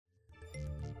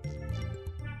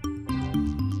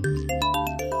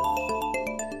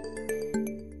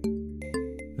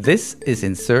This is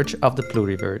In Search of the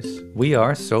Pluriverse. We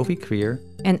are Sophie Krier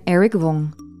and Erik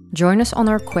Wong. Join us on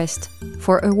our quest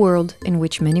for a world in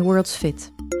which many worlds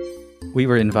fit. We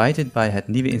were invited by Het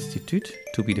Nieuwe Instituut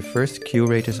to be the first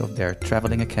curators of their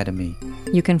traveling academy.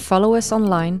 You can follow us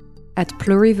online at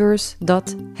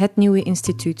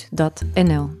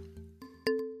pluriverse.hetnieuweinstituut.nl.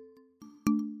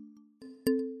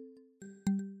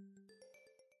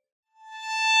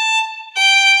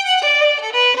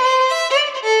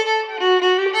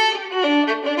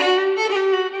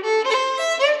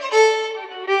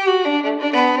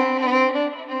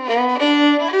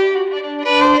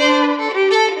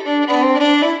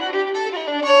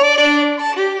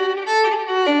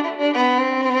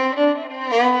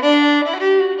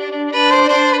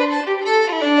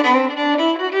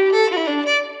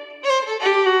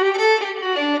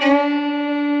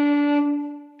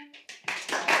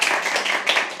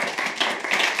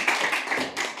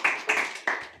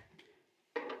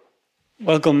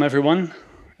 Welcome, everyone.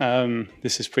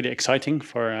 This is pretty exciting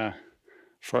for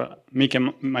Miek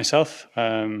and myself,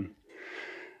 but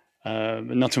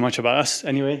not too much about us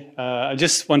anyway. I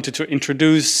just wanted to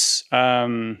introduce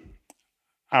our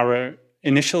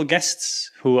initial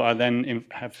guests, who are then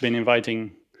have been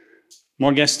inviting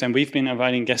more guests, and we've been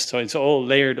inviting guests. So it's all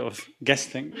layered of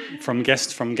guesting from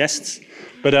guests.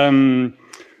 But on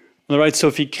the right,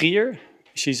 Sophie Krier.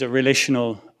 She's a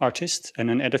relational artist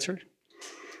and an editor.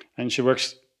 And she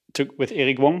works with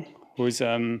Erik Wong, who is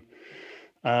editor,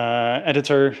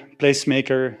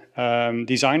 placemaker,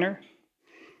 designer.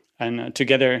 And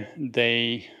together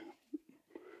they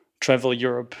travel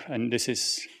Europe. And this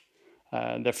is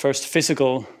their first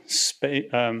physical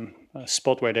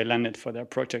spot where they landed for their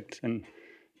project. And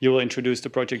you will introduce the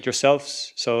project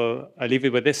yourselves. So I leave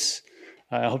it with this.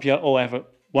 I hope you all have a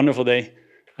wonderful day.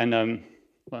 And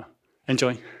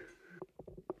enjoy.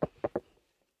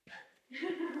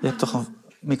 Je hebt toch een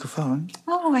microfoon?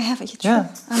 Oh, I have it. Yeah.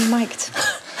 I'm mic'd.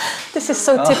 This is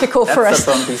so typical for us. That's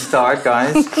a bumpy start,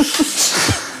 guys.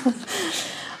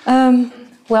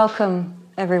 Welcome,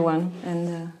 everyone.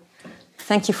 And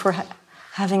thank you for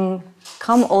having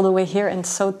come all the way here and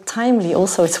so timely.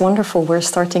 Also, it's wonderful. We're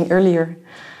starting earlier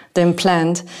than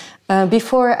planned.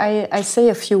 Before I say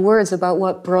a few words about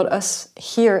what brought us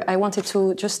here, I wanted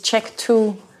to just check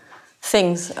two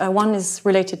things. One is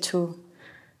related to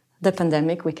the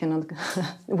pandemic. We cannot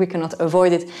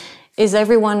avoid it. Is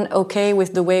everyone okay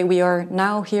with the way we are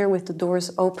now here with the doors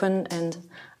open? And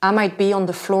I might be on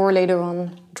the floor later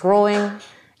on drawing.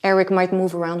 Erik might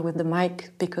move around with the mic,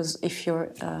 because if you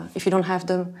don't have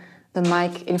the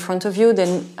mic in front of you,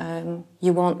 then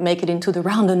you won't make it into the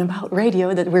roundabout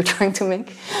radio that we're trying to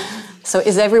make. So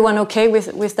is everyone okay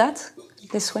with that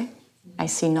this way? I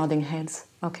see nodding heads.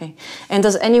 Okay. And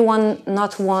does anyone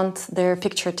not want their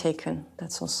picture taken?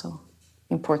 That's also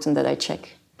important that I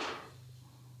check.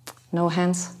 No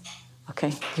hands?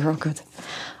 Okay, you're all good.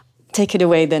 Take it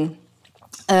away then.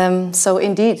 So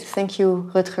indeed, thank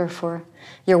you, Rutger, for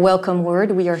your welcome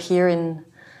word. We are here in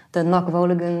the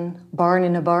Naoko barn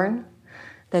in a barn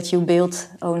that you built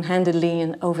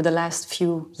own-handedly over the last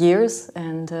few years.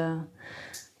 And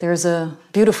there's a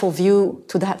beautiful view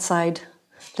to that side,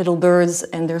 little birds,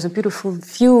 and there's a beautiful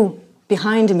view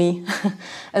behind me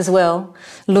as well,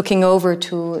 looking over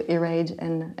to Iraid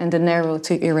and the narrow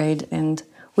to Iraid. And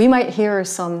we might hear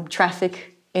some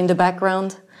traffic in the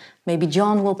background. Maybe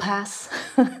John will pass,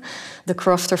 the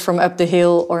crofter from up the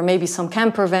hill, or maybe some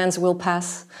camper vans will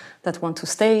pass that want to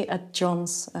stay at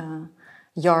John's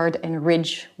yard and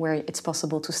ridge where it's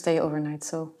possible to stay overnight.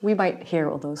 So we might hear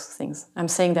all those things. I'm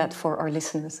saying that for our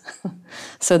listeners,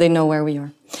 so they know where we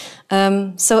are.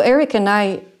 So Erik and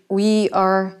I, we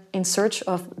are in search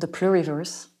of the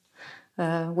pluriverse,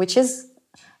 which is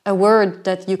a word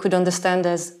that you could understand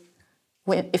as,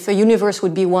 if a universe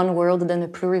would be one world, then a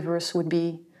pluriverse would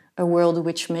be a world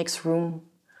which makes room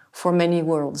for many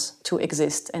worlds to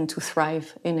exist and to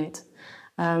thrive in it.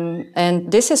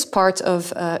 And this is part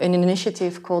of an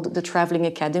initiative called the Traveling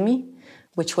Academy,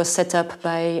 which was set up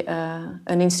by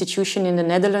an institution in the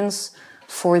Netherlands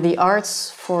for the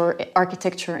arts, for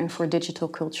architecture, and for digital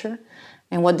culture.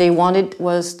 And what they wanted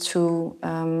was to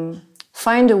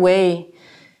find a way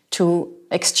to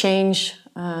exchange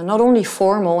not only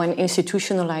formal and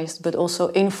institutionalized, but also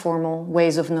informal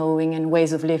ways of knowing and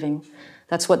ways of living.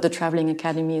 That's what the Traveling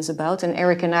Academy is about. And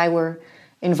Erik and I were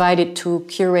invited to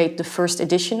curate the first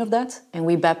edition of that, and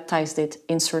we baptized it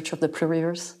In Search of the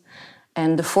Pluriverse.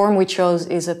 And the form we chose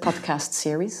is a podcast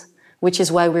series, which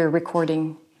is why we're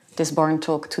recording this barn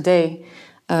talk today.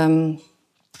 Nothing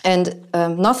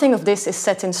of this is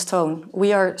set in stone.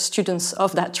 We are students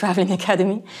of that Traveling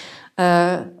Academy.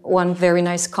 One very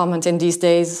nice comment in these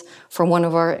days from one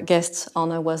of our guests,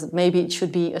 Anna, was that maybe it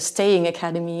should be a staying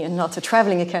academy and not a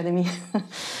traveling academy.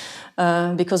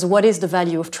 Because what is the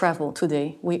value of travel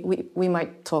today? We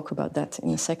might talk about that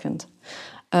in a second.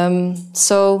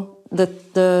 So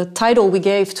the title we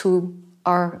gave to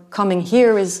our coming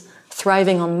here is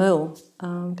Thriving on Mull,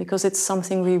 because it's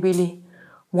something we really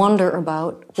wonder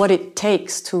about, what it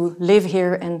takes to live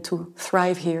here and to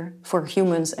thrive here for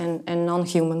humans and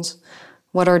non-humans.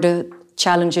 What are the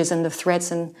challenges and the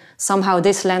threats? And somehow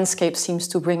this landscape seems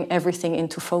to bring everything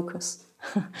into focus.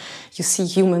 You see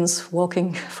humans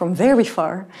walking from very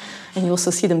far, and you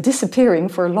also see them disappearing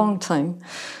for a long time.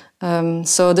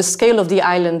 So the scale of the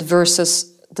island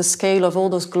versus the scale of all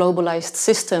those globalized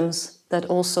systems that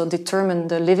also determine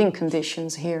the living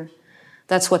conditions here.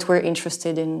 That's what we're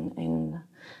interested in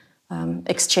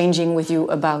exchanging with you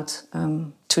about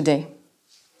today.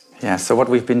 Yeah, so what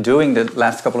we've been doing the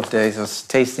last couple of days was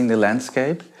tasting the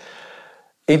landscape,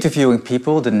 interviewing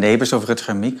people, the neighbours of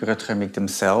Rutger Miek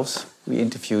themselves. We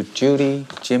interviewed Judy,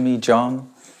 Jimmy, John,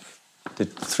 the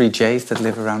 3 J's that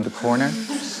live around the corner.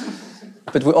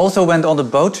 But we also went on the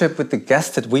boat trip with the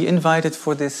guests that we invited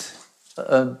for this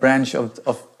branch of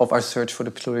our search for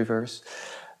the pluriverse.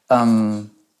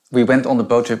 We went on the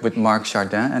boat trip with Marc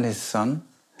Jardin and his son.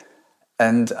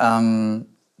 And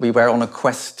we were on a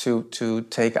quest to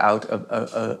take out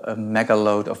a mega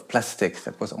load of plastic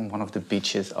that was on one of the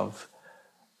beaches on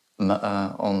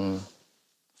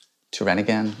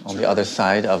Turanigan, on the other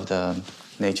side of the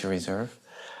nature reserve.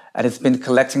 And it's been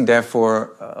collecting there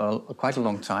for quite a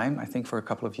long time, I think for a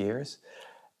couple of years.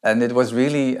 And it was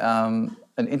really an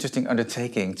interesting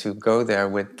undertaking to go there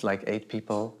with like 8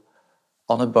 people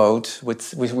on a boat.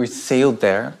 We sailed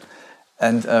there.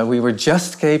 And we were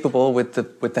just capable with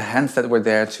the hands that were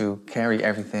there to carry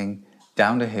everything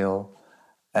down the hill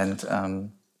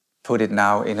and put it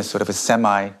now in a sort of a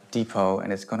semi-depot,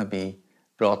 and it's going to be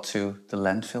brought to the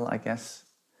landfill, I guess.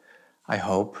 I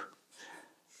hope.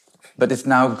 But it's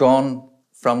now gone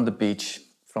from the beach,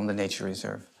 from the nature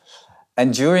reserve.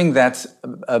 And during that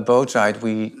boat ride,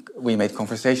 we made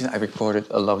conversation. I recorded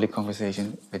a lovely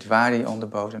conversation with Mhairi on the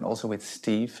boat and also with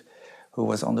Steve, who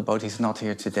was on the boat. He's not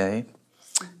here today.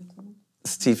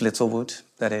 Steve Littlewood,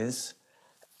 that is.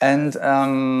 And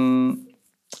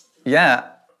yeah,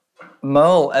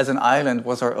 Mull as an island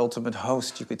was our ultimate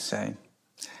host, you could say.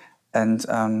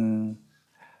 And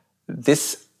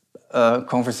this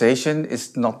conversation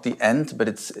is not the end, but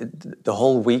it's the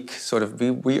whole week. Sort of,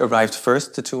 we arrived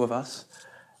first, the 2 of us,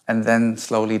 and then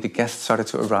slowly the guests started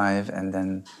to arrive, and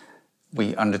then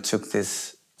we undertook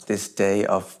this day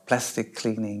of plastic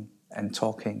cleaning and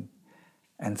talking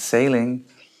and sailing.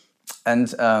 And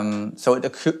so it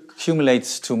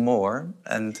accumulates to more,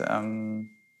 and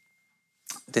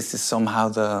this is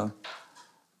somehow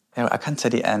I can't say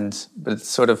the end, but it's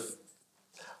sort of,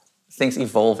 things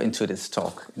evolve into this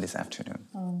talk in this afternoon.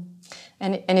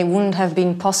 And it wouldn't have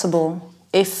been possible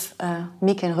if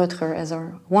Miek and Rutger, as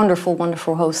our wonderful,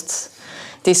 wonderful hosts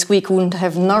this week, wouldn't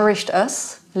have nourished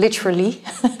us, literally,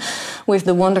 with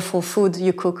the wonderful food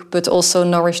you cook, but also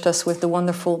nourished us with the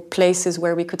wonderful places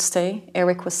where we could stay.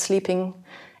 Erik was sleeping,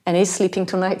 and is sleeping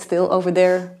tonight still, over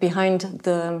there behind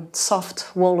the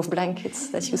soft wall of blankets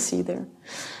that you see there.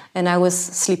 And I was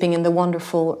sleeping in the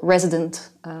wonderful resident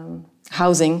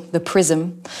housing, the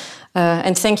Prism.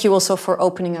 And thank you also for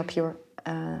opening up your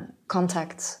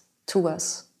contacts to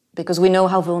us, because we know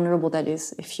how vulnerable that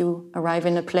is. If you arrive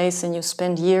in a place and you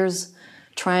spend years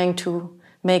trying to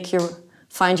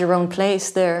find your own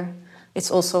place there,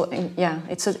 it's also,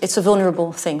 it's a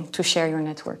vulnerable thing to share your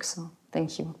network. So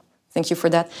thank you. Thank you for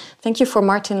that. Thank you for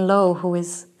Martin Lowe, who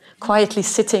is quietly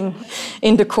sitting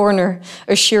in the corner,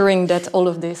 assuring that all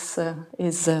of this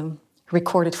is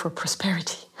recorded for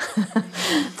prosperity.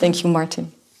 Thank you,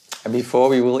 Martin. And before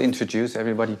we will introduce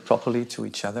everybody properly to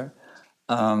each other,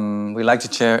 we like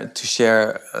to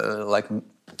share like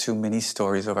 2 mini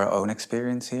stories of our own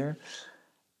experience here.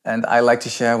 And I like to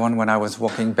share one when I was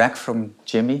walking back from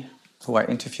Jimmy, who I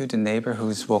interviewed, a neighbor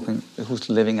who's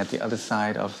living at the other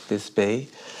side of this bay.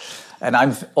 And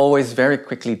I'm always very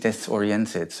quickly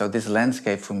disoriented. So this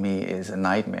landscape for me is a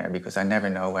nightmare, because I never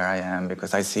know where I am,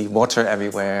 because I see water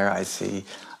everywhere, I see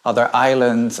other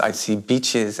islands, I see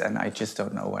beaches, and I just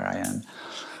don't know where I am.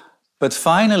 But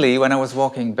finally, when I was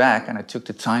walking back, and I took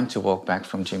the time to walk back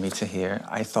from Jimmy to here,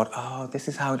 I thought, oh, this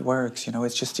is how it works. You know,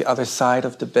 it's just the other side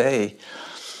of the bay.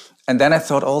 And then I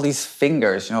thought, all these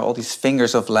fingers, all these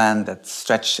fingers of land that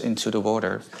stretch into the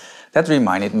water, that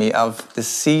reminded me of the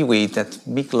seaweed that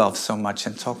Miek loves so much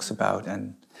and talks about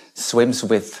and swims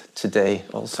with today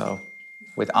also.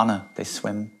 With Anna, they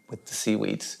swim with the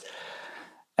seaweeds.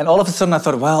 And all of a sudden I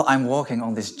thought, well, I'm walking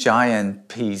on this giant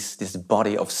piece, this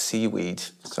body of seaweed.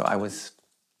 So I was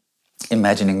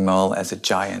imagining Mull as a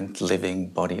giant living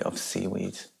body of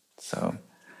seaweed. So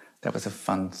that was a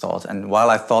fun thought. And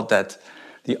while I thought that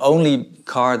the only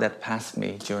car that passed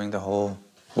me during the whole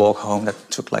walk home, that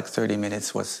took like 30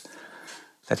 minutes, was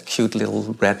that cute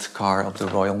little red car of the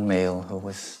Royal Mail who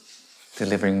was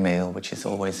delivering mail, which is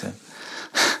always a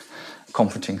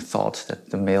comforting thought that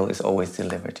the mail is always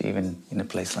delivered, even in a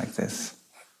place like this.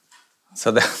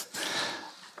 So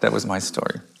that was my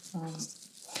story.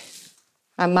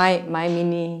 My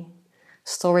mini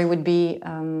story would be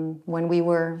when we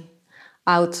were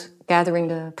out gathering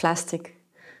the plastic,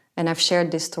 and I've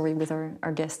shared this story with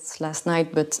our guests last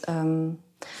night, but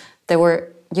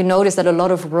you notice that a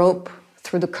lot of rope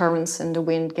through the currents and the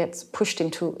wind gets pushed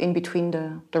in between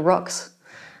the rocks.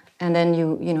 And then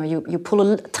you pull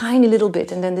a tiny little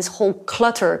bit, and then this whole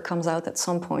clutter comes out at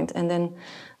some point. And then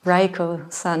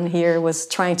Reiko-san here was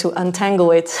trying to untangle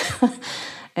it.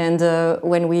 And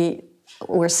when we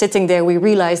were sitting there, we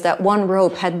realized that one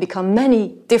rope had become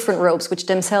many different ropes, which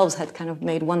themselves had kind of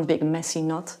made one big messy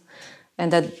knot.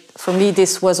 And that, for me,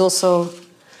 this was also,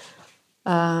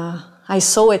 I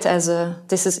saw it as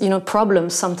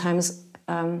problems sometimes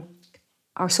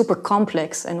are super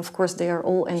complex, and of course they are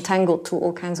all entangled to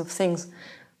all kinds of things,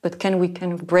 but can we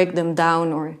kind of break them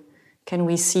down, or can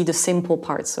we see the simple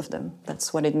parts of them?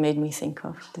 That's what it made me think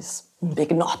of, this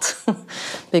big knot,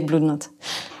 big blue knot.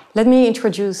 Let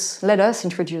us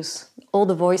introduce all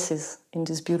the voices in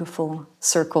this beautiful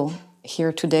circle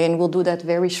here today, and we'll do that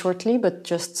very shortly, but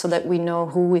just so that we know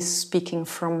who is speaking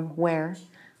from where.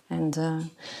 And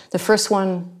the first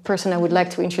person I would like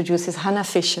to introduce is Hanna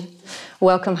Fischer.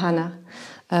 Welcome, Hanna.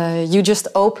 You just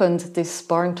opened this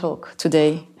barn talk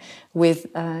today with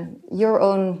your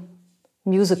own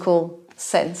musical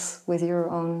sense, with your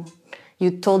own.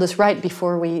 You told us right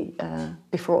before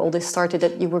before all this started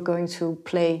that you were going to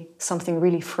play something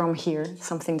really from here,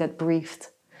 something that breathed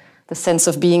the sense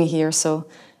of being here. So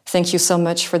thank you so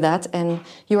much for that. And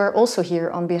you are also here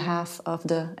on behalf of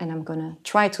and I'm going to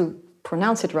try to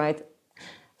pronounce it right,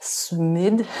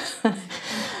 SWID,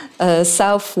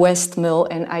 Southwest Mull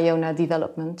and Iona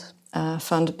Development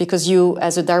Fund, because you,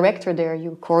 as a director there,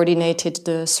 you coordinated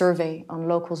the survey on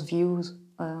locals' views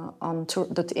on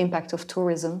the impact of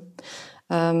tourism.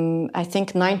 I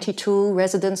think 92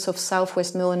 residents of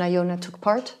Southwest Mull and Iona took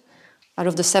part out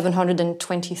of the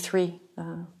 723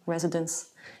 residents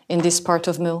in this part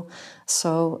of Mull.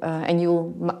 So, and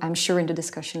I'm sure in the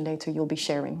discussion later you'll be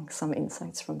sharing some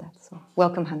insights from that. So,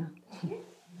 welcome, Hanna.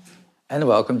 And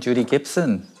welcome, Judy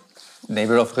Gibson,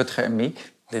 neighbour of Rutger and Miek,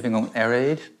 living on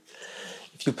Araid.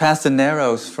 If you pass the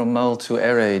Narrows from Mull to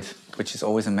Araid, which is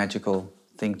always a magical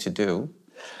thing to do,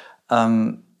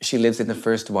 she lives in the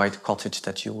first white cottage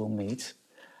that you will meet.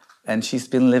 And she's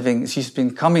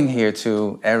been coming here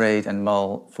to Araid and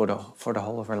Mull for the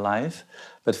whole of her life.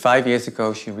 But 5 years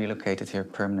ago, she relocated here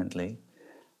permanently.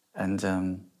 And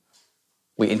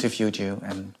we interviewed you,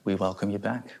 and we welcome you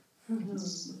back.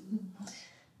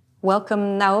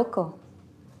 Welcome, Naoko.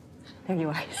 There you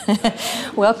are.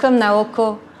 Welcome,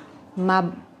 Naoko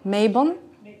Mabon.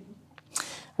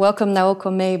 Welcome,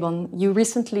 Naoko Mabon. You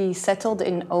recently settled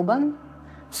in Oban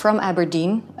from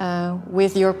Aberdeen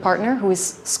with your partner, who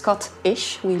is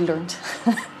Scottish. We learned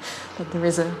that there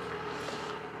is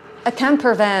a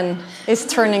camper van is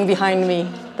turning behind me.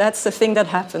 That's the thing that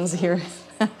happens here.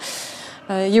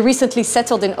 You recently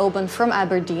settled in Oban from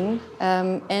Aberdeen,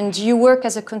 and you work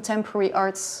as a contemporary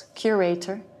arts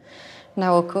curator,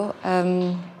 Naoko,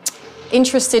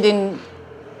 interested in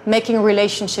making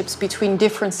relationships between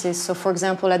differences. So, for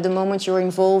example, at the moment you're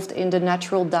involved in the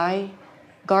natural dye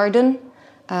garden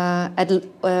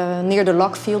near the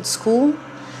Lockfield School,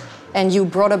 and you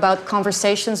brought about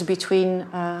conversations between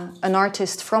an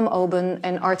artist from Oban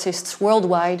and artists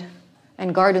worldwide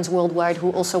and gardens worldwide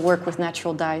who also work with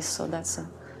natural dyes. So that's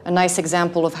a nice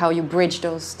example of how you bridge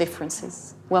those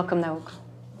differences. Welcome, Naoko.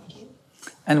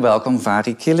 And welcome,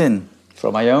 Mhairi Killin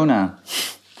from Iona.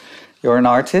 You're an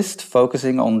artist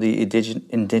focusing on the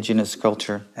indigenous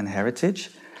culture and heritage.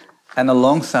 And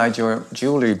alongside your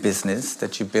jewelry business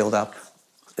that you built up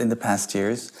in the past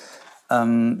years,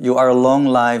 you are a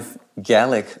long-life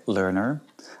Gaelic learner,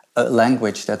 a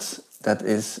language that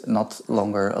is not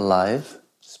longer alive,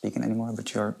 speaking anymore,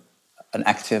 but you're an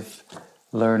active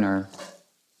learner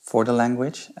for the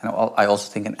language, and I also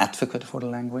think an advocate for the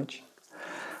language.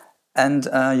 And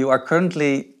you are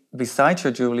currently, besides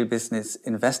your jewelry business,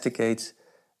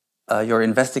 you're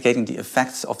investigating the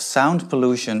effects of sound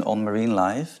pollution on marine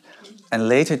life, and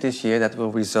later this year that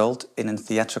will result in a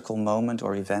theatrical moment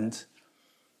or event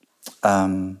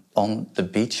on the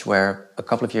beach where a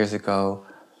couple of years ago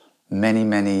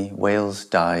many whales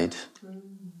died.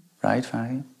 Right,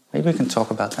 Mhairi? Maybe we can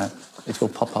talk about that. It will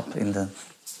pop up in the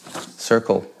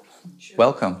circle. Sure.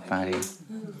 Welcome, Mhairi.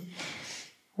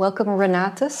 Welcome,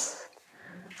 Renatus.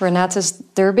 Renatus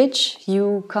Derbidge.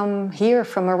 You come here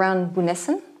from around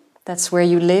Bunessen. That's where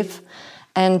you live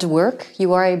and work.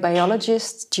 You are a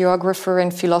biologist, geographer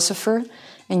and philosopher,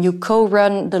 and you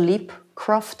co-run the LEAP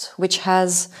croft, which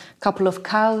has a couple of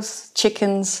cows,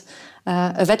 chickens,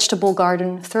 a vegetable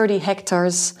garden, 30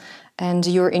 hectares, and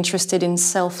you're interested in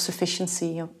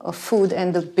self-sufficiency of food,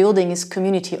 and the building is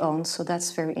community-owned, so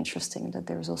that's very interesting that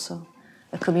there's also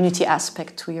a community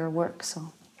aspect to your work.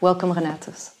 So welcome,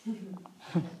 Renatus.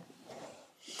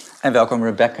 And welcome,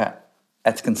 Rebecca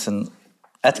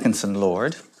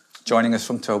Atkinson-Lord, joining us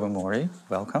from Tobermory.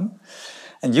 Welcome.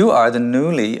 And you are the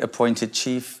newly appointed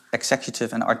Chief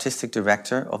Executive and Artistic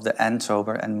Director of the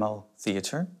Tober and Mull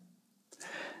Theatre.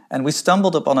 And we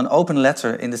stumbled upon an open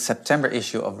letter in the September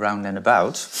issue of Round and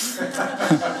About,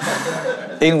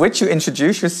 in which you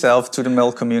introduce yourself to the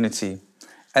Mull community.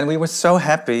 And we were so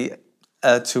happy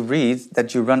to read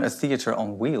that you run a theatre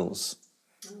on wheels,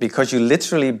 because you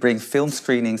literally bring film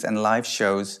screenings and live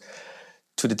shows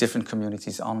to the different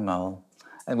communities on Mull.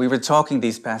 And we were talking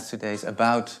these past 2 days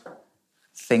about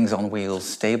things on wheels,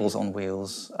 stables on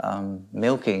wheels,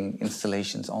 milking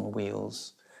installations on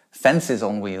wheels, fences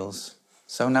on wheels.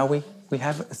 So now we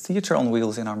have a theatre on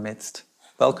wheels in our midst.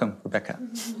 Welcome, Rebecca.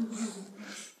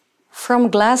 From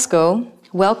Glasgow,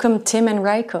 welcome Tim and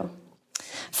Reiko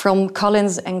from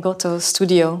Collins and Gotto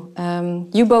Studio.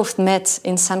 You both met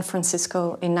in San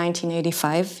Francisco in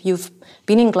 1985. You've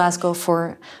been in Glasgow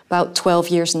for about 12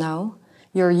 years now.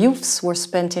 Your youths were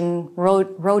spent in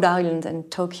Rhode Island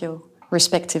and Tokyo,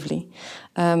 respectively.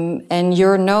 And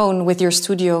you're known with your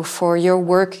studio for your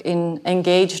work in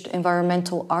engaged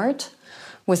environmental art,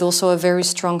 with also a very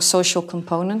strong social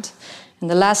component. In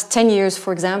the last 10 years,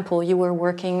 for example, you were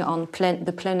working on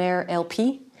the Plein Air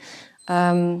LP,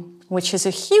 which is a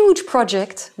huge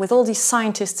project with all these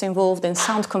scientists involved and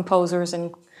sound composers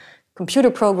and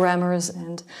computer programmers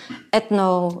and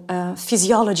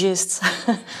ethno-physiologists,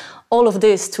 all of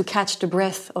this to catch the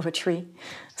breath of a tree.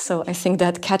 So I think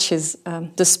that catches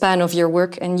the span of your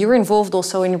work. And you're involved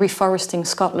also in reforesting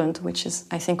Scotland, which is,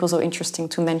 I think, also interesting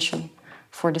to mention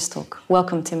for this talk.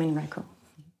 Welcome, Tim and Reiko.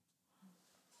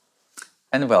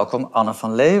 And welcome, Anne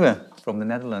van Leeuwen from the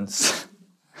Netherlands.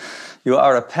 You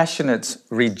are a passionate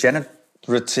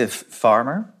regenerative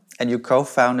farmer, and you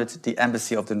co-founded the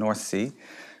Embassy of the North Sea,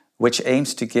 which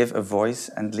aims to give a voice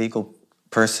and legal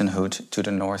personhood to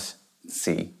the North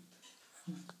Sea.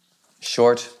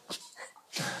 Short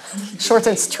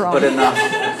and strong. But enough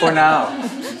for now.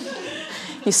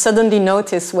 You suddenly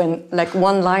notice when like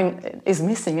one line is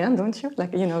missing, don't you?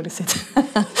 Like you notice it.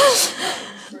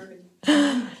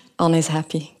 Anne is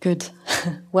happy. Good.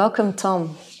 Welcome,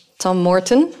 Tom. Tom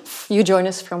Morton. You join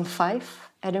us from Fife,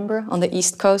 Edinburgh, on the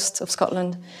east coast of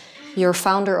Scotland. You're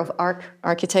founder of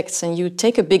Architects, and you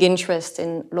take a big interest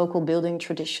in local building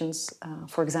traditions.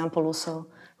 For example, also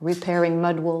repairing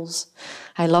mud walls.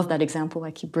 I love that example.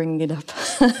 I keep bringing it up.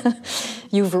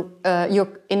 You're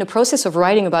in the process of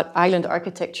writing about island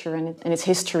architecture and its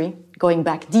history, going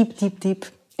back deep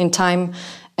in time.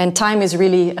 And time is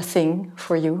really a thing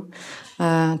for you.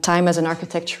 Time as an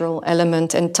architectural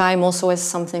element, and time also as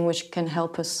something which can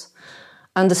help us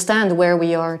understand where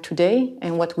we are today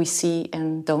and what we see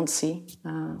and don't see.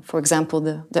 For example,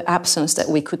 the absence that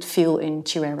we could feel in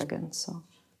Chireragan. So,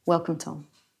 welcome, Tom.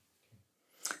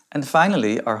 And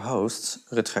finally, our hosts,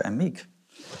 Rutger and Miek.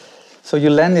 So you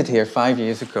landed here 5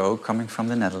 years ago, coming from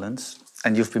the Netherlands,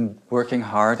 and you've been working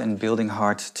hard and building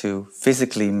hard to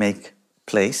physically make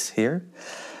place here.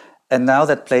 And now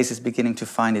that place is beginning to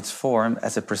find its form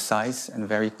as a precise and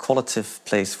very qualitative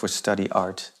place for study,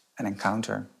 art, and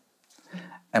encounter.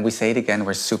 And we say it again,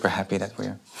 we're super happy that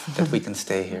we can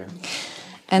stay here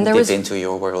and dip into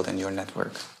your world and your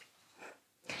network.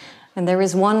 And there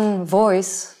is one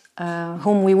voice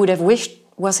whom we would have wished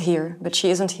was here, but she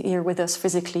isn't here with us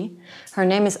physically. Her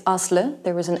name is Asle.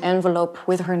 There is an envelope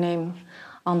with her name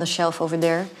on the shelf over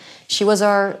there. She was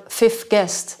our 5th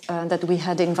guest that we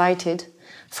had invited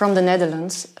from the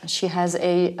Netherlands. She has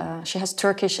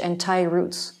Turkish and Thai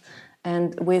roots.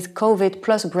 And with COVID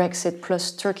plus Brexit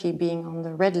plus Turkey being on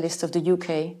the red list of the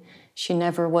UK, she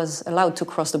never was allowed to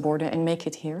cross the border and make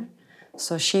it here.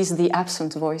 So she's the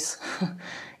absent voice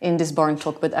in this barn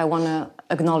talk, but I want to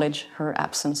acknowledge her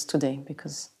absence today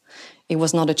because it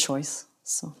was not a choice.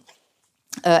 So,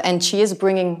 and she is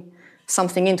bringing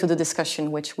something into the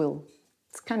discussion which will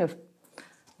kind of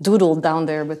doodled down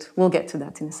there, but we'll get to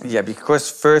that in a second. Yeah,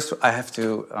 because first I have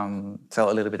to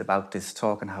tell a little bit about this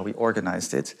talk and how we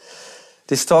organized it.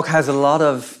 This talk has a lot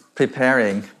of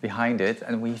preparing behind it,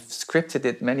 and we've scripted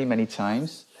it many, many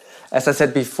times. As I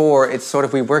said before, it's sort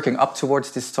of we're working up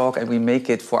towards this talk and we make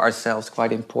it for ourselves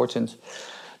quite important.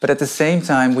 But at the same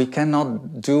time, we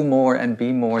cannot do more and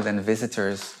be more than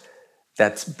visitors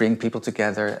that bring people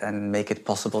together and make it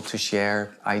possible to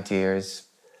share ideas,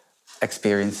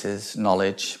 experiences,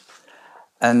 knowledge.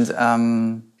 And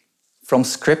from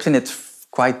scripting it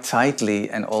quite tightly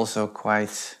and also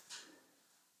quite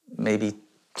maybe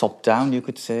top-down, you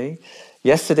could say,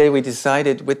 yesterday we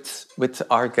decided with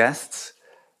our guests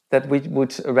that we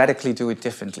would radically do it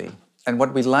differently. And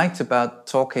what we liked about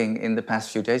talking in the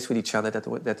past few days with each other,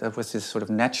 that was this sort of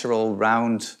natural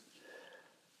round.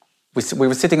 We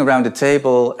were sitting around the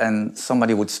table and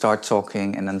somebody would start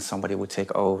talking and then somebody would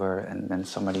take over and then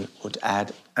somebody would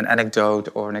add an anecdote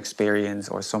or an experience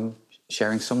or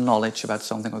sharing some knowledge about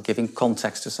something or giving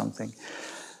context to something.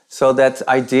 So that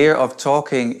idea of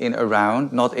talking in a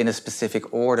round, not in a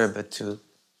specific order, but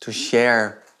to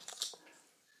share.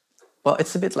 Well,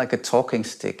 it's a bit like a talking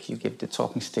stick. You give the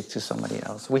talking stick to somebody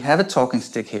else. We have a talking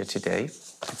stick here today.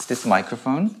 It's this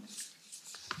microphone.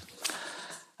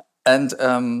 And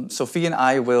Sophie and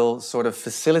I will sort of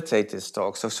facilitate this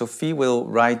talk. So Sophie will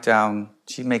write down,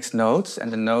 she makes notes,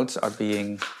 and the notes are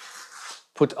being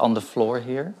put on the floor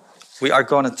here. We are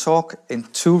going to talk in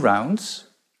 2 rounds.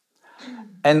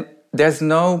 And there's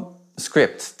no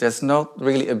script. There's not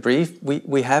really a brief.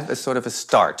 We have a sort of a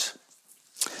start.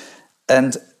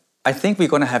 And I think we're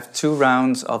going to have 2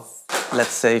 rounds of,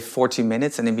 let's say, 40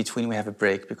 minutes, and in between we have a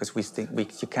break because we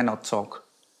think you cannot talk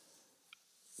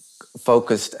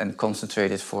focused and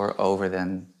concentrated for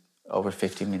over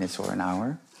 50 minutes or an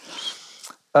hour.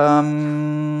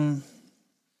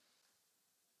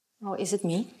 Oh, is it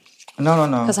me? No.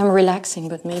 Because I'm relaxing,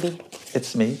 but maybe...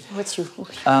 It's me. Oh, it's you.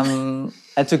 And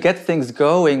to get things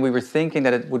going, we were thinking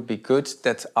that it would be good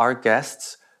that our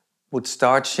guests would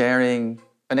start sharing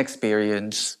an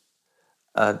experience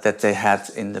that they had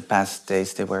in the past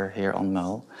days they were here on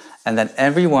Mull. And then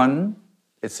everyone,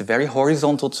 it's a very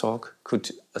horizontal talk, could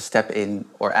step in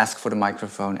or ask for the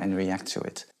microphone and react to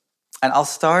it. And I'll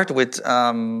start with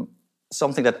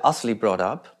something that Asli brought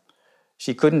up.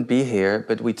 She couldn't be here,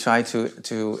 but we tried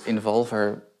to involve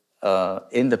her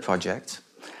in the project.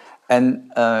 And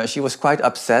she was quite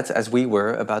upset, as we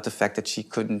were, about the fact that she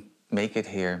couldn't make it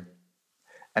here.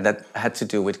 And that had to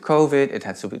do with COVID, it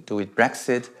had to do with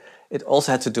Brexit. It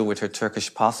also had to do with her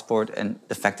Turkish passport and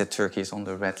the fact that Turkey is on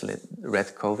the red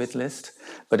COVID list.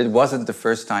 But it wasn't the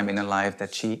first time in her life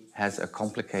that she has a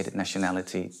complicated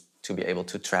nationality to be able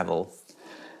to travel.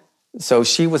 So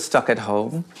she was stuck at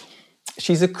home.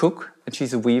 She's a cook and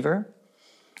she's a weaver.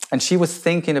 And she was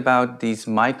thinking about these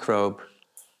microbe...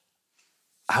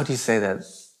 How do you say that?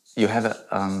 You have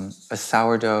a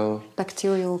sourdough...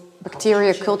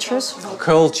 Bacteria cultures?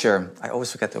 Culture. I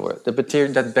always forget the word.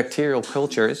 That bacterial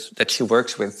cultures that she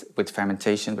works with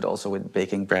fermentation, but also with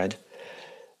baking bread,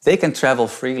 they can travel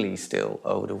freely still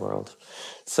over the world.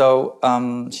 So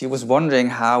she was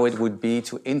wondering how it would be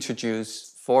to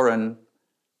introduce foreign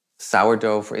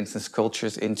sourdough, for instance,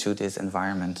 cultures into this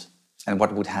environment and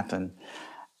what would happen.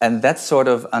 And that sort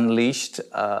of unleashed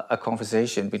a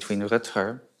conversation between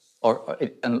Rutger, or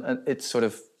it sort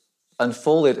of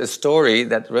unfolded a story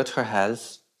that Rutger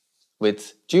has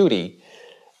with Judy.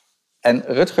 And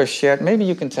Rutger shared, maybe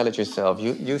you can tell it yourself,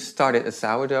 you started a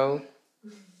sourdough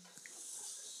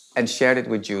and shared it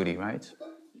with Judy, right?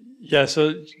 Yeah,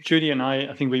 so Judy and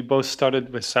I think we both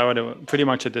started with sourdough pretty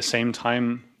much at the same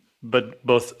time, but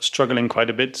both struggling quite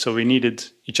a bit. So we needed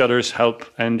each other's help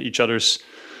and each other's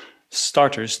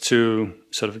starters to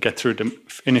sort of get through the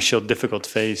initial difficult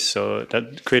phase. So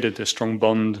that created a strong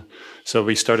bond. So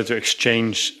we started to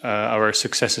exchange our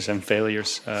successes and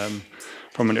failures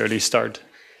from an early start.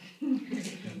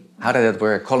 How did it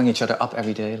work? Calling each other up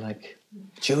every day, like,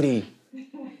 Judy?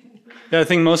 Yeah, I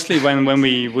think mostly when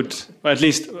we would, well, at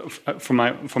least for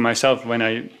myself, when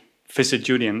I visit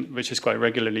Judy, which is quite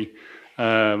regularly,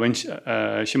 when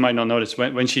she might not notice,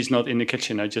 when she's not in the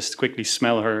kitchen, I just quickly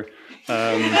smell her.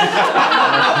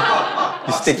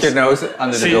 You stick your nose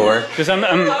under the door. Because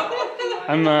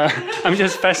I'm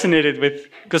just fascinated with,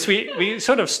 because we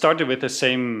sort of started with the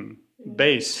same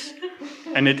base,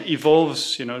 and it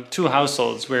evolves. 2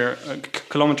 households. We're a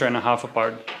kilometer and a half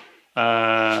apart,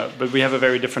 but we have a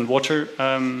very different water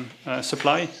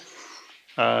supply.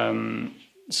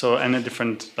 So and a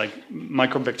different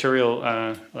microbacterial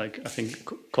I think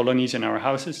colonies in our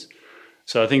houses.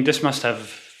 So I think this must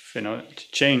have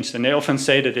changed. And they often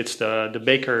say that it's the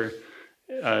baker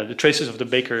the traces of the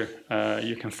baker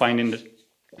you can find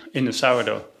in the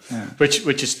sourdough,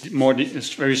 which is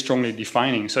is very strongly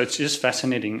defining. So it's just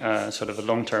fascinating, sort of a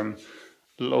long-term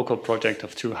local project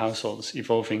of two households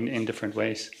evolving in different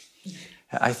ways.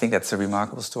 I think that's a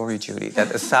remarkable story, Judy,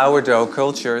 that a sourdough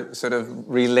culture sort of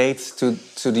relates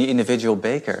to the individual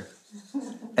baker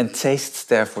and tastes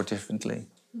therefore differently.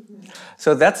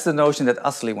 So that's the notion that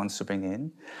Asli wants to bring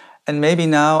in. And maybe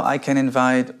now I can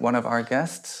invite one of our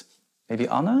guests, maybe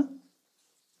Anna?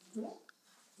 Yeah.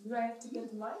 Do I have to get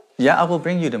the mic? Yeah, I will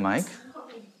bring you the mic.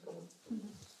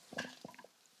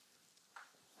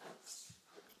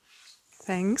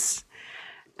 Thanks.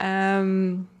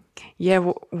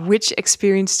 Which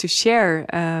experience to share?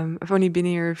 I've only been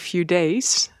here a few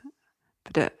days,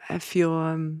 but I feel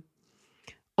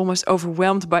almost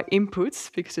overwhelmed by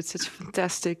input because it's such a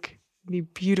fantastically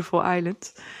beautiful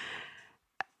island.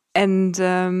 And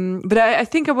but I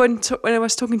think when I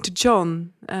was talking to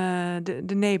John,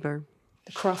 the neighbour,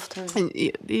 The crofter. and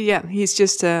yeah, he's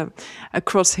just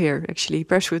across here actually.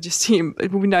 Perhaps we'll just see him.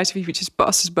 It would be nice if he just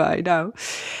passes by now.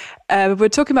 But we're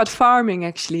talking about farming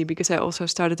actually, because I also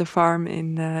started a farm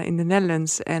in the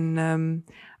Netherlands, and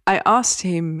I asked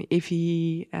him if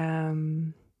he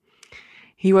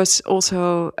was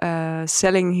also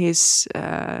selling his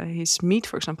meat,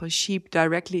 for example, sheep,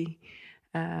 directly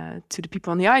to the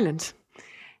people on the island.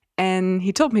 And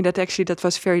he told me that actually that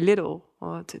was very little,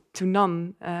 or to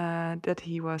none, that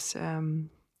he was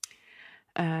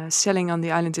selling on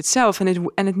the island itself. And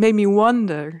it made me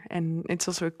wonder, and it's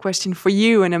also a question for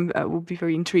you, and I would be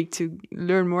very intrigued to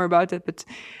learn more about it, but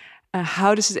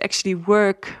how does it actually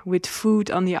work with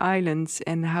food on the island,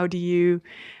 and how do you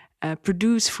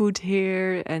produce food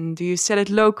here, and do you sell it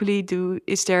locally?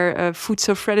 Is there a food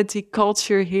sovereignty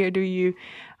culture here?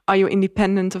 Are you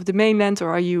independent of the mainland, or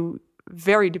are you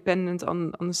very dependent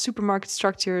on the supermarket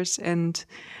structures? And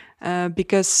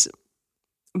because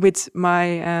with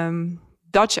my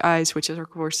Dutch eyes, which is of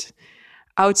course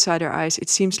outsider eyes, it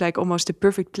seems like almost the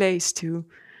perfect place to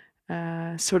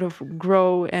sort of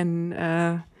grow and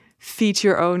feed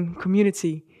your own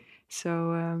community.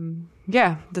 So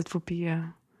that would be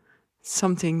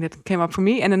something that came up for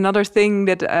me. And another thing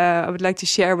that I would like to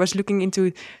share was looking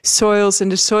into soils,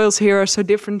 and the soils here are so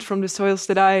different from the soils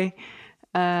that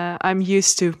I'm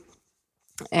used to.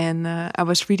 And I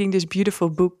was reading this beautiful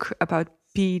book about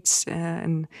peat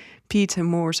and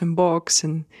moors and bogs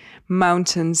and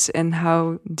mountains, and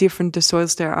how different the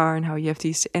soils there are, and how you have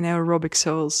these anaerobic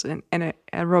soils and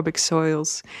anaerobic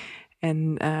soils,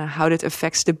 and how that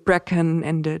affects the bracken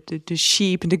and the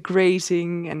sheep and the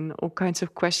grazing, and all kinds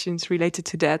of questions related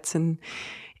to that. And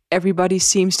everybody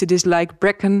seems to dislike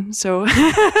bracken, so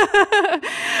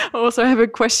I also have a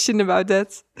question about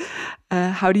that.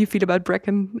 How do you feel about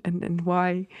bracken, and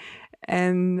why?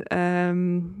 And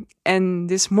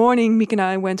this morning, Miek and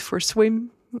I went for a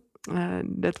swim.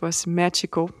 That was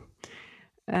magical,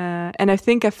 and I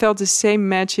think I felt the same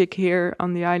magic here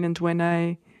on the island when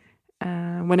I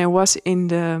was in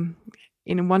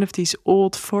one of these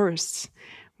old forests,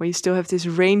 where you still have this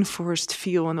rainforest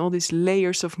feel and all these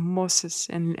layers of mosses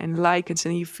and lichens,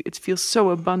 and it feels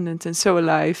so abundant and so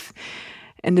alive.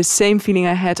 And the same feeling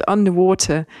I had on the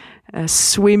water,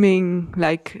 swimming,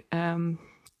 like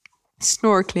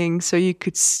snorkeling, so you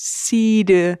could see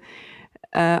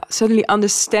suddenly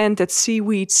understand that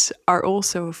seaweeds are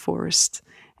also a forest.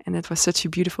 And it was such a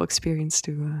beautiful experience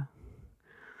to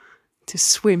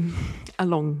swim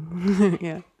along.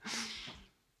 Yeah.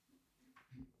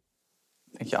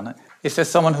 Thank you, Anna. Is there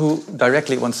someone who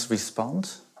directly wants to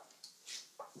respond?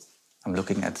 I'm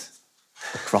looking at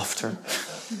the crofter.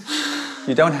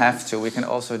 You don't have to. We can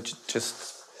also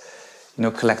just,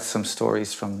 collect some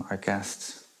stories from our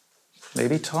guests.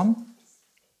 Maybe Tom?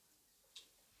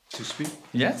 To speak?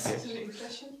 Yes.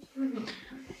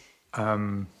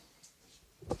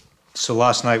 So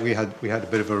last night we had a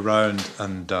bit of a round,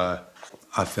 and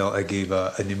I felt I gave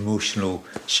an emotional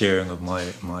sharing of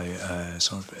my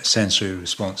sort of sensory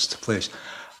response to place,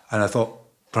 and I thought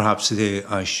perhaps today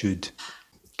I should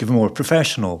give a more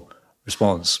professional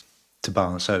response to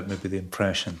balance out maybe the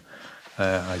impression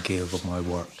I gave of my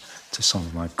work to some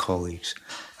of my colleagues.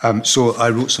 So I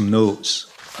wrote some notes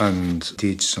and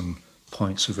did some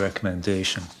points of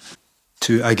recommendation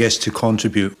to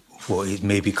contribute what it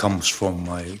maybe comes from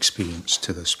my experience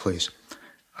to this place.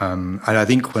 And I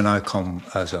think when I come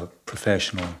as a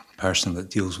professional person that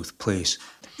deals with place,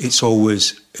 it's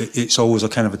always a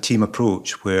kind of a team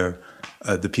approach where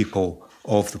the people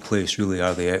of the place really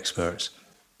are the experts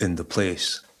in the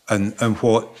place. And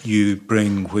what you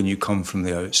bring when you come from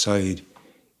the outside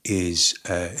is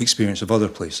experience of other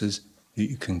places that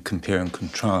you can compare and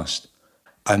contrast.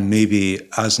 and maybe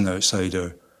as an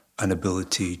outsider, an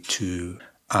ability to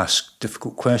ask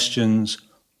difficult questions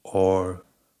or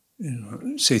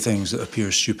say things that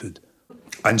appear stupid.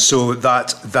 And so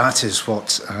that is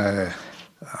what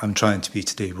I'm trying to be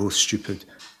today, both stupid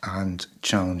and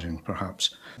challenging,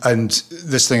 perhaps. And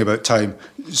this thing about time,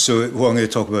 so what I'm going to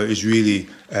talk about is really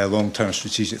long-term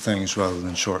strategic things rather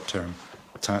than short-term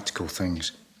tactical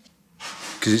things.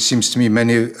 Because it seems to me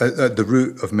at the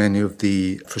root of many of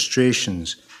the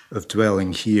frustrations of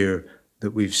dwelling here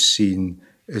that we've seen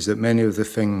is that many of the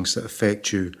things that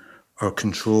affect you are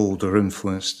controlled or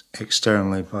influenced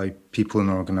externally by people and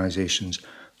organisations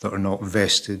that are not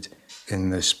vested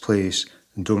in this place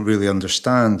and don't really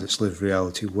understand its lived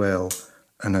reality well,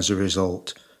 and as a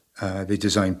result, they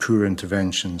design poor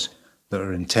interventions that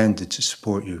are intended to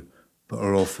support you, but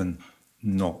are often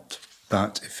not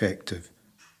that effective.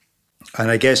 And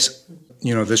I guess,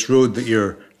 this road that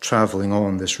you're travelling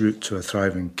on, this route to a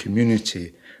thriving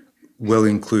community, will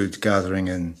include gathering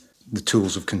in the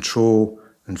tools of control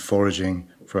and foraging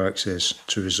for access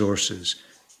to resources.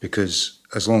 Because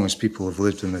as long as people have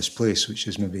lived in this place, which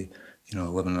is maybe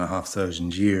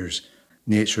 11,500 years,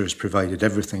 nature has provided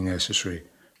everything necessary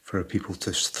for people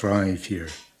to thrive here.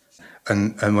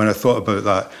 And when I thought about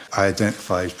that, I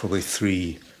identified probably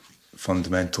three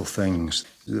fundamental things.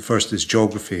 The first is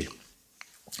geography.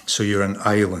 So you're an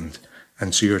island,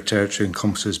 and so your territory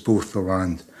encompasses both the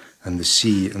land and the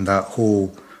sea, and that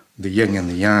whole, the yin and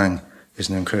the yang, is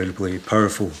an incredibly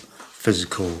powerful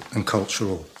physical and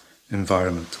cultural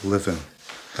environment to live in.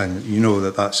 And you know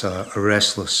that that's a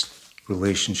restless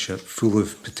relationship full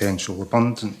of potential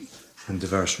abundant and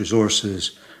diverse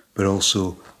resources, but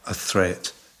also a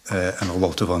threat and a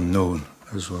lot of unknown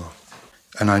as well.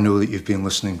 And I know that you've been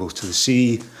listening both to the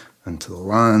sea and to the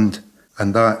land,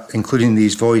 and that, including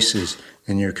these voices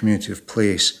in your community of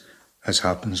place, as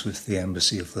happens with the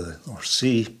Embassy of the North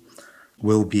Sea,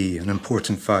 will be an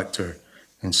important factor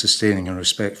in sustaining a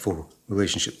respectful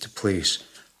relationship to place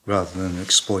rather than an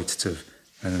exploitative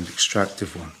and an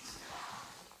extractive one.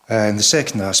 And the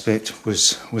second aspect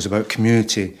was about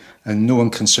community, and no one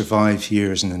can survive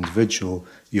here as an individual.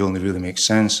 You only really make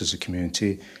sense as a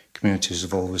community. Communities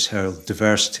have always held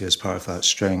diversity as part of that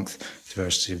strength,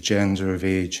 diversity of gender, of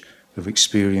age, of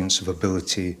experience, of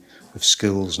ability, of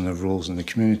skills and of roles in the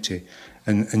community.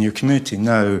 And your community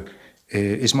now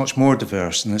is much more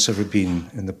diverse than it's ever been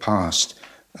in the past,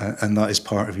 and that is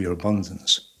part of your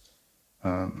abundance.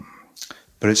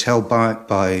 But it's held back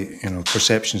by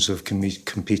perceptions of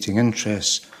competing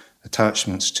interests,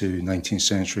 attachments to 19th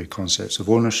century concepts of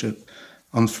ownership,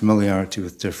 unfamiliarity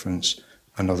with difference,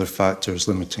 and other factors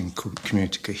limiting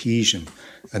community cohesion.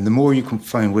 And the more you can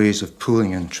find ways of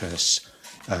pooling interests,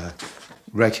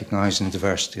 recognising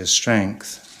diversity as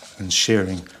strength and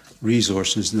sharing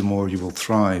resources, the more you will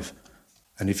thrive.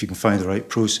 And if you can find the right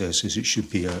processes, it should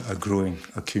be a growing,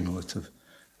 accumulative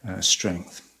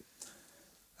strength.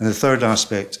 And the third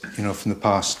aspect, from the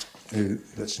past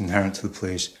that's inherent to the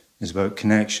place is about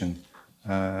connection.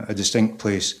 A distinct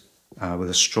place with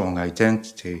a strong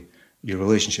identity. Your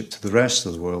relationship to the rest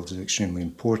of the world is extremely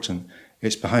important.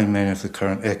 It's behind many of the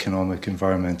current economic,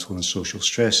 environmental and social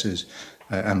stresses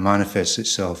and manifests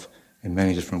itself in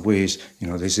many different ways.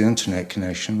 There's the internet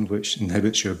connection, which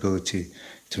inhibits your ability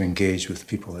to engage with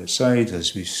people outside,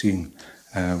 as we've seen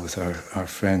with our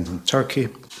friend in Turkey.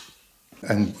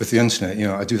 And with the internet,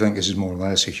 I do think this is more or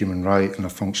less a human right and a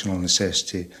functional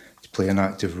necessity to play an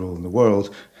active role in the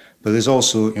world. But there's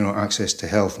also, access to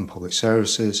health and public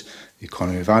services, the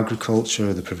economy of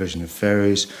agriculture, the provision of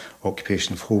ferries,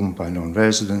 occupation of home by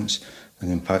non-residents, and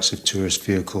the impacts of tourist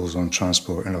vehicles on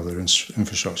transport and other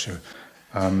infrastructure.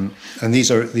 And these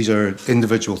are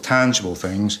individual, tangible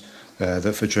things that,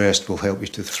 if addressed, will help you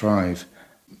to thrive.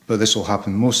 But this will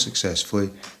happen most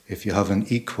successfully if you have an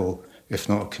equal, if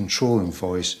not a controlling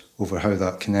voice over how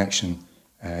that connection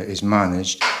is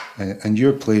managed, and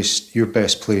you're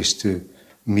best placed to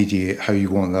mediate how you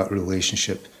want that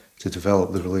relationship to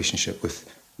develop, the relationship with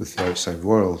the outside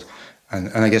world. And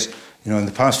I guess, in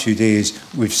the past few days,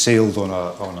 we've sailed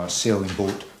on a sailing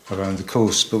boat around the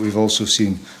coast, but we've also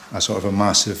seen a sort of a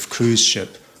massive cruise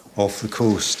ship off the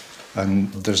coast,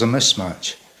 and there's a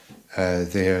mismatch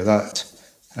there. That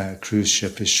cruise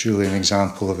ship is surely an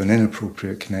example of an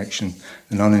inappropriate connection,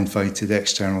 an uninvited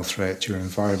external threat to your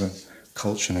environment,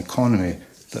 culture and economy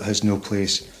that has no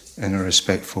place in a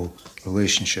respectful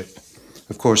relationship.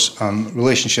 Of course,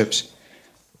 relationships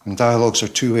and dialogues are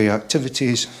two-way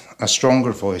activities. A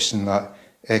stronger voice in that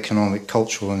economic,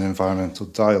 cultural and environmental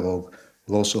dialogue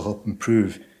will also help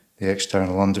improve the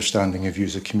external understanding of you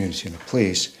as a community and a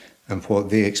place, and what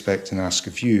they expect and ask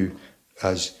of you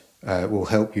as will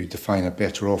help you define a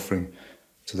better offering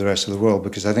to the rest of the world,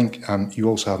 because I think you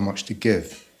also have much to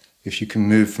give. If you can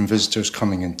move from visitors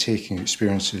coming and taking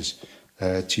experiences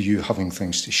to you having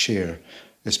things to share,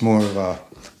 it's more of a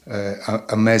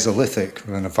Mesolithic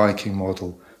rather than a Viking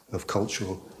model of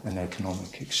cultural and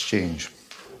economic exchange.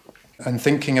 And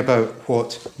thinking about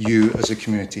what you as a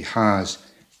community has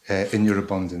in your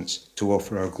abundance to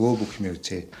offer our global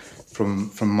community,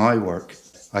 from my work,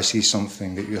 I see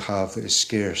something that you have that is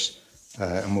scarce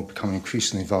and will become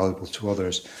increasingly valuable to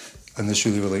others, and this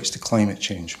really relates to climate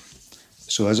change.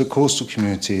 So as a coastal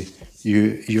community,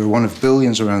 you're one of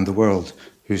billions around the world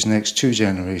whose next 2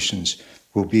 generations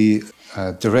will be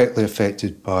directly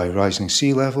affected by rising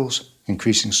sea levels,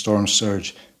 increasing storm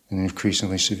surge, and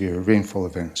increasingly severe rainfall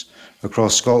events.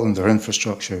 Across Scotland, our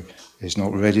infrastructure is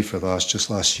not ready for that. Just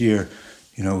last year,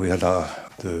 we had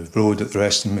the road at the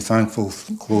Reston Thankful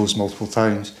closed multiple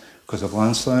times because of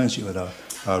landslides. You had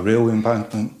a railway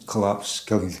embankment collapse,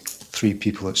 killing 3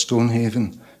 people at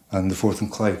Stonehaven, and the Forth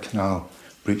and Clyde Canal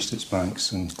breached its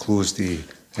banks and closed the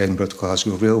Edinburgh to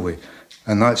Glasgow Railway.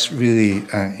 And that's really,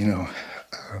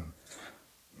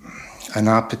 an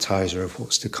appetizer of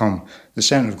what's to come. The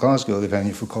centre of Glasgow, the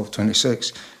venue for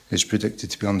COP26, is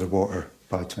predicted to be underwater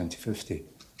by 2050.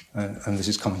 And this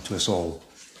is coming to us all.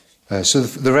 So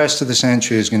the rest of the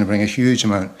century is going to bring a huge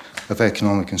amount of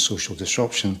economic and social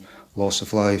disruption, loss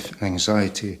of life and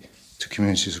anxiety to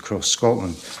communities across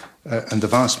Scotland. And the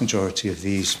vast majority of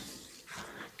these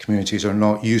communities are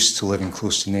not used to living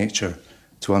close to nature,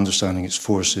 to understanding its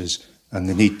forces and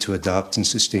the need to adapt and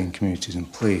sustain communities in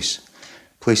place.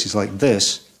 Places like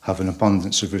this have an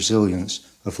abundance of resilience,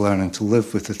 of learning to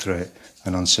live with the threat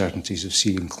and uncertainties of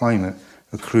sea and climate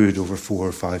accrued over 400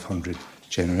 or 500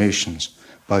 generations.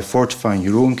 By fortifying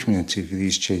your own community for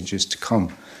these changes to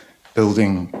come,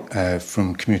 building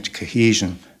from community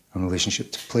cohesion and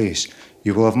relationship to place,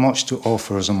 you will have much to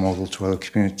offer as a model to other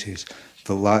communities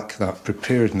that lack that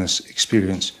preparedness,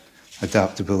 experience,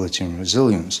 adaptability and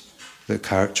resilience that are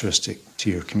characteristic to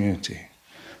your community.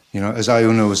 As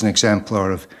Iona was an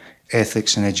exemplar of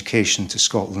ethics and education to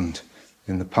Scotland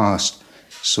in the past,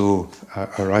 so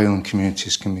our island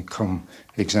communities can become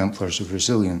exemplars of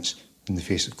resilience in the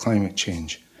face of climate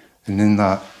change, and in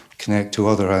that connect to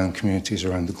other island communities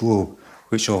around the globe,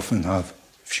 which often have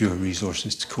fewer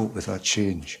resources to cope with that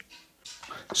change.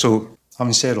 So,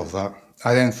 having said all that,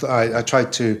 I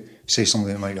tried to say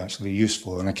something that might actually be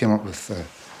useful, and I came up with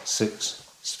 6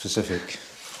 specific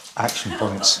action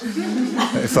points,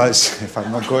 if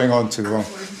I'm not going on too long,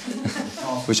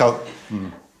 which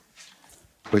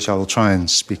I will try and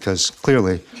speak as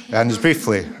clearly and as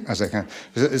briefly as I can.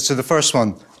 So the first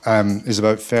one is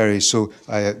about ferries. So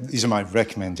these are my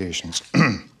recommendations.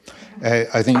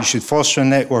 I think you should foster a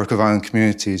network of island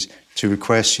communities to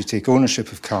request you take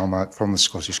ownership of CalMat from the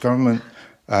Scottish Government,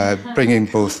 bringing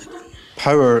both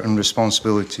power and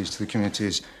responsibilities to the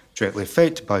communities directly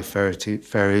affected by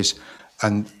ferries,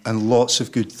 and lots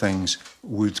of good things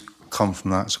would come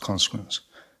from that as a consequence.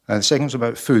 The second is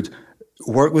about food.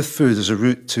 Work with food as a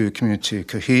route to community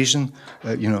cohesion.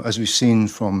 As we've seen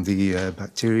from the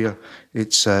bacteria,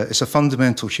 it's a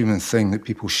fundamental human thing that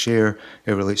people share.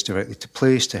 It relates directly to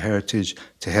place, to heritage,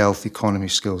 to health, economy,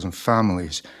 skills and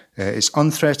families. It's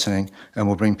unthreatening and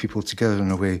will bring people together in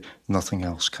a way nothing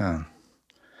else can.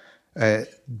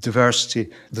 Diversity.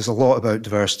 There's a lot about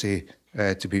diversity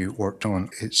to be worked on.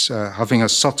 It's having a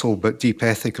subtle but deep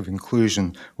ethic of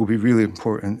inclusion will be really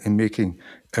important in making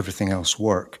everything else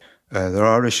work. There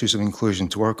are issues of inclusion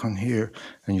to work on here,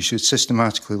 and you should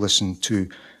systematically listen to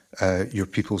your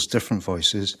people's different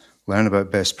voices, learn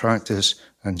about best practice,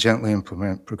 and gently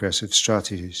implement progressive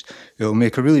strategies. It will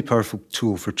make a really powerful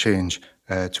tool for change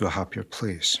to a happier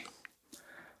place.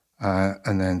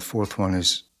 And then the fourth one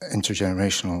is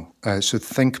intergenerational. So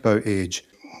think about age.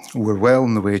 We're well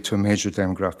on the way to a major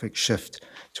demographic shift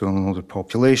to an older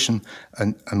population,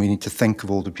 and we need to think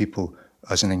of older people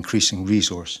as an increasing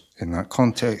resource in that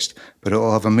context, but it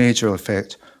will have a major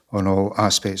effect on all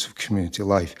aspects of community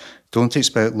life. Don't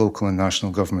expect local and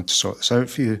national government to sort this out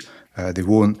for you. They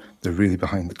won't. They're really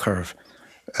behind the curve.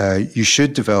 You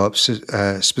should develop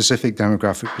specific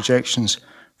demographic projections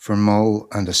for Mull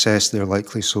and assess their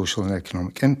likely social and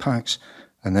economic impacts,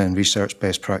 and then research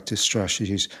best practice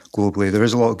strategies globally. There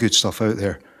is a lot of good stuff out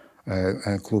there,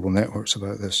 global networks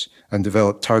about this, and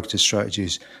develop targeted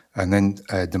strategies, and then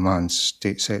demand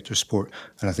state sector support.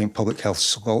 And I think Public Health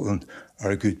Scotland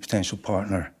are a good potential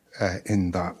partner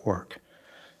in that work.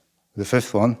 The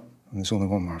fifth one, and there's only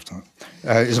one more after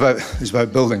that, is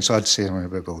about buildings. So I'd say something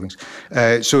about buildings.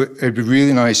 So it'd be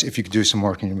really nice if you could do some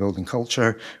work in your building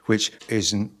culture, which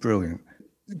isn't brilliant.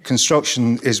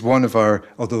 construction is one of our,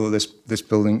 although this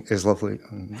building is lovely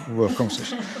and we're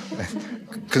conversation.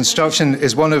 Construction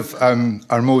is one of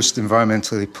our most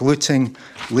environmentally polluting,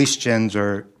 least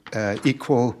gender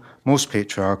equal, most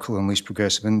patriarchal and least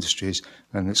progressive industries,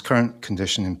 and its current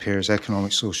condition impairs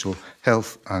economic, social,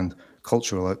 health and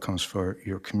cultural outcomes for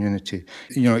your community.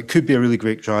 You know, it could be a really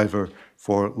great driver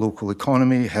for local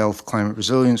economy, health, climate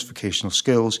resilience, vocational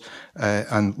skills,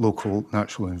 and local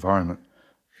natural environment.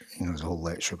 You know, there's a whole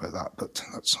lecture about that, but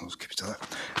I'll keep it to that.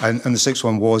 And the sixth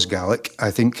one was Gaelic.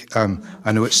 I think,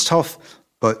 I know it's tough,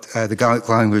 but the Gaelic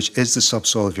language is the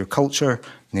subsoil of your culture,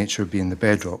 nature being the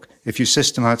bedrock. If you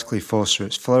systematically foster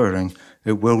its flowering,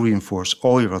 it will reinforce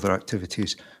all your other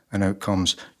activities and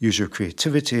outcomes. Use your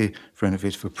creativity for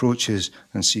innovative approaches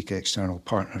and seek external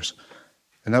partners.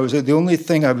 And that was it. The only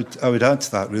thing I would add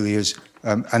to that really is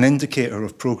an indicator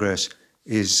of progress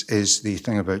is the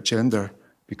thing about gender,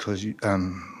 because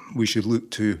we should look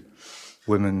to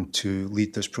women to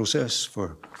lead this process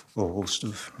for a host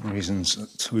of reasons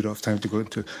that we don't have time to go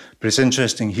into. But it's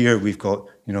interesting here we've got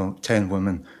 10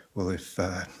 women. Well, if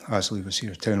Asley was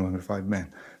here, 10 women, 5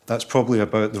 men. That's probably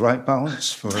about the right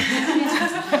balance for.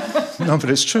 No, but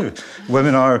it's true.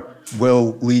 Women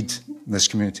will lead this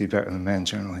community better than men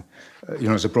generally.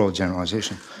 As a broad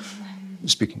generalisation,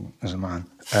 speaking as a man.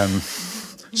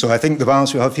 So I think the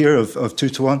balance we have here of 2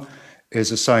 to 1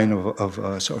 is a sign of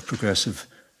a sort of progressive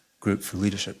group for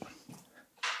leadership.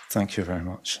 Thank you very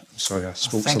much. I'm sorry I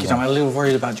spoke so long. Thank you, Tom. I'm a little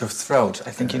worried about your throat.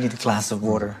 I think you need a glass of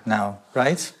water now,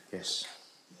 right? Yes.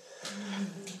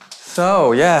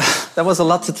 So, yeah, that was a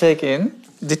lot to take in.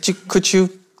 Could you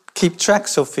keep track,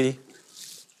 Sophie?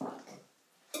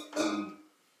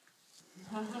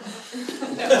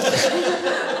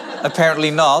 Apparently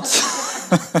not.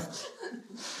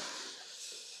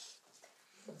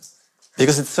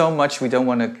 Because it's so much, we don't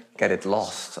want to get it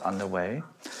lost on the way.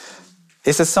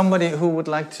 Is there somebody who would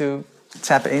like to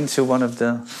tap into one of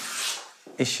the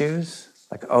issues?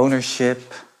 Like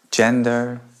ownership,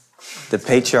 gender, the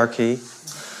patriarchy?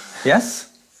 Yes?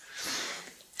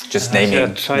 Just naming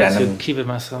I try random. to keep it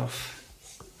myself.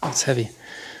 It's heavy.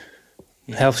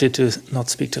 It helps you to not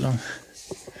speak too long.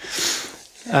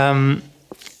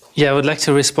 I would like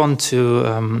to respond to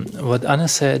what Anna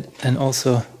said, and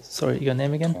also, sorry, your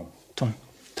name again? Tom.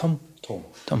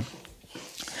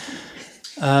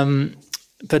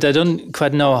 But I don't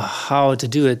quite know how to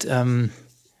do it.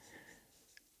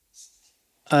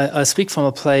 I speak from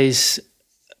a place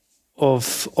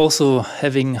of also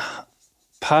having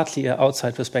partly an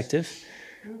outside perspective.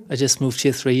 I just moved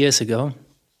here 3 years ago,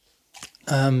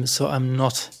 so I'm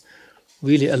not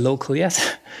really a local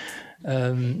yet.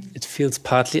 It feels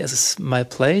partly as my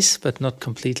place, but not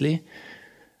completely.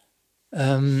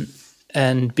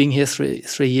 And being here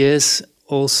three years,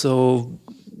 also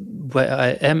where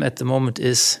I am at the moment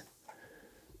is,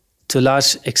 to a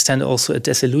large extent, also a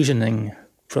disillusioning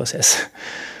process,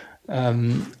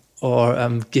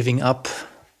 or giving up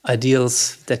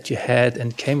ideals that you had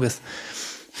and came with.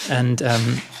 And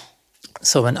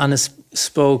so when Anna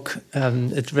spoke,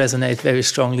 it resonated very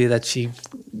strongly that she,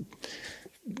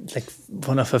 like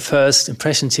one of her first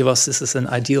impressions, this is an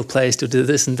ideal place to do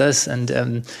this and this,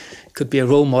 and could be a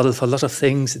role model for a lot of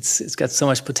things. It's got so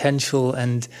much potential,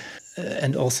 and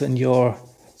also in your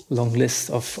long list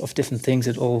of different things,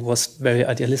 it all was very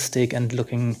idealistic and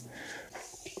looking,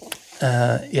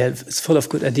 it's full of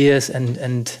good ideas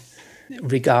and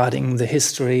regarding the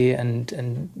history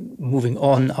and moving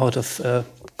on out of a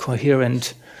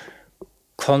coherent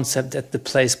concept that the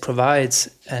place provides.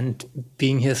 And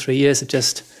being here 3 years, it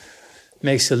just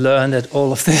makes you learn that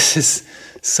all of this is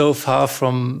so far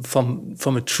from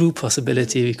a true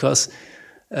possibility, because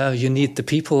you need the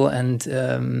people, and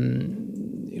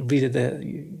really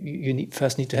you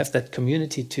first need to have that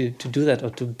community to do that, or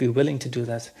to be willing to do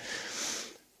that.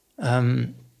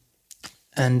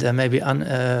 Maybe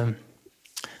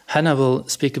Hanna will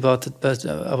speak about it, but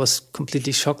I was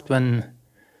completely shocked when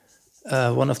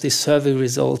one of these survey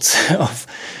results I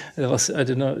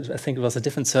think it was a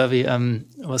different survey,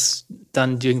 was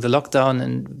done during the lockdown,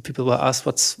 and people were asked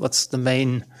what's the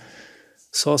main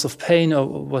source of pain, or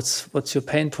what's your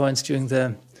pain points during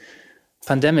the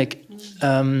pandemic,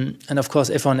 and of course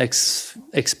everyone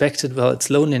expected, well, it's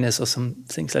loneliness or some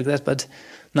things like that, but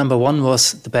number one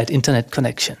was the bad internet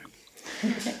connection.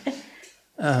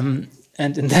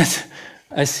 And in that,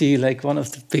 I see like one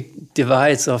of the big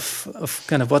divides of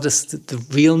kind of what is the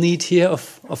real need here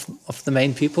of the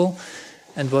main people,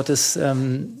 and what is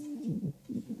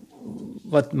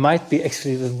what might be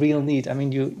actually the real need. I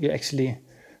mean, you actually,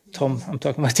 Tom, I'm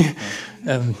talking about you.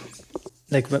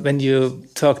 like when you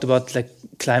talked about like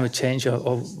climate change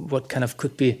or what kind of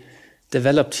could be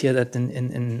developed here, that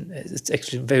it's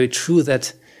actually very true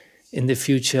that in the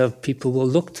future people will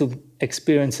look to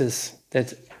experiences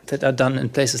that are done in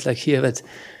places like here, but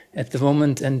at the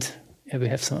moment, and we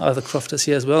have some other crofters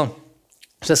here as well,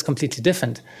 just completely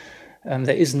different.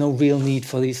 There is no real need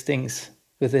for these things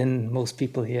within most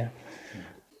people here.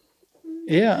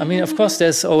 Yeah, I mean, of course,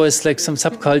 there's always like some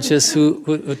subcultures who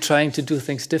are trying to do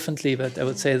things differently, but I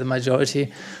would say the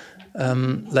majority,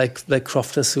 like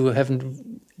crofters who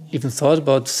haven't even thought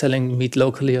about selling meat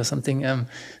locally or something,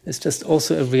 it's just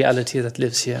also a reality that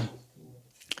lives here.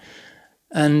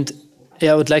 And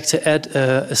yeah, I would like to add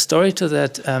a story to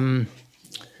that,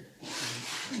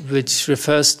 which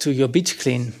refers to your beach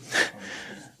clean.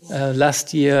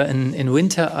 Last year in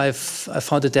winter, I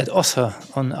found a dead otter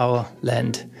on our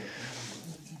land.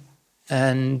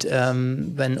 And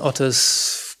when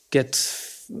otters get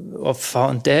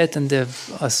found dead, and they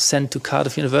are sent to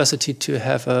Cardiff University to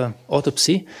have an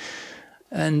autopsy,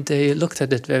 and they looked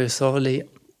at it very thoroughly,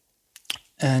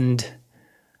 and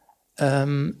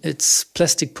it's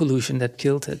plastic pollution that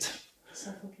killed it.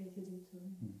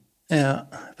 Yeah,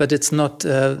 but it's not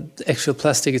actual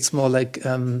plastic. It's more like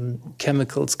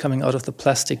chemicals coming out of the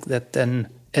plastic that then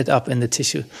add up in the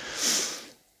tissue.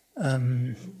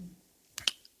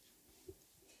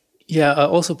 Yeah, I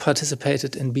also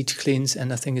participated in beach cleans,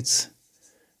 and I think it's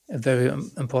a very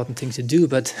important thing to do.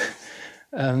 But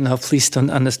now, please don't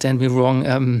understand me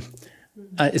wrong.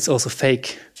 It's also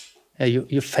fake.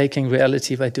 You're faking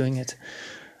reality by doing it.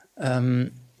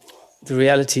 The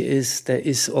reality is there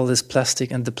is all this plastic,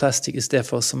 and the plastic is there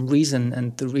for some reason,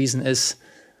 and the reason is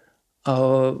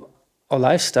our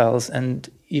lifestyles. And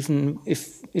even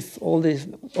if all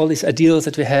these ideals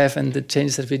that we have and the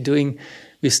changes that we're doing,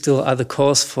 we still are the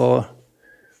cause for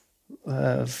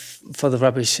the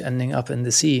rubbish ending up in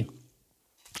the sea.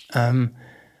 Yeah,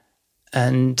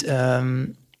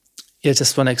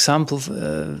 just one example,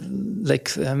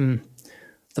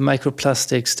 the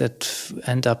microplastics that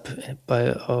end up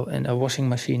in our washing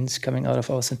machines coming out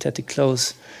of our synthetic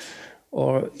clothes,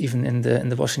 or even in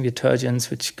the washing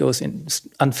detergents, which goes in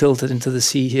unfiltered into the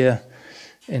sea here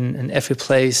in every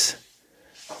place.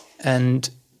 And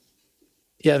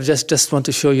yeah, I just want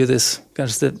to show you this,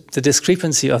 because the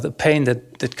discrepancy or the pain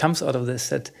that comes out of this,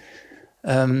 that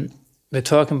we're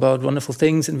talking about wonderful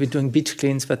things and we're doing beach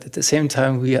cleans, but at the same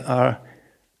time we are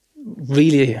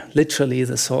really literally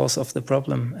the source of the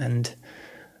problem. And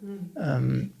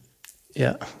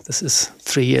yeah, this is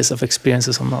 3 years of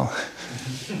experiences on Mull.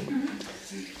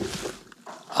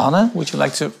 Anna, would you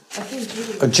like to?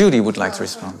 Judy would like to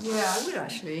respond. Yeah, I would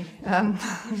actually.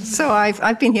 So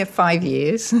I've been here 5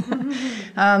 years,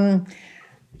 and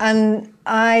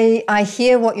I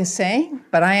hear what you're saying,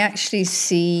 but I actually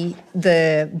see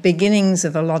the beginnings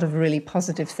of a lot of really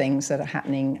positive things that are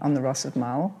happening on the Ross of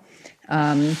Mull,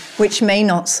 which may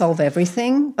not solve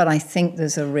everything, but I think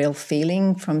there's a real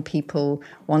feeling from people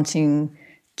wanting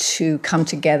to come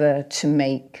together to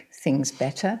make things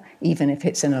better, even if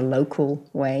it's in a local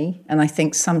way. And I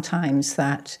think sometimes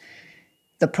that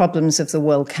the problems of the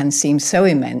world can seem so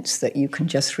immense that you can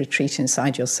just retreat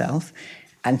inside yourself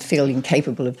and feel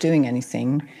incapable of doing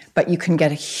anything, but you can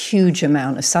get a huge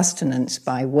amount of sustenance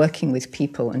by working with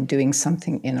people and doing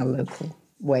something in a local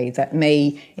way that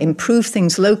may improve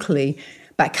things locally,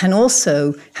 but can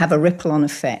also have a ripple-on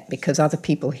effect because other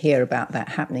people hear about that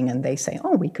happening and they say,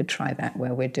 oh, we could try that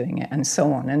where we're doing it, and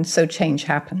so on. And so change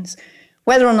happens.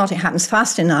 Whether or not it happens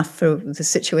fast enough for the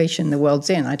situation the world's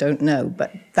in, I don't know,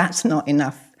 but that's not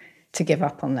enough to give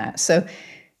up on that. So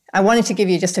I wanted to give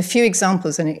you just a few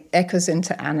examples, and it echoes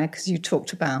into Anna, because you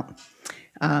talked about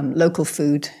local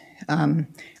food.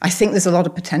 I think there's a lot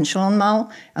of potential on Mull,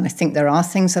 and I think there are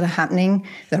things that are happening.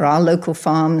 There are local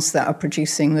farms that are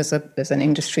producing. There's an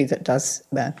industry that does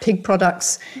pig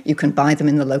products. You can buy them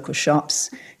in the local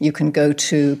shops. You can go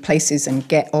to places and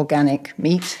get organic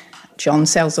meat. John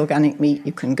sells organic meat.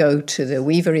 You can go to the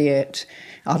weavery at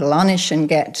Ardelanish and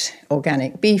get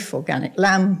organic beef, organic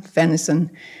lamb, venison.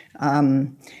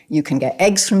 You can get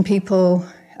eggs from people.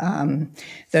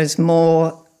 There's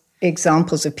more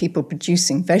examples of people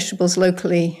producing vegetables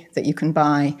locally that you can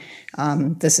buy.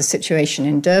 There's a situation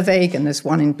in Derveig and there's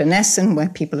one in Benessen where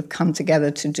people have come together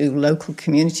to do local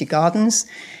community gardens,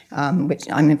 which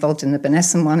I'm involved in the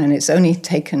Benessen one, and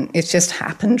it's just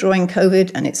happened during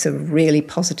COVID, and it's a really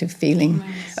positive feeling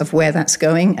of where that's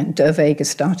going. And Derveig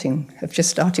have just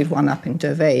started one up in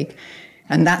Derveig,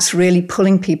 and that's really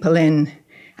pulling people in,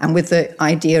 and with the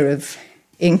idea of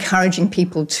encouraging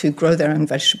people to grow their own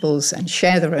vegetables and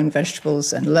share their own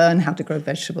vegetables and learn how to grow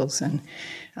vegetables. And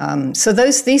so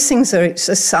these things are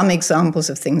just some examples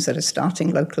of things that are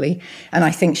starting locally. And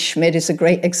I think SWID is a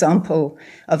great example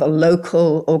of a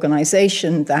local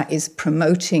organization that is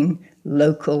promoting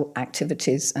local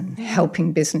activities and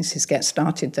helping businesses get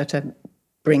started that are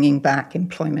bringing back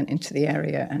employment into the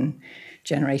area and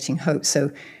generating hope.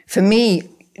 So for me,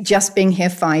 just being here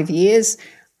 5 years,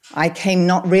 I came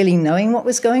not really knowing what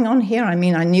was going on here. I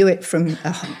mean, I knew it from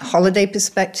a holiday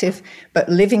perspective, but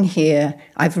living here,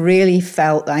 I've really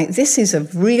felt like this is a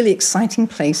really exciting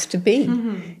place to be.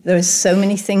 There are so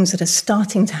many things that are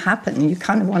starting to happen. You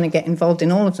kind of want to get involved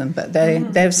in all of them, but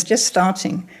they're just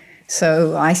starting.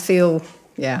 So I feel,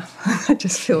 I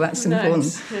just feel that's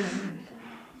important.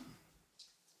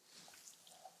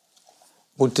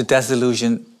 Would the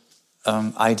disillusioned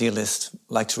idealist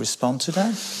like to respond to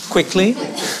that quickly?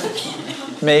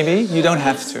 Maybe you don't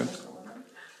have to.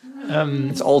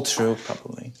 It's all true,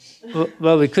 probably.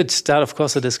 Well, we could start, of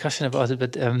course, a discussion about it,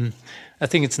 but I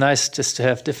think it's nice just to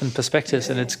have different perspectives,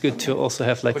 and it's good to also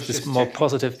have like this more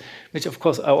positive, which of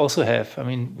course I also have. I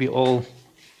mean, we all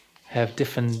have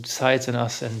different sides in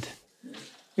us, and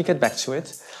we get back to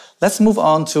it. Let's move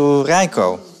on to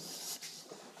Reiko.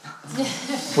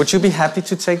 Would you be happy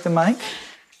to take the mic?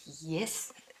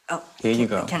 Yes. Oh, here you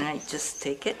go. Can I just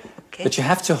take it? Okay. But you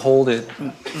have to hold it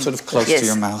sort of close to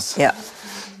your mouth. Yeah.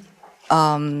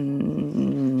 How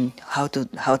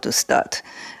to start?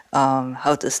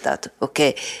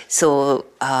 Okay. So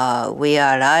we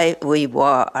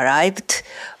were arrived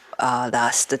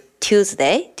last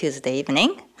Tuesday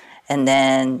evening, and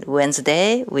then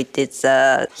Wednesday we did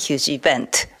a huge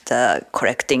event, the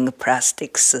collecting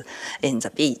plastics in the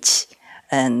beach,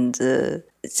 and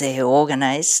they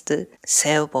organized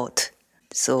sailboat.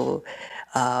 So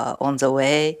on the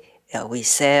way, we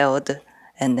sailed,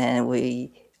 and then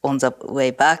on the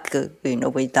way back,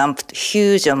 we dumped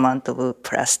huge amount of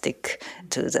plastic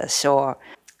to the shore.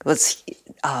 It was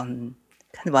kind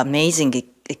of amazing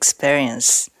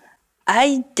experience.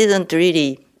 I didn't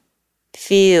really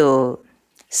feel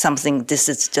something, this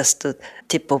is just the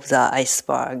tip of the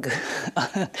iceberg.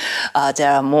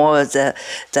 There are more the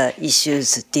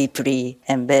issues deeply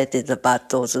embedded about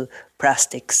those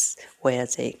plastics, where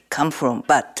they come from.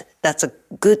 But that's a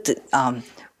good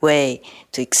way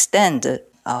to extend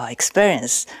our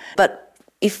experience. But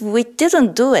if we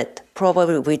didn't do it,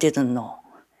 probably we didn't know.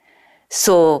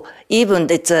 So even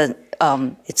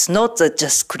it's not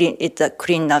just clean, the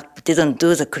clean up, didn't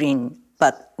do the clean,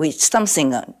 but with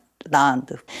something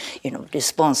learned,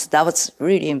 response. That was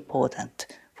really important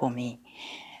for me.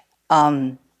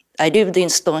 I lived in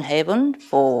Stonehaven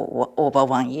for over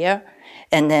 1 year,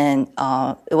 and then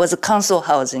it was a council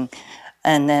housing,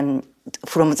 and then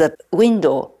from the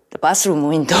window, the bathroom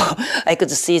window, I could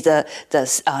see the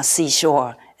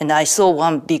seashore, and I saw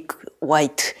one big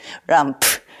white lamp,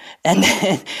 and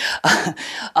then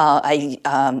I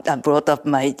brought up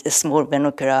my small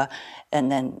binocular,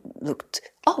 and then looked.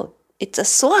 Oh, it's a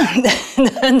swan.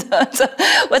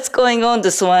 What's going on?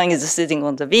 The swan is sitting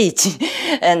on the beach.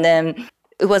 And then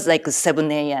it was like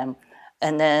 7 a.m.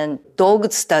 And then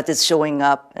dogs started showing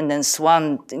up, and then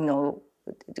swan,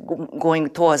 going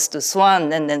towards the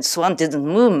swan, and then swan didn't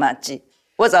move much. It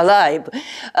was alive.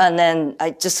 And then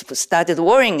I just started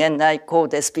worrying, and I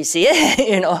called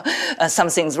SPCA,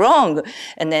 something's wrong.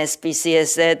 And then SPCA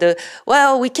said,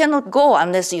 well, we cannot go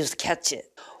unless you catch it.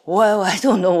 Well, I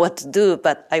don't know what to do,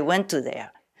 but I went to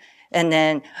there. And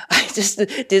then I just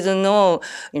didn't know,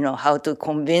 how to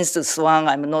convince the swan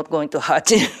I'm not going to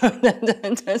hurt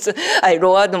it. So I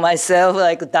lowered myself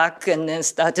like a duck and then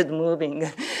started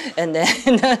moving. And then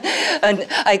and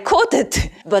I caught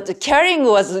it. But the carrying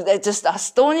was just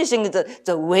astonishing.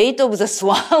 The weight of the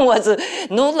swan was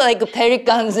not like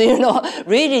pelicans,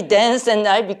 really dense. And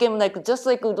I became just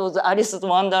like those Alice in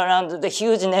Wonderland. The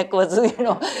huge neck was,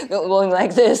 going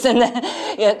like this and then,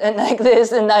 and like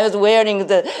this. And I was wearing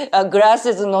the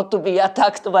glasses not to be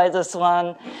attacked by the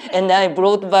swan. And I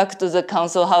brought back to the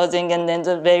council housing, and then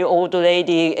the very old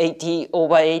lady,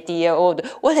 over 80-year-old,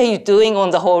 what are you doing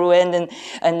on the hallway?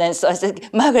 And then so I said,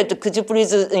 Margaret, could you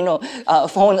please,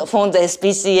 phone the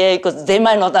SPCA, because they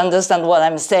might not understand what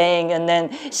I'm saying. And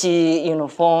then she,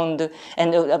 phoned,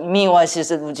 and meanwhile she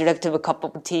said, would you like to have a cup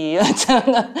of tea?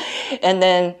 And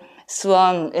then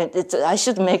swan, I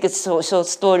should make it so short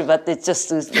story, but it just,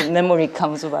 the memory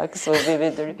comes back so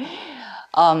vividly.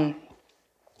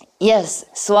 Yes,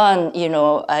 swan,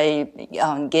 I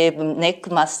gave neck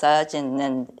massage, and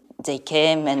then they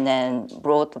came and then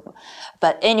brought.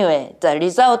 But anyway, the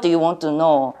result you want to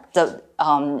know,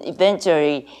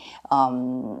 eventually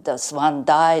the swan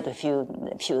died a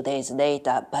few days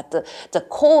later. But the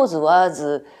cause was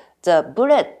the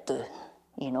bread,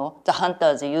 the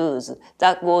hunters use.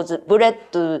 That was bread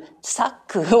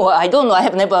sack, or I don't know, I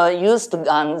have never used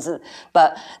guns,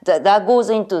 but that goes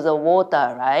into the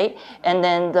water, right? And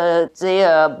then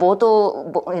their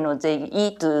bottle, they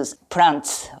eat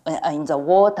plants in the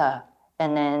water.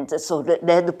 And then, so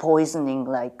lead poisoning,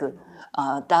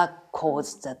 that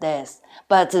caused the death.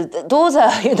 But those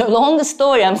are, long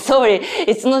story. I'm sorry.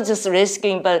 It's not just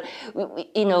rescuing, but,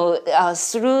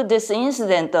 through this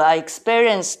incident, I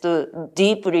experienced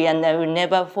deeply, and I will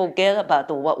never forget about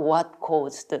what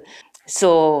caused.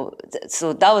 So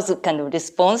that was a kind of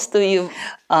response to you.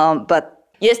 But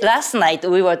yes, last night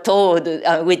we were told,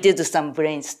 we did some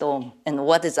brainstorm, and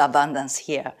what is abundance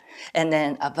here? And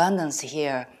then abundance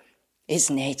here is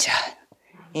nature.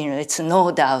 It's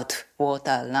no doubt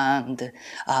water, land,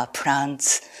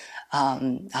 plants,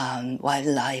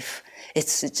 wildlife.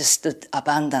 It's just the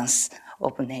abundance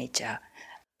of nature.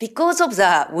 Because of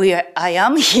that, I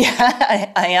am here.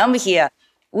 I am here.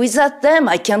 Without them,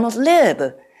 I cannot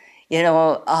live.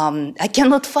 I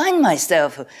cannot find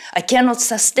myself. I cannot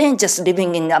sustain just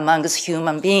living amongst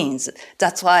human beings.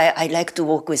 That's why I like to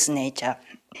work with nature.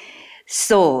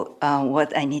 So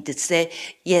what I need to say,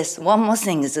 yes, one more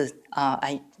thing is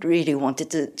I really wanted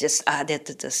to just add it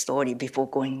to the story before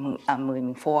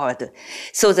moving forward.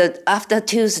 So that after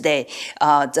Tuesday,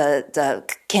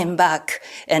 came back,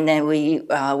 and then we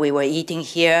were eating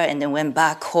here, and then went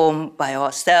back home by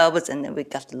ourselves, and then we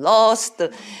got lost,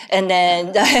 and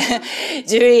then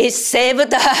Julie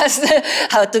saved us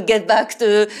how to get back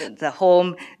to the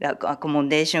home, the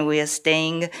accommodation we are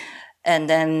staying. And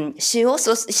then she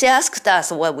asked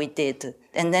us what we did.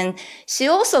 And then she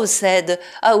also said,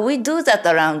 we do that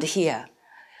around here.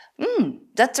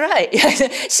 That's right.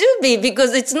 Should be,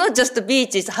 because it's not just the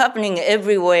beach, it's happening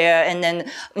everywhere. And then,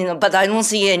 but I don't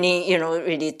see any,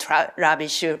 really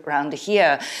rubbish around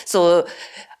here. So,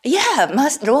 yeah,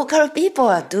 local people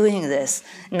are doing this.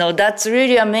 That's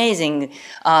really amazing.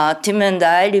 Tim and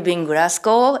I live in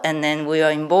Glasgow, and then we are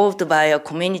involved by a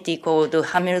community called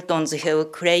Hamilton's Hill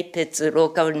Clay Pits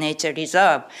Local Nature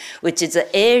Reserve, which is an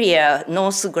area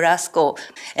north Glasgow.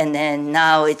 And then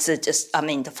now it's just,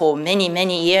 for many,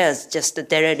 many years, just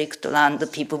derelict land.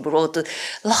 People brought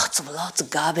lots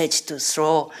of garbage to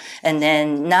throw. And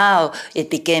then now it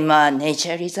became a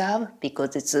nature reserve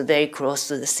because it's very close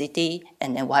to the city,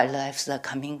 and then wildlife are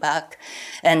coming back.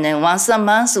 And then once a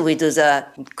month, we do the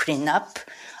cleanup,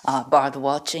 bird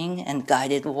watching, and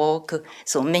guided walk.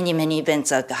 So many, many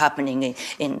events are happening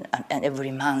in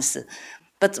every month.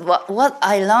 But what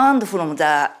I learned from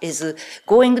that is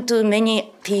going to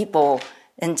many people,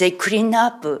 and they clean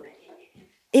up.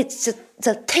 It's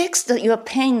the takes your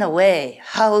pain away.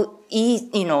 How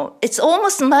easy, it's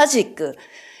almost magic.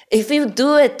 If you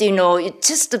do it, it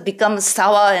just becomes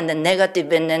sour and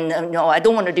negative, and then, I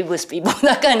don't want to live with people,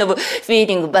 that kind of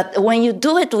feeling. But when you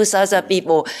do it with other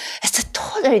people, it's a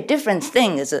totally different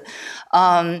thing. So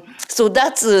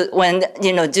that's when,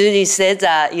 Judy said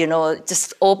that,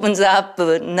 just opens up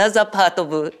another part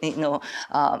of,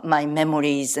 my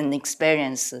memories and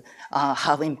experience,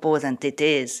 how important it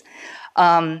is.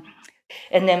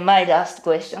 And then my last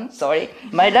question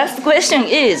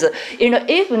is,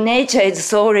 if nature is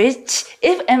so rich,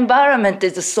 if environment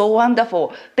is so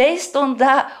wonderful, based on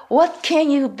that, what can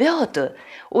you build?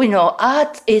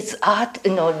 Art is art,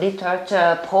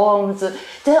 literature, poems,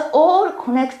 they're all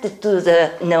connected to the,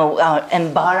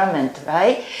 environment,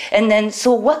 right? And then,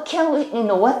 so what can we,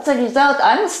 what's the result?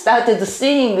 I'm started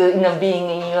seeing, being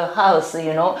in your house,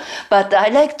 but I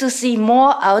like to see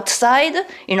more outside,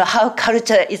 how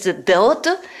culture is built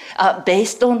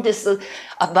based on this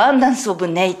abundance of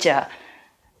nature.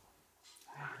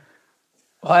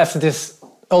 Well, after this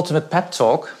ultimate pep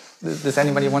talk, does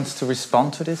anybody want to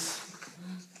respond to this?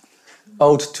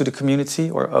 Ode to the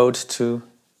community, or ode to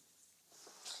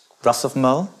Ras of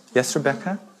Mull? Yes,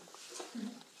 Rebecca?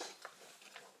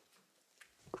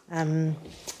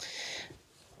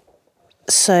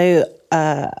 So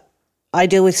I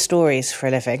deal with stories for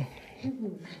a living.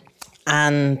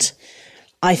 And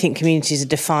I think communities are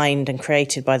defined and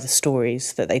created by the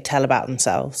stories that they tell about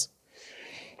themselves.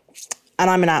 And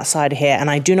I'm an outsider here, and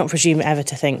I do not presume ever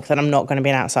to think that I'm not going to be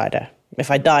an outsider. If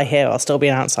I die here, I'll still be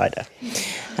an outsider.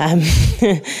 And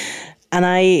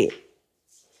I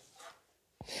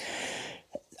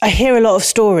hear a lot of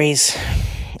stories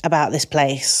about this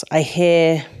place. I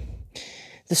hear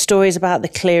the stories about the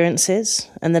clearances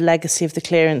and the legacy of the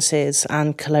clearances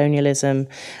and colonialism,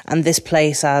 and this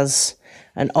place as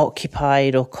an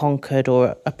occupied or conquered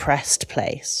or oppressed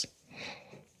place.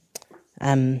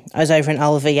 I was over in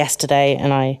Ulva yesterday,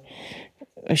 and I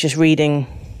was just reading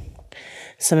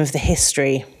some of the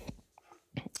history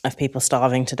of people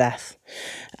starving to death,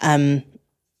 and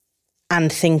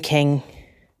thinking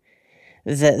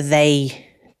that they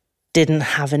didn't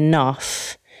have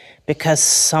enough because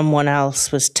someone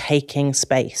else was taking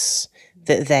space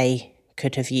that they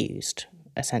could have used,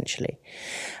 essentially.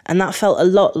 And that felt a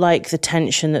lot like the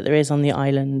tension that there is on the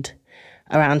island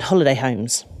around holiday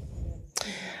homes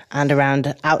and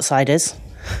around outsiders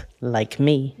like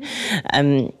me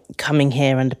coming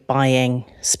here and buying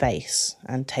space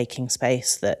and taking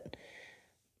space that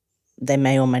they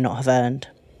may or may not have earned.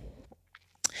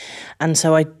 And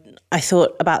so I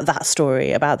thought about that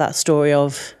story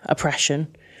of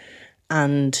oppression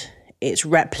and its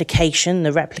replication,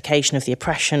 the replication of the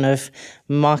oppression of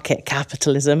market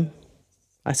capitalism,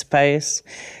 I suppose,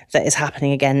 that is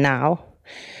happening again now.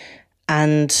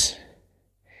 And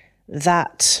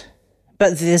that,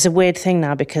 but there's a weird thing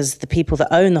now, because the people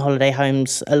that own the holiday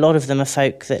homes, a lot of them are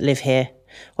folk that live here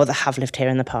or that have lived here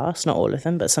in the past, not all of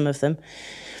them, but some of them.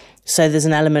 So there's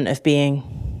an element of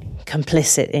being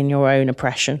complicit in your own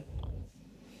oppression,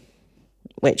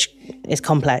 which is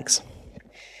complex.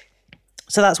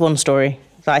 So that's one story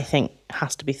that I think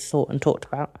has to be thought and talked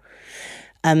about.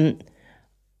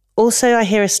 Also, I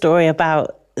hear a story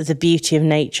about the beauty of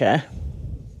nature.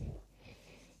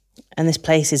 And this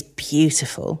place is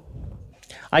beautiful.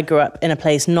 I grew up in a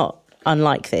place not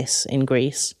unlike this in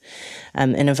Greece,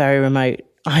 in a very remote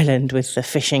island with the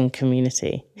fishing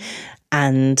community.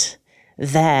 And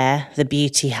there, the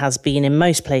beauty has been, in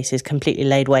most places, completely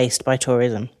laid waste by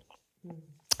tourism.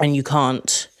 And you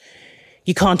can't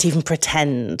even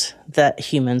pretend that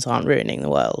humans aren't ruining the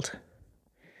world.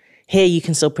 Here you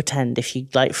can still pretend if you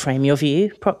frame your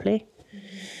view properly.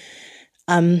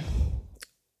 And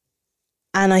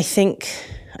I think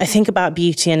about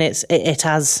beauty, and it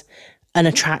has an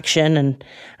attraction, and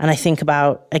I think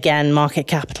about, again, market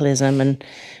capitalism, and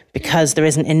because there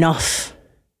isn't enough,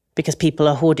 because people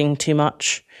are hoarding too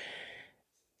much,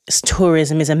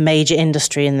 tourism is a major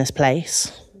industry in this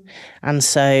place. And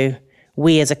so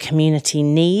we as a community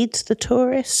need the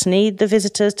tourists, need the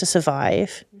visitors to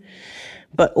survive.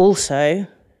 But also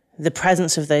the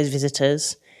presence of those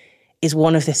visitors is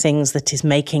one of the things that is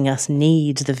making us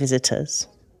need the visitors,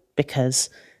 because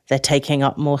they're taking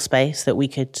up more space that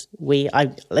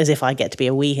as if I get to be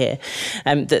a we here,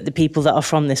 that the people that are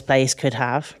from this place could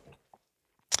have.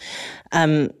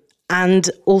 And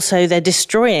also they're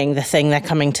destroying the thing they're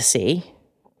coming to see,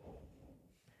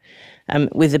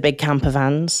 with the big camper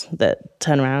vans that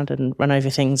turn around and run over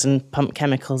things and pump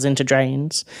chemicals into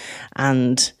drains,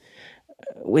 and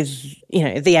with,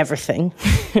 the everything.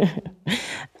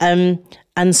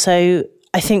 And so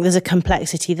I think there's a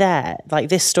complexity there. Like,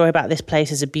 this story about this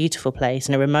place is a beautiful place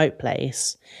and a remote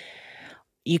place.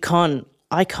 I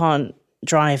can't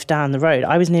drive down the road.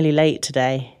 I was nearly late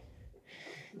today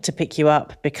to pick you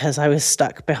up because I was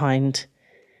stuck behind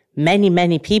many,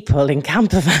 many people in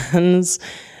camper vans.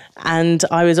 And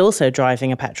I was also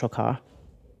driving a petrol car.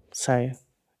 So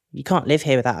you can't live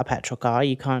here without a petrol car.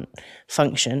 You can't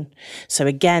function. So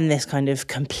again, this kind of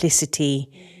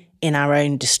complicity in our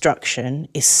own destruction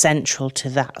is central to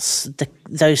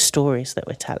those stories that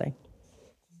we're telling.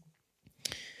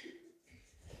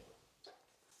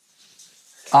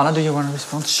 Anna, do you want to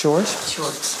respond? Short.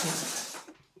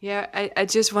 Yeah, I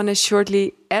just want to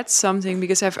shortly add something,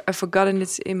 because I've forgotten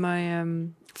it in my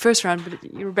first round, but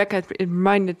Rebecca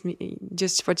reminded me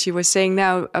just what she was saying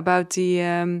now about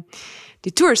the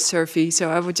tourist survey. So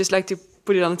I would just like to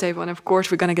put it on the table, and of course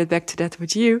we're going to get back to that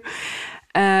with you.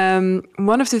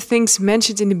 One of the things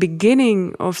mentioned in the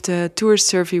beginning of the tourist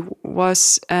survey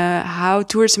was how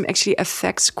tourism actually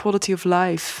affects quality of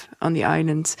life on the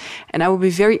island. And I would be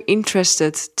very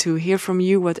interested to hear from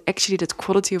you what actually that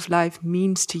quality of life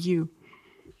means to you.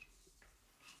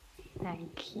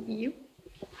 Thank you.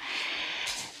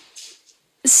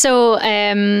 So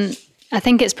I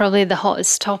think it's probably the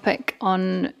hottest topic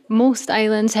on most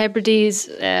islands, Hebrides,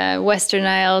 Western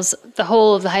Isles, the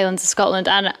whole of the Highlands of Scotland,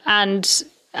 and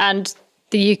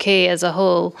the UK as a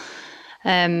whole.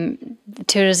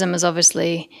 Tourism is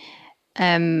obviously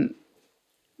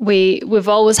we've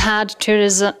always had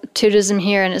tourism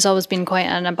here, and it's always been quite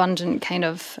an abundant kind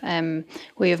of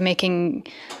way of making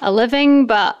a living.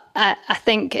 But I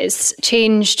think it's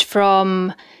changed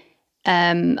from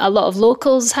a lot of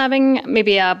locals having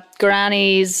maybe a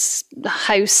granny's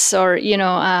house, or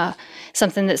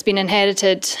something that's been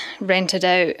inherited, rented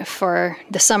out for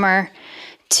the summer,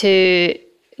 to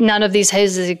none of these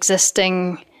houses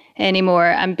existing anymore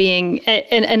and being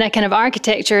in a kind of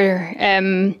architecture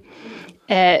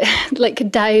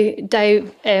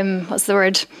what's the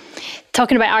word?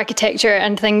 Talking about architecture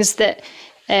and things that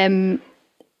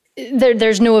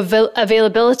there's no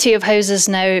availability of houses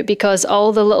now, because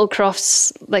all the little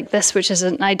crofts like this, which is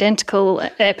an identical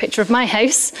picture of my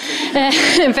house,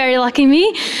 very lucky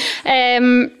me,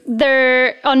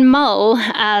 they're on Mull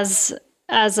as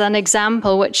an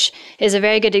example, which is a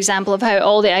very good example of how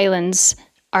all the islands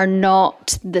are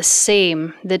not the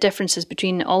same. The differences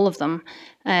between all of them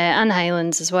and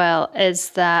Highlands as well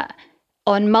is that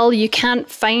on Mull, you can't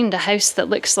find a house that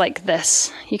looks like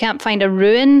this. You can't find a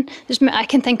ruin. I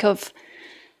can think of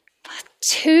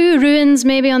 2 ruins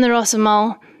maybe on the Ross of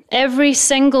Mull. Every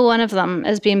single one of them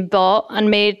has been bought and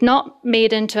not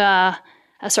made into a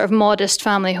sort of modest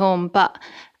family home, but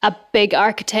a big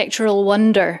architectural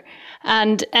wonder.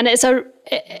 And it's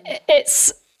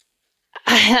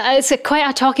quite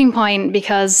a talking point,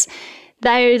 because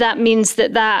now that means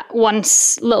that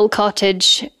once little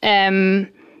cottage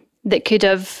that could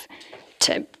have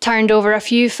turned over a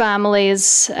few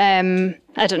families, I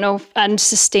don't know, and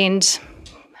sustained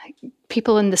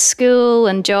people in the school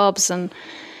and jobs and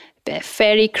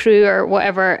ferry crew or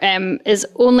whatever, is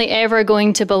only ever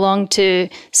going to belong to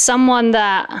someone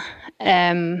that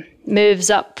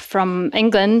moves up from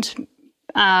England,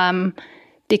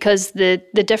 because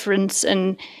the difference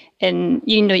in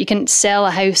you can sell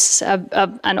a house,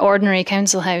 an ordinary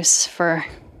council house, for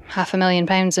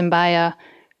 £500,000 and buy a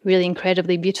really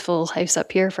incredibly beautiful house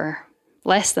up here for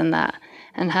less than that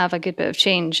and have a good bit of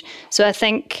change. So I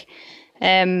think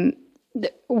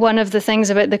one of the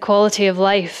things about the quality of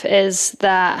life is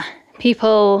that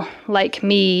people like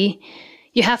me,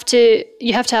 you have to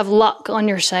have luck on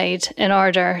your side in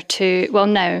order to, well,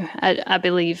 now I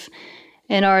believe,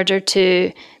 in order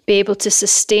to be able to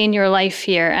sustain your life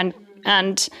here.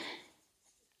 And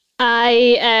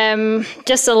I,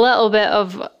 just a little bit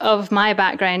of my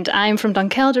background. I'm from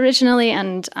Dunkeld originally,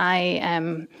 and I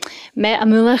met a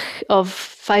Mulach of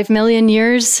 5 million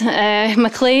years,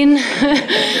 MacLean.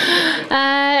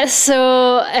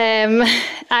 So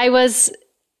I was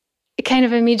kind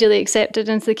of immediately accepted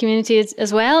into the community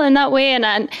as well in that way,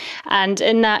 and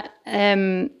in that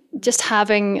just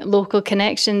having local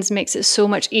connections makes it so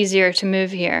much easier to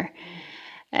move here.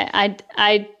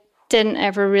 I didn't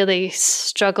ever really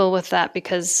struggle with that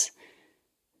because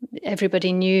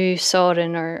everybody knew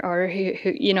Soren or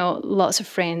who lots of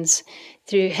friends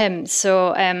through him.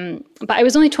 So, but I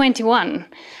was only 21,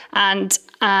 and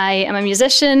I am a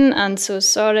musician, and so is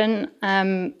Soren,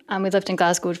 and we lived in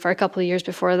Glasgow for a couple of years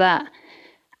before that.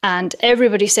 And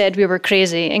everybody said we were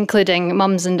crazy, including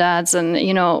mums and dads, and,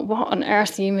 what on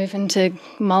earth are you moving to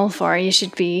Mull for? You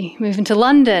should be moving to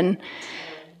London.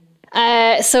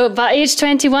 So by age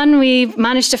 21, we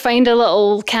managed to find a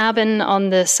little cabin on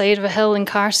the side of a hill in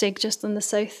Carsig, just on the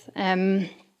south. And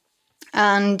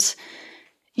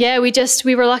yeah,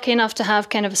 we were lucky enough to have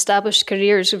kind of established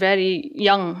careers very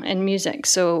young in music.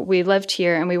 So we lived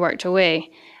here and we worked away.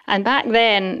 And back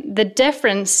then, the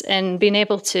difference in being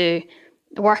able to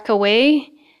work away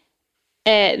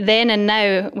then and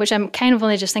now, which I'm kind of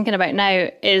only just thinking about now,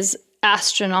 is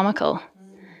astronomical.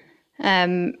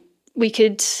 We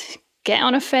could get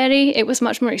on a ferry. It was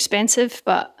much more expensive,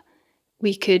 but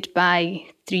we could buy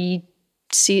three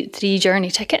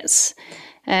journey tickets.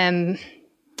 I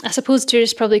suppose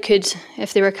tourists probably could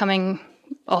if they were coming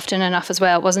often enough as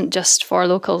well. It wasn't just for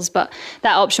locals, but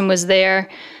that option was there.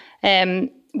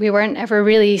 We weren't ever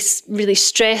really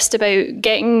stressed about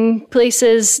getting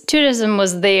places. Tourism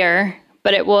was there,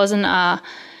 but it wasn't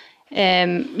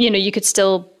you could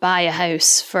still buy a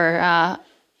house for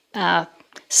a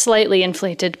slightly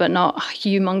inflated, but not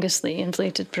humongously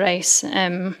inflated price.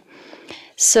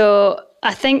 So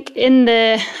I think in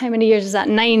how many years is that?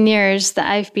 9 years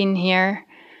that I've been here,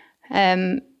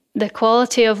 the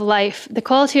quality of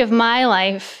my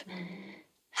life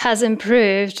has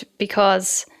improved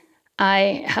because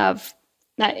I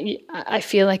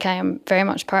feel like I am very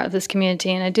much part of this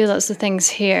community, and I do lots of things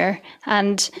here,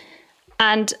 and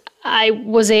I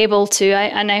was able to.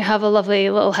 I now have a lovely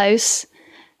little house,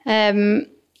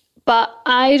 but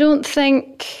I don't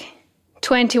think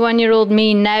 21-year-old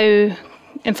me now.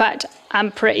 In fact,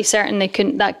 I'm pretty certain that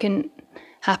couldn't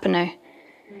happen now.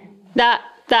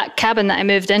 That cabin that I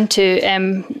moved into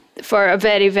for a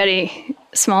very, very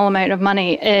small amount of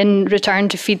money in return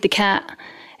to feed the cat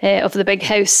of the big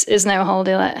house is now a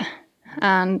holiday let.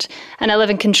 And I live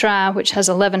in Kintra, which has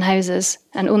 11 houses,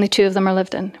 and only 2 of them are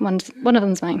lived in. One of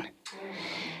them's mine.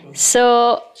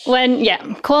 So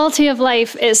quality of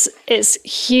life is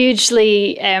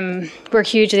hugely, we're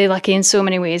hugely lucky in so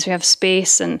many ways. We have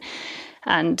space and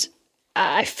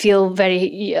I feel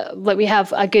very like we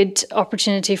have a good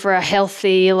opportunity for a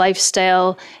healthy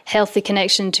lifestyle, healthy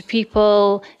connection to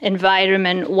people,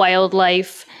 environment,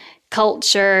 wildlife,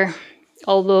 culture,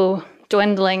 although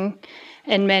dwindling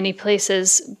in many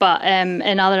places, but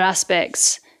in other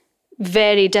aspects,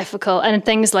 very difficult. And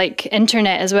things like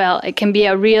internet as well, it can be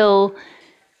a real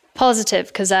positive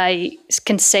because I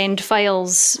can send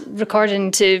files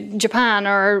recording to Japan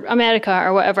or America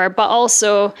or whatever, but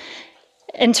also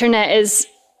internet is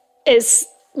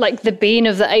like the bane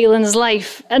of the island's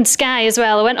life, and Sky as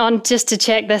well. I went on just to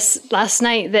check this last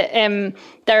night that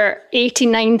there are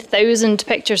 89,000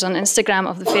 pictures on Instagram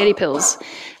of the fairy pools,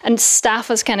 and staff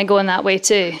is kind of going that way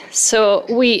too. So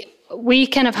we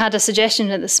kind of had a suggestion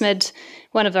at the SMID,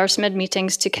 one of our SMID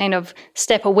meetings, to kind of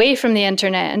step away from the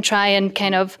internet and try and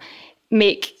kind of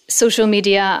make social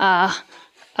media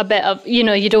a bit of,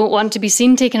 you don't want to be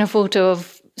seen taking a photo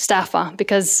of Staffa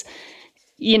because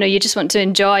you just want to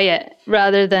enjoy it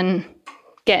rather than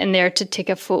getting there to take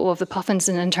a photo of the puffins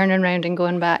and then turning around and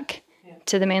going back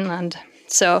to the mainland.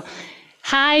 So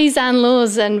highs and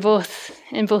lows in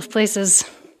both places.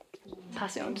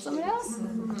 Pass it on to somebody else.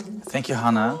 Thank you,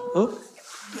 Hanna. Oh,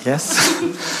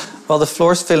 yes. Well, the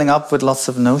floor's filling up with lots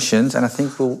of notions, and I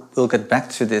think we'll get back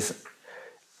to this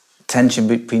tension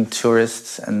between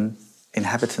tourists and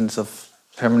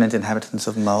permanent inhabitants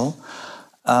of Mull.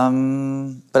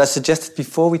 But I suggested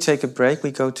before we take a break, we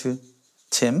go to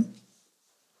Tim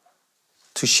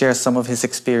to share some of his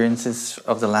experiences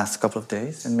of the last couple of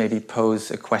days and maybe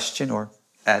pose a question or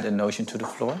add a notion to the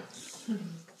floor.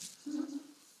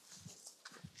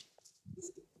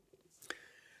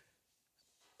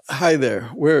 Hi there.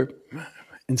 We're,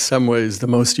 in some ways, the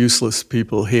most useless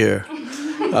people here.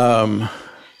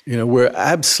 We're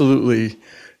absolutely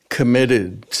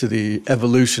committed to the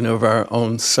evolution of our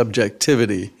own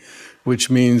subjectivity, which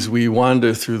means we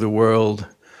wander through the world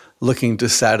looking to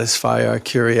satisfy our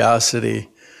curiosity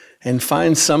and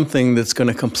find something that's going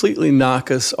to completely knock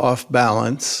us off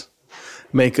balance,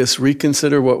 make us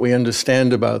reconsider what we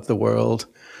understand about the world,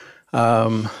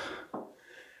 and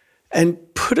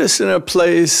put us in a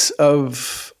place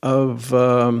of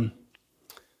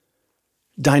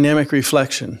dynamic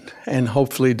reflection, and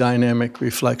hopefully dynamic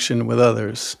reflection with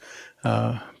others,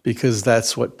 because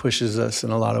that's what pushes us in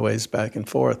a lot of ways back and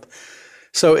forth.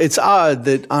 So it's odd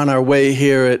that on our way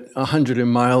here at 100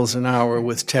 miles an hour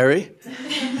with Terry,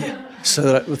 so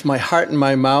that with my heart in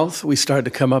my mouth, we started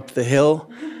to come up the hill,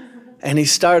 and he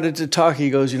started to talk. He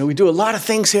goes, we do a lot of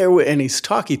things here, and he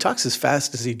talks as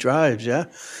fast as he drives, yeah?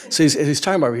 So he's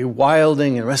talking about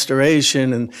rewilding and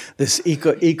restoration and this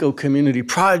eco community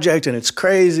project, and it's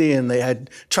crazy, and they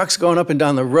had trucks going up and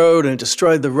down the road, and it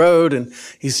destroyed the road, and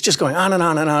he's just going on and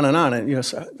on and on and on, and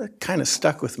so that kind of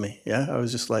stuck with me, yeah? I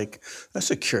was just like,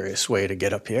 that's a curious way to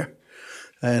get up here.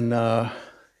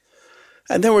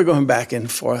 And then we're going back and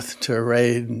forth to a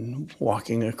raid and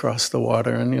walking across the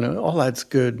water, and all that's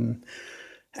good.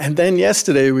 And then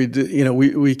yesterday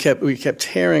we kept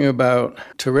hearing about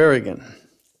Terrarigan,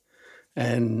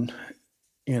 and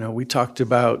we talked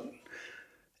about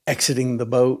exiting the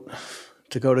boat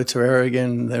to go to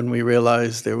Terrarigan. Then we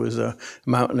realized there was a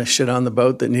mountain of shit on the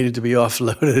boat that needed to be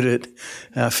offloaded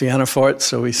at Fianna Fort,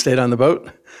 so we stayed on the boat.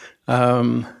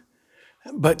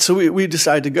 But so we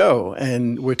decided to go,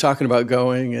 and we're talking about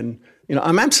going, and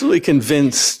I'm absolutely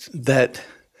convinced that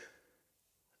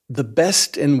the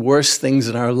best and worst things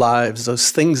in our lives, those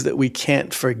things that we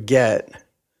can't forget,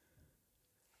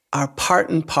 are part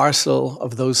and parcel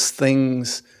of those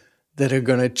things that are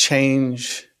going to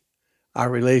change our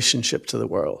relationship to the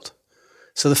world.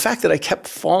 So the fact that I kept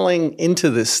falling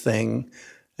into this thing,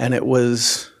 and it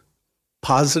was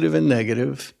positive and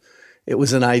negative, it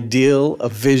was an ideal, a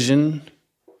vision,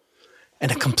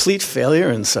 and a complete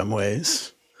failure in some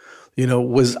ways,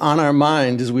 was on our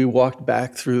mind as we walked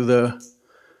back through the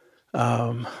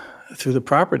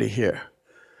property here.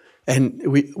 And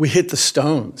we hit the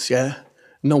stones, yeah?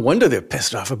 No wonder they're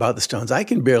pissed off about the stones. I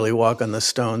can barely walk on the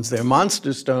stones. They're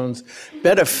monster stones,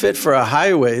 better fit for a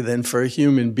highway than for a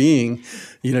human being.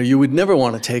 You would never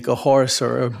want to take a horse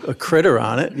or a critter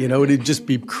on it. It'd just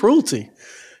be cruelty.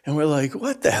 And we're like,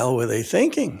 what the hell were they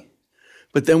thinking?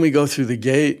 But then we go through the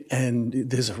gate, and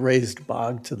there's a raised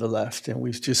bog to the left, and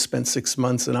we've just spent 6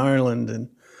 months in Ireland and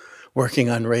working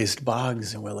on raised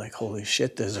bogs, and we're like, holy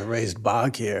shit, there's a raised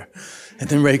bog here. And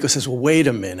then Reiko says, well, wait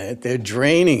a minute, they're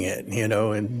draining it,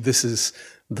 and this is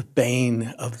the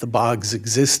bane of the bog's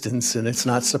existence, and it's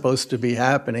not supposed to be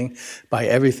happening by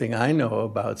everything I know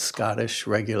about Scottish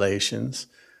regulations.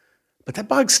 But that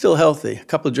bog's still healthy. A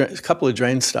couple of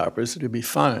drain stoppers, it'll be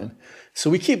fine. So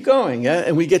we keep going, yeah,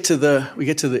 and we get to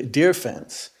the deer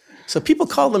fence. So people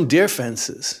call them deer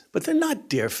fences, but they're not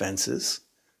deer fences.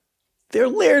 They're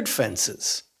layered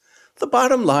fences. The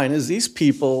bottom line is these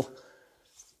people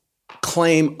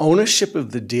claim ownership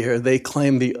of the deer. They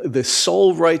claim the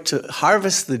sole right to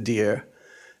harvest the deer,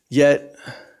 yet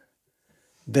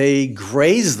they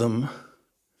graze them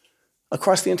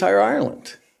across the entire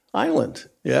island,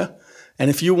 yeah? And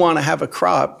if you want to have a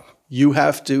crop, you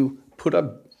have to put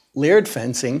up layered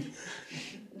fencing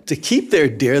to keep their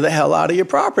deer the hell out of your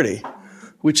property,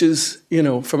 which is,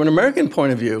 from an American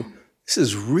point of view, this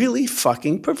is really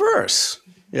fucking perverse,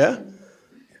 yeah?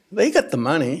 They got the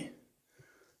money.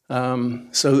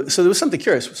 So there was something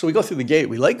curious. So we go through the gate.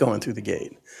 We like going through the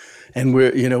gate. And we're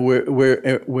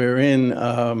in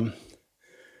a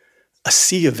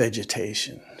sea of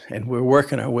vegetation, and we're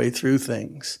working our way through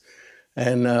things.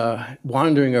 And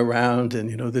wandering around, and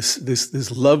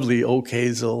this lovely oak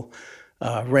hazel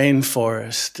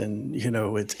rainforest, and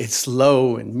it's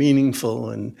low and meaningful,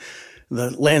 and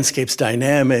the landscape's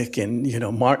dynamic. And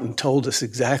Martin told us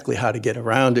exactly how to get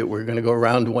around it. We're going to go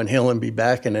around one hill and be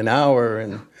back in an hour,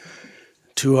 and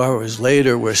 2 hours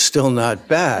later we're still not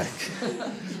back.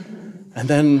 And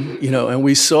then and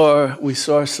we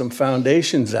saw some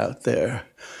foundations out there.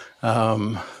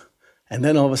 And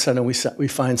then all of a sudden we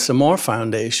find some more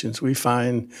foundations. We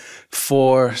find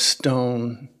 4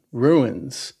 stone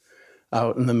ruins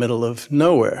out in the middle of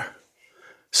nowhere.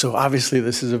 So obviously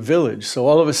this is a village. So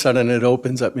all of a sudden it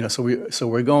opens up, so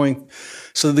we're going.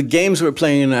 So the games we're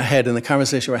playing in our head and the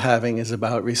conversation we're having is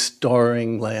about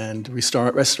restoring land,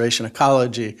 restoration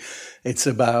ecology. It's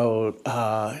about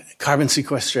carbon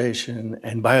sequestration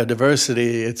and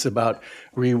biodiversity. It's about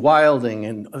rewilding.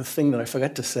 And the thing that I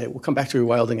forgot to say, we'll come back to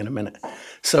rewilding in a minute.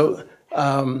 So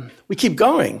we keep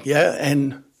going, yeah?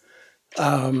 And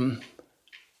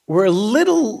we're a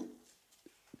little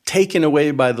taken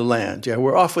away by the land. Yeah,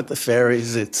 we're off with the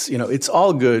ferries. It's it's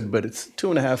all good, but it's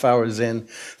 2.5 hours in,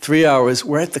 3 hours.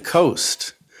 We're at the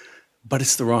coast, but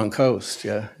it's the wrong coast.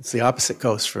 Yeah, it's the opposite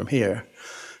coast from here.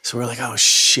 So we're like, oh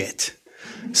shit.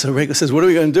 So Reiko says, what are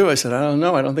we going to do? I said, I don't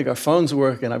know. I don't think our phone's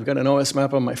working. I've got an OS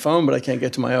map on my phone, but I can't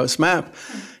get to my OS map.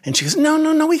 And she goes,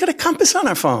 no, we got a compass on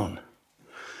our phone.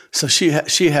 So she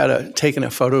had taken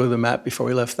a photo of the map before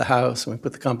we left the house, and we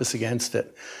put the compass against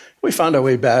it. We found our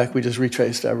way back. We just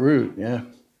retraced our route, yeah.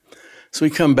 So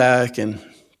we come back, and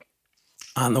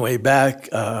on the way back,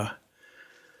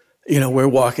 we're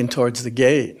walking towards the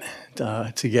gate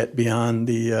to get beyond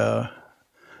the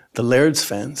laird's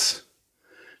fence.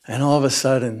 And all of a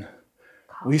sudden,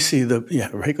 we see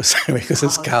Reiko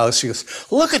says cows. She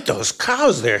goes, look at those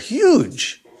cows. They're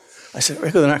huge. I said,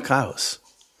 Reiko, they're not cows.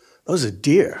 Those are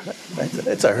deer.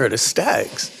 That's a herd of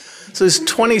stags. So there's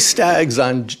 20 stags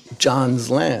on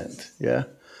John's land, yeah?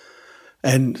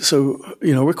 And so,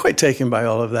 we're quite taken by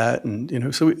all of that.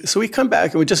 And, so we come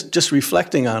back and we're just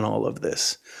reflecting on all of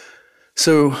this.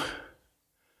 So,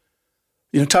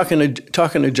 talking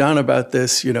to John about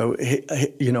this,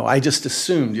 I just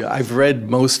assumed, I've read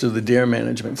most of the deer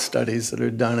management studies that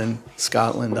are done in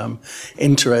Scotland. I'm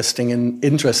interested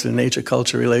in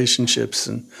nature-culture relationships.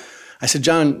 And I said,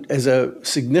 John, as a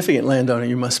significant landowner,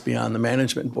 you must be on the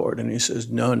management board. And he says,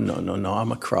 no,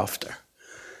 I'm a crofter.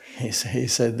 He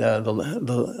said, the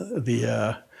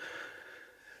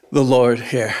Lord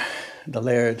here, the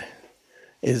laird,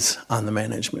 is on the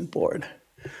management board.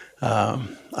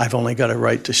 I've only got a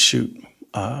right to shoot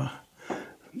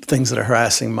things that are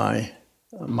harassing my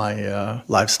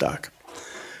livestock.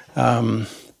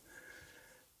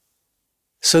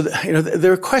 So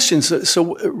there are questions.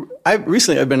 So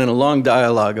recently I've been in a long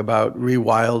dialogue about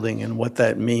rewilding and what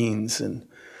that means, and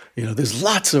there's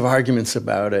lots of arguments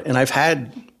about it, and I've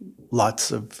had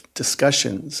lots of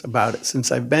discussions about it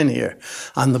since I've been here.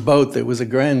 On the boat there was a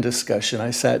grand discussion.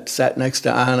 I sat next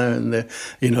to Anna, and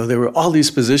there were all these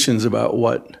positions about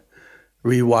what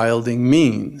rewilding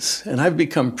means, and I've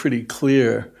become pretty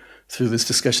clear through this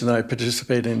discussion that I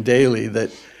participate in daily that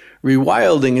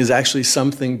rewilding is actually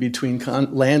something between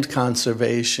land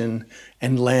conservation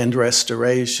and land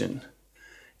restoration.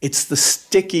 It's the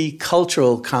sticky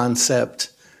cultural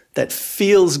concept that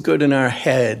feels good in our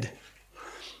head,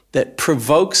 that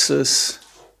provokes us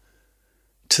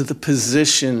to the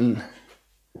position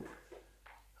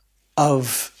of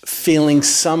feeling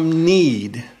some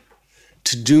need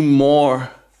to do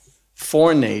more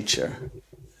for nature.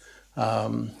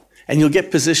 And you'll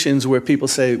get positions where people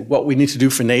say, what we need to do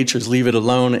for nature is leave it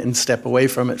alone and step away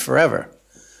from it forever.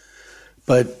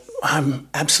 But I'm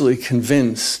absolutely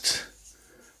convinced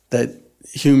that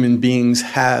human beings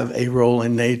have a role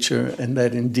in nature, and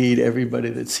that indeed everybody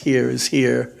that's here is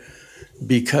here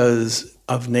because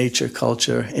of nature,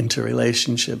 culture,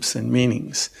 interrelationships, and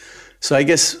meanings. So I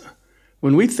guess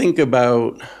when we think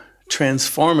about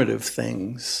transformative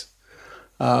things,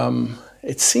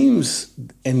 it seems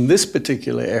in this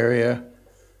particular area,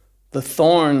 the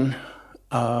thorn,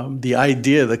 the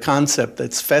idea, the concept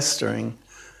that's festering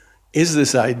is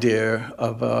this idea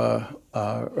of a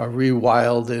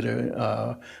rewilded,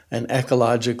 an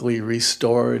ecologically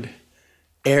restored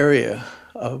area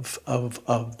of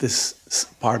this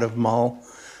part of Mull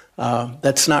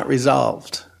that's not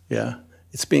resolved. Yeah,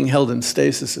 it's being held in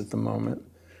stasis at the moment,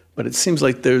 but it seems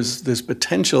like there's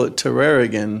potential at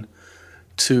Terrarigan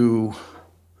to,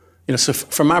 so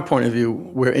from our point of view,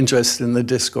 we're interested in the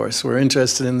discourse, we're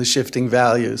interested in the shifting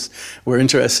values, we're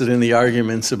interested in the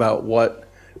arguments about what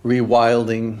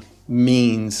rewilding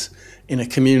means in a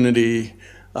community,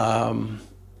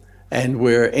 and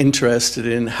we're interested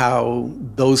in how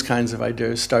those kinds of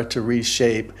ideas start to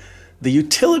reshape the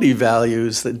utility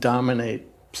values that dominate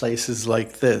places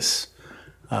like this.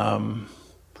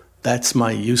 That's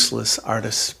my useless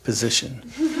artist's position.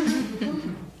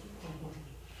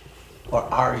 Or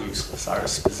our useless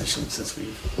artist's position, since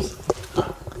we...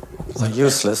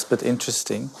 Useless, but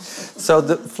interesting. So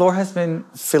the floor has been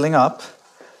filling up.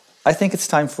 I think it's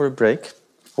time for a break.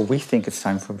 Or we think it's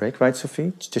time for a break, right,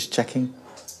 Sophie? Just checking.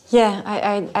 Yeah,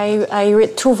 I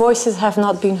read 2 voices have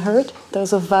not been heard,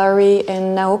 those of Mhairi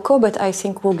and Naoko, but I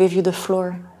think we'll give you the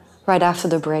floor right after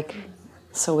the break,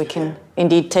 so we can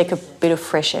indeed take a bit of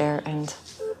fresh air and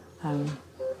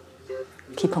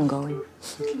keep on going.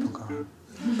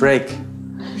 Break.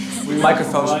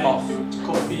 Microphones off.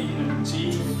 Coffee and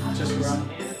tea just around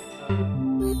here.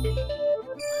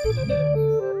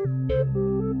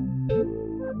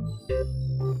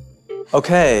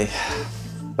 Okay,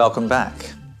 welcome back.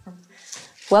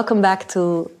 Welcome back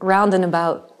to Round and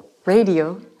About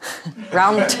Radio,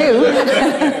 round 2.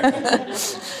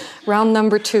 Round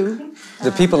number 2.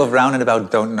 The people of Round and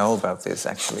About don't know about this,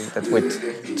 actually. That would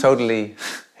totally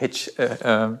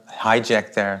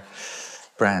hijack their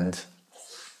brand.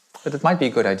 But it might be a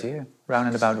good idea, Round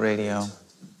and About Radio.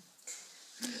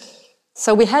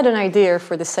 So we had an idea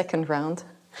for the second round.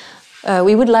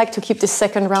 We would like to keep the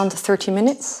second round 30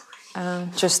 minutes,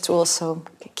 just to also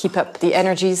keep up the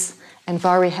energies. And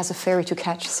Mhairi has a ferry to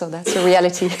catch, so that's a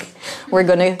reality we're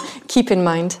going to keep in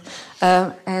mind.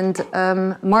 And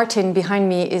Martin behind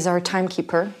me is our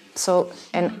timekeeper. So,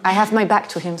 and I have my back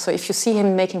to him, so if you see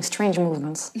him making strange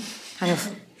movements, kind of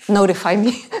notify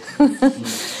me.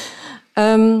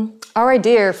 Our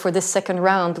idea for this second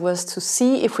round was to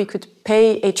see if we could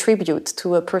pay a tribute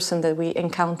to a person that we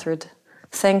encountered,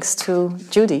 thanks to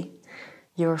Judy,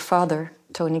 your father,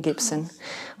 Tony Gibson.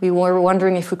 We were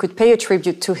wondering if we could pay a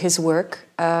tribute to his work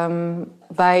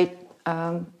by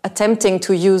attempting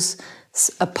to use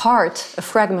a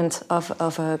fragment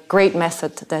of a great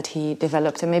method that he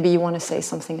developed. And maybe you want to say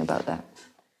something about that.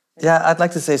 Yeah, I'd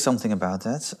like to say something about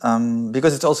that,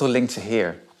 because it's also linked to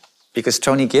here. Because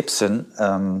Tony Gibson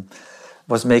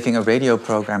was making a radio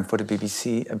program for the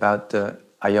BBC about the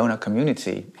Iona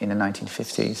community in the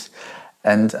 1950s.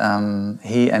 And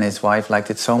he and his wife liked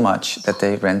it so much that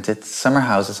they rented summer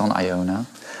houses on Iona,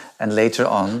 and later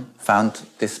on found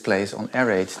this place on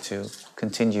Airade to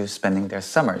continue spending their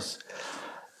summers.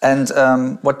 And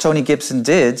what Tony Gibson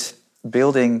did,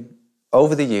 building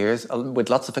over the years, with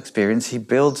lots of experience, he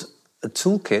built a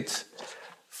toolkit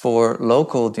for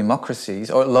local democracies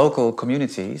or local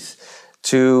communities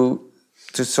to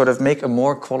sort of make a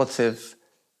more qualitative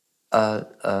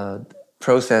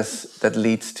process that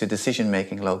leads to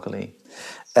decision-making locally.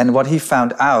 And what he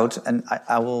found out, and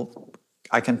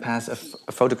I can pass a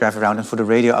photograph around, and for the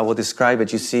radio I will describe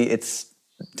it. You see it's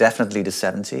definitely the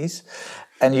 70s.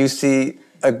 And you see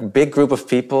a big group of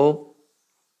people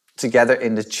together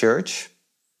in the church,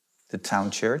 the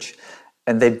town church,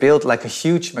 and they built like a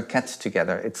huge maquette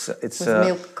together. It's with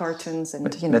milk cartons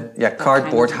and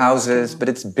cardboard houses, but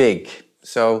it's big.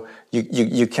 So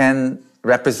you can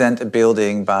represent a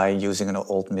building by using an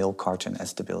old milk carton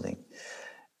as the building.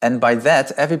 And by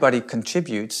that, everybody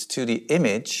contributes to the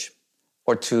image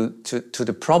or to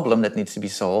the problem that needs to be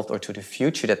solved, or to the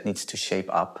future that needs to shape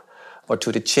up, or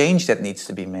to the change that needs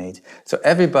to be made. So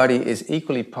everybody is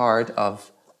equally part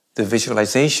of the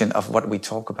visualization of what we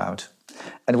talk about.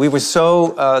 And we were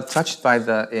so touched by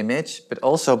the image, but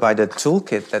also by the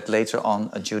toolkit that later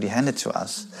on Judy handed to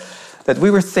us, that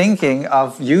we were thinking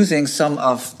of using some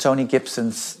of Tony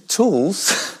Gibson's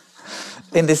tools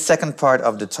in this second part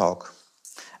of the talk.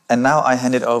 And now I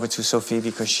hand it over to Sophie,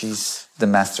 because she's the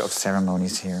master of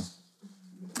ceremonies here.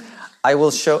 I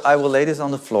will lay this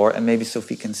on the floor, and maybe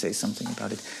Sophie can say something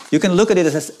about it. You can look at it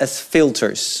as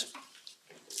filters.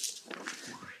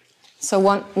 So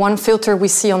one filter we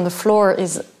see on the floor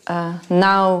is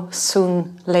now,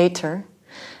 soon, later.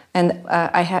 And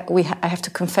I have to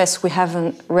confess, we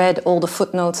haven't read all the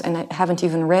footnotes, and I haven't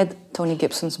even read Tony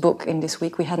Gibson's book in this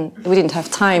week. We didn't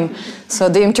have time. So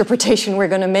the interpretation we're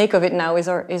going to make of it now is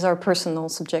our personal,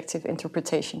 subjective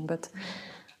interpretation. But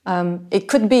it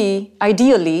could be,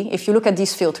 ideally, if you look at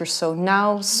these filters, so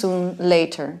now, soon,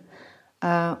 later,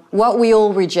 what we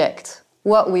all reject,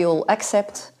 what we all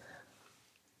accept,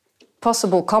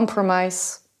 possible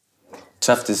compromise.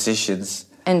 Tough decisions.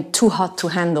 And too hot to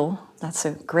handle. That's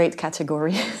a great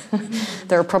category.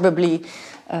 There are probably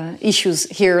issues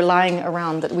here lying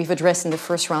around that we've addressed in the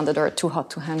first round that are too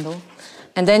hot to handle.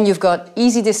 And then you've got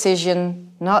easy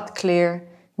decision, not clear,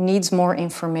 needs more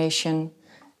information,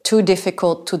 too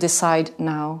difficult to decide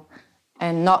now,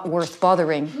 and not worth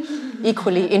bothering.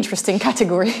 Equally interesting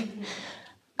category.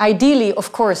 Ideally,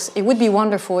 of course, it would be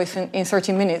wonderful if in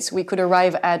 30 minutes we could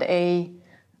arrive at a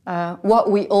what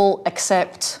we all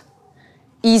accept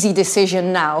easy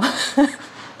decision now.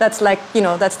 That's like,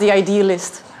 that's the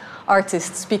idealist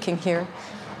artist speaking here.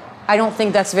 I don't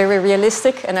think that's very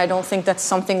realistic, and I don't think that's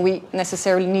something we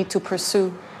necessarily need to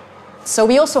pursue. So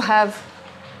we also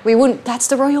that's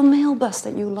the Royal Mail bus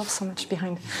that you love so much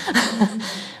behind.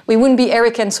 We wouldn't be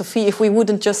Erik and Sophie if we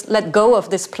wouldn't just let go of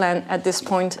this plan at this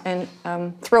point and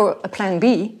throw a plan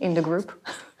B in the group,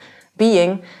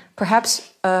 being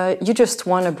perhaps you just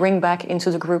want to bring back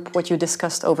into the group what you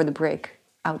discussed over the break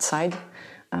outside,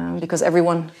 because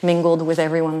everyone mingled with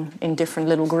everyone in different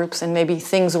little groups, and maybe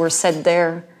things were said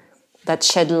there that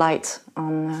shed light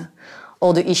on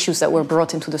all the issues that were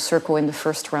brought into the circle in the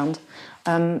first round.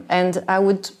 And I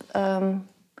would,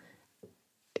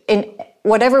 in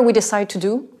whatever we decide to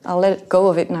do, I'll let go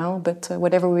of it now, but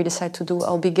whatever we decide to do,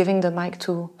 I'll be giving the mic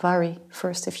to Mhairi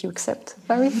first, if you accept.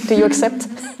 Mhairi, do you accept?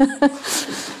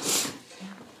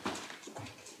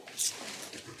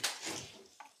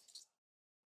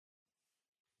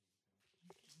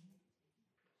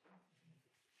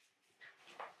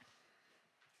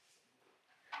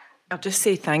 I'll just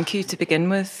say thank you to begin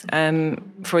with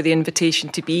for the invitation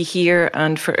to be here,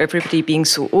 and for everybody being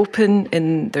so open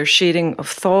in their sharing of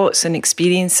thoughts and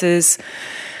experiences.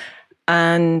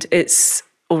 And it's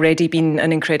already been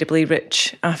an incredibly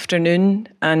rich afternoon,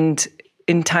 and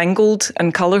entangled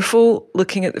and colourful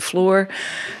looking at the floor.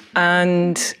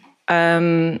 And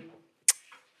I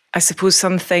suppose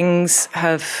some things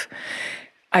I've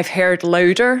heard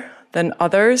louder than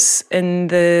others in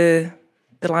the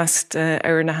last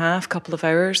hour and a half, couple of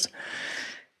hours.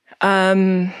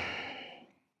 I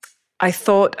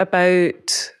thought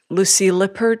about Lucy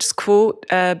Lippard's quote,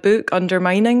 book,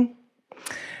 Undermining,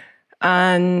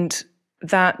 and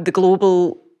that the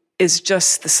global is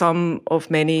just the sum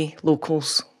of many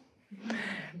locals,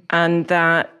 and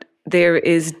that there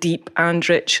is deep and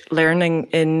rich learning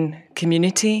in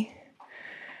community,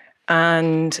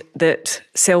 and that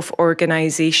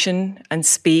self-organisation and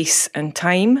space and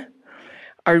time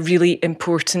are really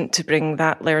important to bring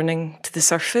that learning to the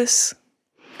surface.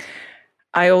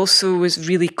 I also was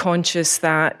really conscious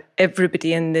that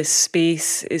everybody in this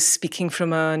space is speaking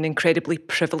from an incredibly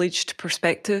privileged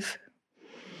perspective,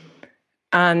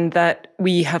 and that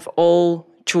we have all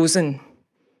chosen,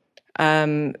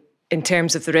 in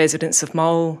terms of the residents of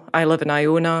Mull, I live in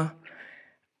Iona,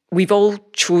 we've all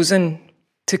chosen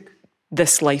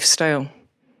this lifestyle.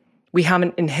 We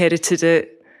haven't inherited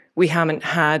it. We haven't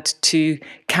had to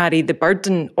carry the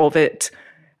burden of it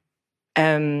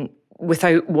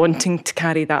without wanting to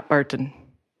carry that burden,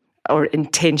 or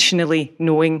intentionally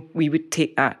knowing we would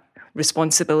take that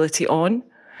responsibility on.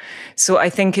 So I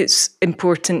think it's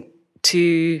important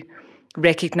to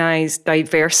recognise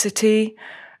diversity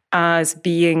as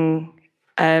being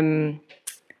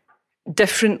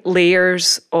different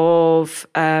layers of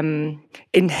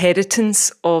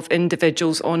inheritance of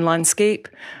individuals on landscape,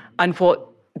 and what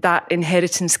that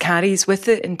inheritance carries with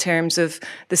it in terms of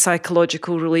the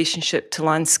psychological relationship to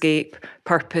landscape,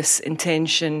 purpose,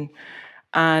 intention,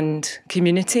 and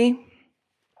community.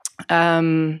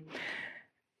 And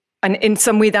in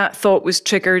some way that thought was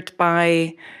triggered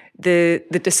by the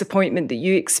disappointment that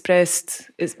you expressed,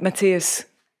 Matthias,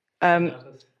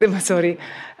 sorry,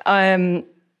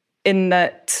 in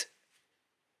that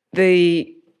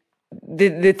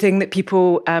the thing that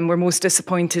people were most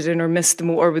disappointed in or missed the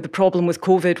most, or the problem with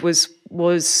COVID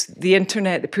was the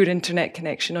internet, the poor internet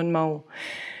connection on Mull.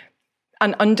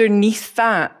 And underneath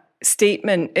that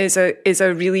statement is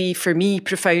a really, for me,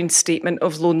 profound statement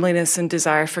of loneliness and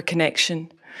desire for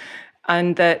connection.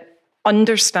 And that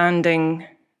understanding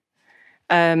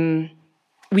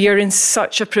we are in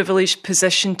such a privileged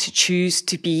position to choose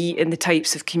to be in the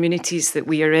types of communities that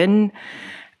we are in,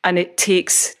 and it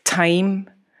takes time,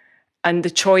 and the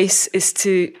choice is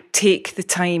to take the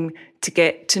time to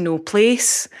get to know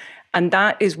place. And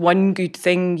that is one good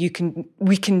thing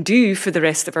we can do for the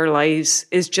rest of our lives,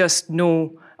 is just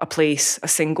know a place, a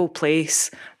single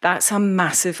place. That's a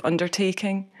massive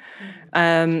undertaking.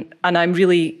 And I'm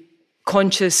really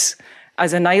conscious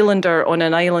as an islander on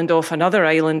an island off another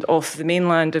island off the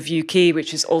mainland of UK,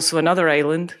 which is also another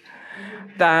island,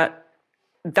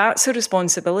 that's a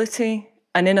responsibility.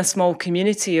 And in a small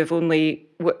community of only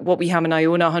what we have in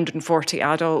Iona, 140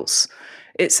 adults,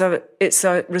 it's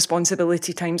a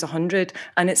responsibility times 100,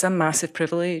 and it's a massive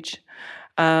privilege.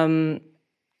 And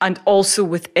also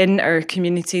within our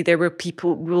community, there will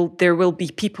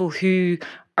be people who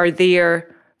are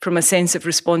there from a sense of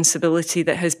responsibility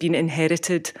that has been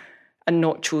inherited and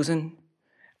not chosen.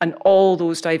 And all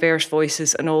those diverse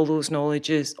voices and all those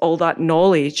knowledges, all that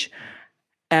knowledge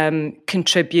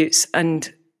contributes,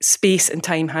 and space and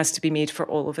time has to be made for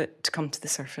all of it to come to the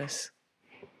surface.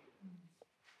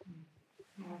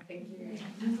 Thank you.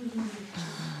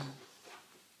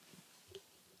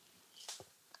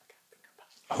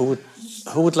 Who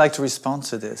would like to respond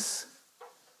to this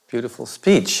beautiful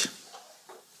speech?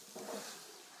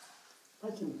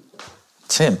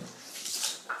 Tim.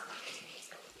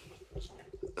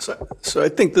 So I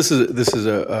think this is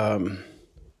a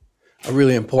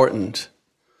really important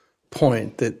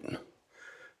point, that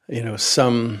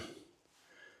some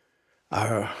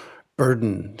are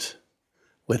burdened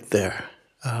with their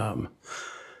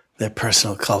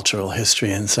personal cultural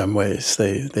history in some ways.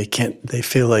 They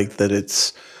feel like that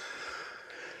it's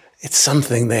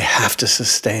something they have to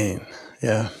sustain.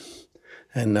 Yeah,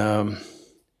 and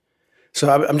so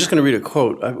I'm just going to read a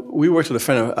quote. We worked with a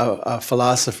friend, a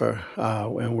philosopher,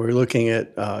 and we're looking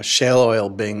at shale oil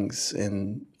bings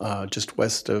in just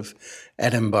west of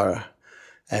Edinburgh.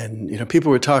 And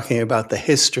people were talking about the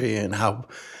history and how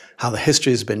the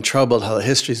history has been troubled, how the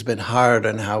history has been hard,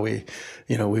 and how we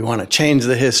want to change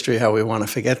the history, how we want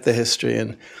to forget the history.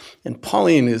 And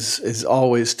Pauline is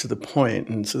always to the point.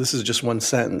 And so this is just one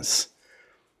sentence.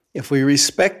 If we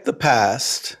respect the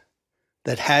past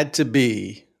that had to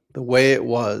be the way it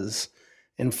was,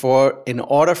 in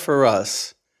order for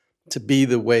us to be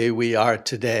the way we are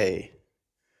today,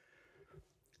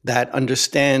 that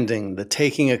understanding, the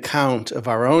taking account of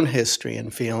our own history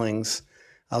and feelings,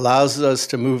 allows us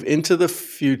to move into the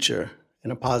future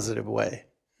in a positive way.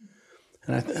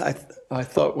 And I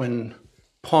thought when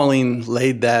Pauline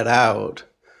laid that out,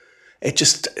 it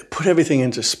just put everything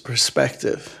into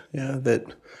perspective.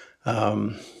 That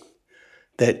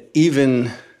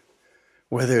even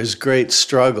where there's great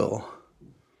struggle,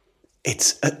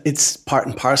 it's part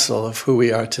and parcel of who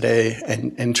we are today,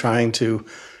 and trying to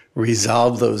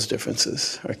resolve those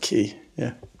differences are key.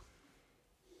 Yeah.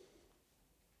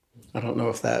 I don't know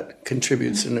if that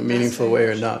contributes in a meaningful way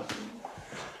or not.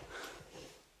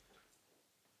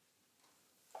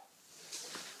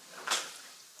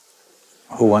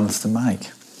 Who wants the mic?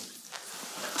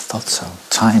 I thought so.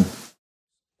 Time.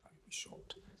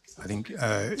 I think,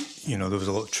 there was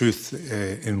a lot of truth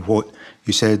in what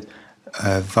you said,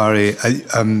 Mhairi.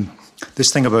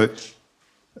 This thing about,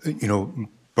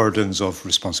 burdens of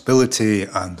responsibility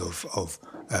and of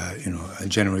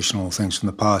generational things from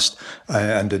the past,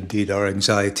 and indeed our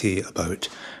anxiety about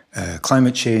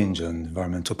climate change and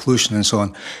environmental pollution and so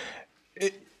on.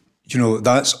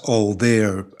 That's all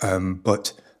there,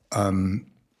 but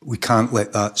we can't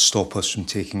let that stop us from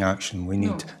taking action. We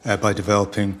need, by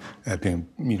developing,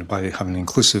 by having an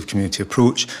inclusive community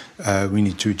approach, we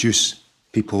need to reduce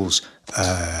people's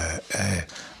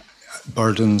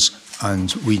burdens,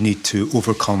 and we need to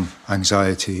overcome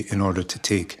anxiety in order to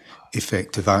take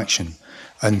effective action.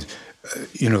 And,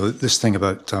 this thing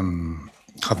about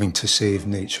having to save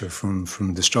nature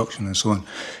from destruction and so on,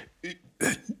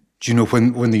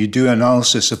 when you do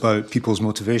analysis about people's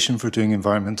motivation for doing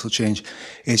environmental change,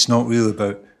 it's not really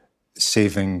about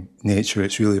saving nature,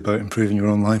 it's really about improving your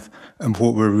own life. And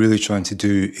what we're really trying to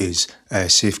do is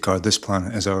safeguard this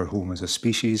planet as our home as a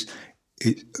species.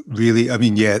 It really,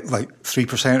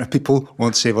 3% of people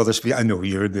want to save other species. I know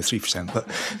you're in the 3%,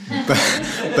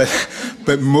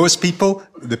 but most people,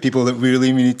 the people that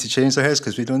really need to change their heads,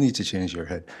 because we don't need to change your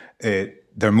head,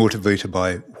 they're motivated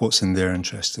by what's in their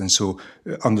interest. And so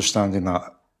understanding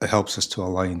that helps us to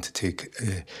align to take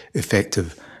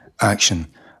effective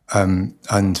action. I've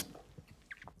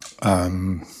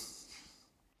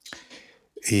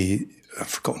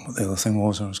forgotten what the other thing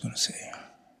was I was going to say.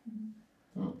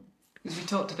 Because we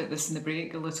talked about this in the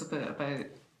break a little bit about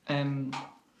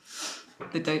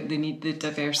they need the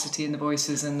diversity in the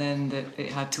voices, and then that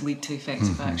it had to lead to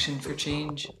effective action for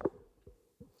change.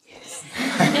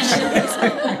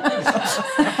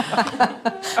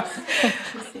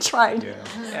 Tried.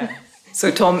 Yeah. So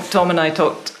Tom and I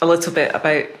talked a little bit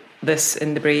about this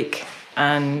in the break,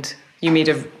 and you made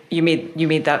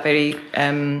that very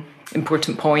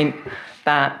important point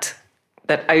that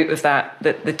out of that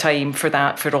the time for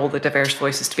all the diverse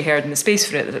voices to be heard and the space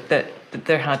for it, that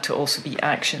there had to also be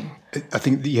action. I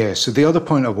think, yeah. So the other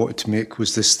point I wanted to make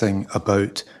was this thing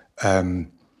about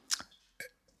them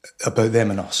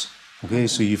and us. Okay,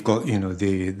 so you've got,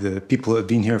 the people that have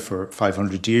been here for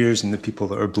 500 years and the people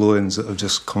that are blow-ins that have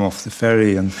just come off the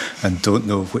ferry and don't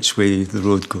know which way the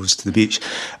road goes to the beach.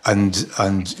 And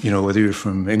whether you're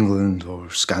from England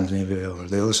or Scandinavia or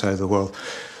the other side of the world,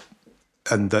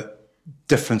 and that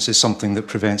difference is something that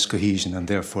prevents cohesion and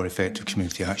therefore effective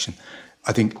community action.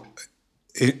 I think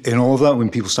in all of that,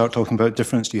 when people start talking about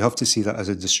difference, you have to see that as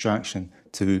a distraction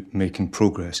to making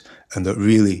progress, and that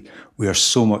really we are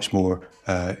so much more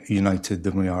united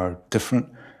than we are different,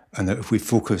 and that if we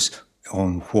focus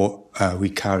on what we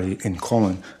carry in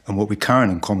common, and what we carry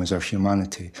in common is our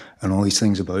humanity, and all these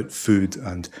things about food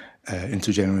and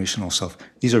intergenerational stuff,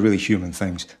 these are really human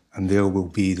things, and they will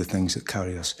be the things that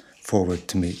carry us forward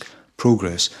to make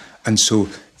progress. And so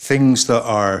things that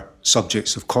are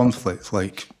subjects of conflict,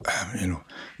 like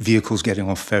vehicles getting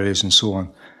off ferries and so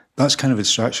on, that's kind of a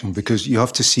distraction, because you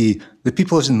have to see the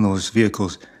people in those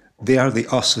vehicles, they are the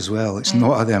us as well. It's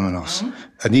not a them and us.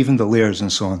 And even the layers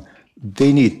and so on,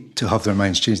 they need to have their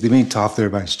minds changed. They need to have their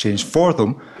minds changed for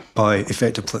them by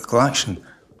effective political action.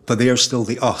 But they are still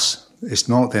the us. It's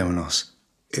not them and us.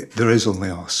 There is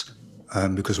only us,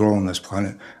 because we're all on this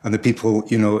planet. And the people,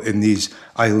 in these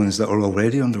islands that are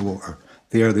already underwater,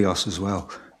 they are the us as well.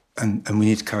 And we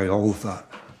need to carry all of that.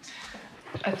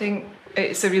 I think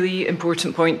it's a really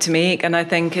important point to make, and I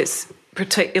think it's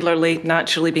particularly,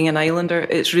 naturally being an islander,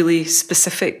 it's really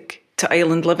specific to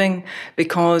island living,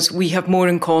 because we have more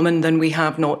in common than we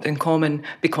have not in common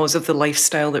because of the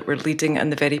lifestyle that we're leading and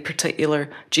the very particular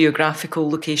geographical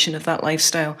location of that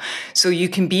lifestyle. So you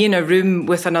can be in a room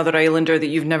with another islander that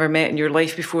you've never met in your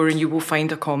life before, and you will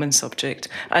find a common subject,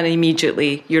 and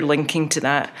immediately you're linking to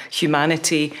that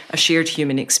humanity, a shared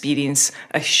human experience,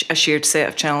 a shared set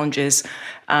of challenges,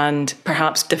 and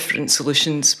perhaps different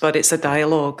solutions, but it's a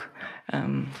dialogue.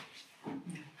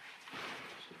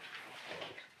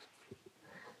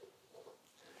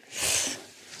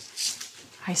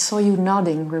 I saw you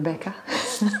nodding, Rebecca.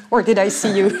 Or did I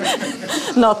see you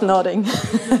not nodding?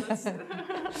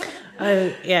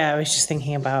 I was just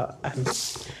thinking about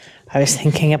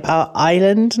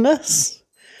islandness.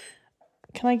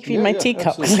 Can I give you my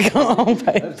teacup? Because I can't hold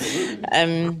both.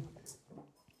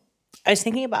 I was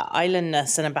thinking about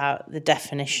islandness and about the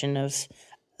definition of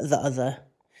the other,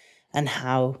 and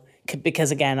how,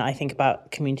 because again, I think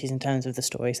about communities in terms of the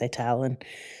stories they tell, and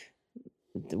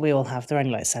there are only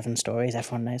like 7 stories,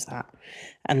 everyone knows that.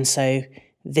 And so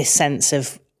this sense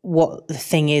of what the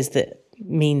thing is that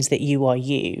means that you are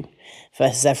you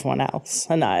versus everyone else.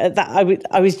 And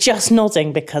I was just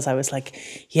nodding because I was like,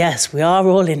 yes, we are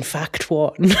all in fact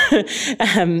one,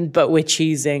 but we're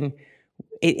choosing,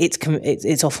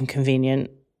 it's often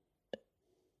convenient.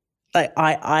 Like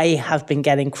I have been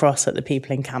getting cross at the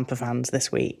people in camper vans this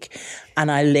week,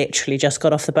 and I literally just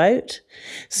got off the boat.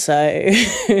 So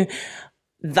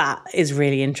that is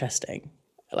really interesting.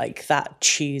 Like that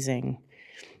choosing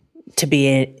to be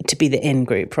the in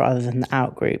group rather than the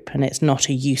out group, and it's not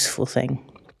a useful thing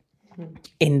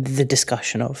in the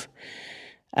discussion of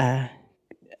how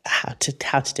to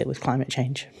deal with climate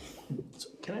change. So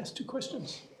can I ask 2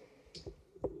 questions?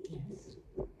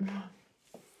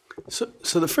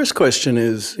 So the first question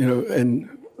is, and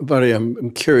Mhairi,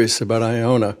 I'm curious about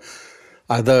Iona.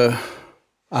 Are the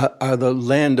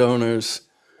landowners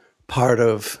part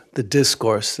of the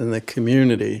discourse in the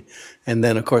community? And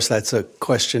then, of course, that's a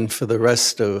question for the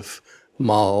rest of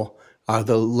Mull. Are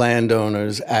the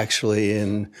landowners actually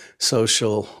in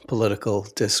social, political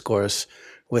discourse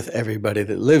with everybody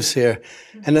that lives here?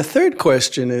 And the third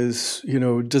question is,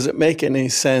 does it make any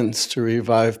sense to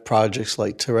revive projects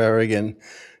like Terrarigan,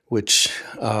 which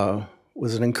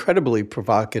was an incredibly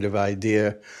provocative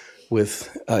idea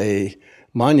with a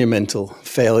monumental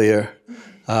failure,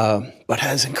 but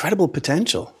has incredible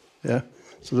potential? Yeah.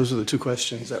 So those are the 2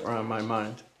 questions that were on my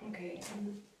mind. Okay.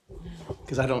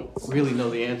 Because I don't really know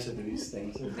the answer to these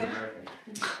things.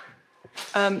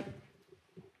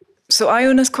 So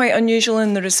Iona's quite unusual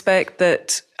in the respect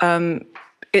that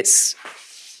it's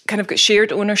kind of got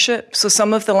shared ownership. So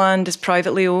some of the land is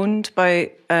privately owned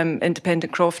by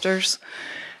independent crofters.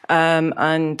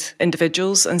 and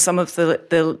individuals, and some of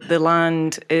the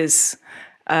land is.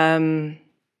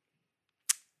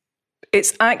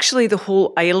 It's actually the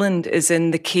whole island is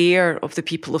in the care of the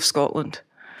people of Scotland.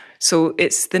 So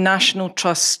it's the National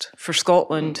Trust for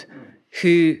Scotland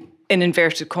who, in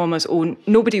inverted commas,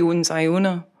 nobody owns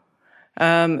Iona.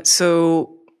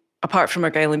 So apart from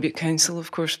Argyll and Bute Council,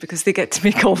 of course, because they get to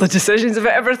make all the decisions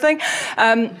about everything.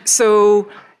 So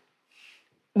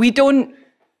we don't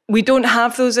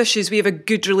have those issues. We have a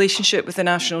good relationship with the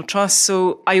National Trust.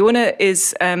 So Iona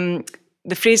is,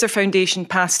 the Fraser Foundation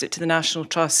passed it to the National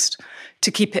Trust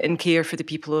to keep it in care for the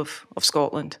people of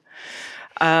Scotland.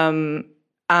 And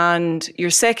your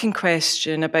second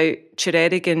question about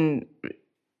Curating,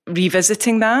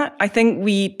 revisiting that, I think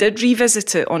we did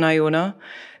revisit it on Iona.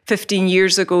 15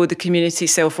 years ago, the community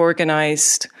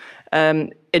self-organised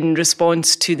in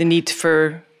response to the need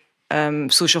for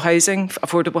social housing,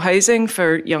 affordable housing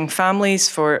for young families,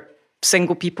 for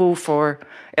single people, for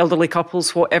elderly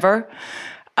couples, whatever.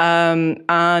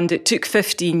 And it took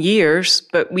 15 years,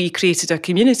 but we created a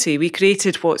community. We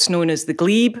created what's known as the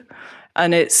Glebe,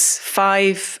 and it's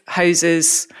 5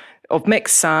 houses of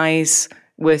mixed size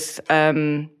with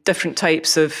different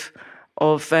types of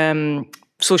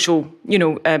social,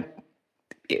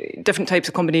 different types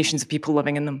of combinations of people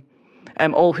living in them,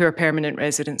 all who are permanent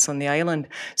residents on the island.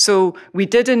 So we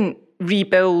didn't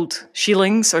rebuild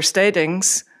Sheelings or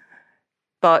Steadings,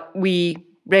 but we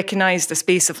recognised a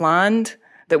space of land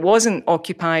that wasn't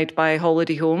occupied by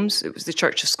holiday homes. It was the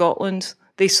Church of Scotland.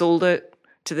 They sold it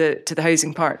to the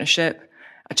housing partnership.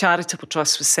 A charitable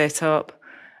trust was set up,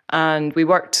 and we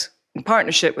worked in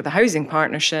partnership with the housing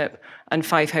partnership, and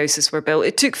 5 houses were built.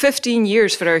 It took 15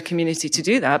 years for our community to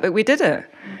do that, but we did it.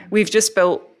 We've just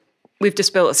built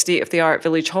a state-of-the-art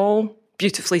village hall,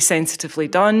 beautifully sensitively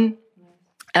done.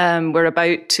 We're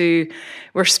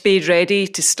spade ready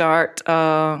to start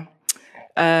a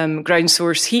ground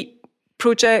source heat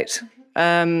project,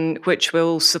 which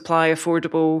will supply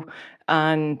affordable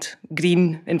and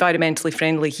green, environmentally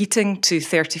friendly heating to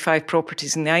 35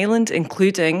 properties in the island,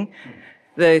 including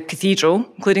the cathedral,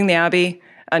 including the abbey,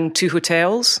 and 2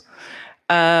 hotels.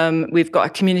 We've got a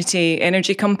community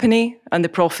energy company, and the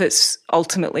profits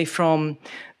ultimately from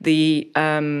the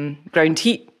ground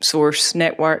heat source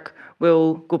network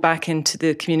will go back into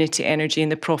the community energy,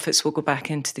 and the profits will go back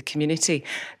into the community.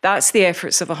 That's the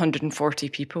efforts of 140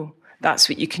 people. That's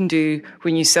what you can do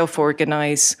when you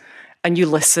self-organise and you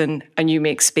listen and you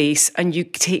make space and you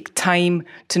take time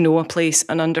to know a place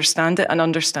and understand it and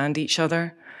understand each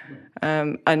other.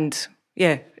 And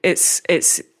yeah, it's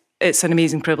an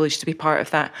amazing privilege to be part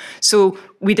of that. So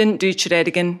we didn't do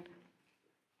Curating,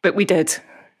 but we did.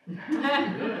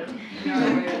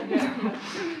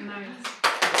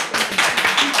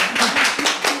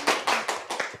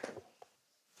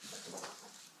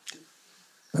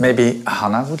 Maybe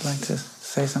Hanna would like to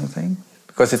say something,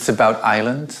 because it's about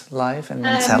island life and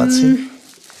mentality.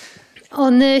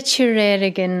 On the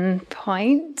Curating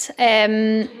point,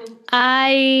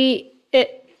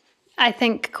 I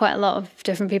think quite a lot of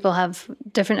different people have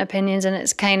different opinions, and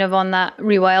it's kind of on that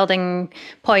rewilding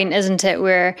point, isn't it?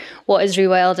 Where what is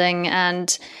rewilding,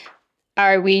 and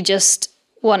are we just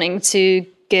wanting to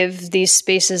give these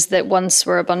spaces that once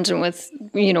were abundant with,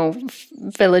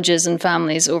 villages and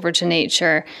families over to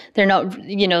nature? They're not,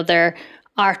 they're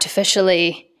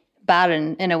artificially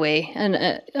barren in a way,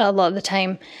 and a lot of the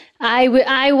time, I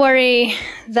worry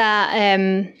that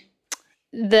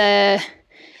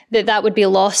that would be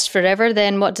lost forever.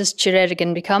 Then what does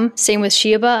Curating become? Same with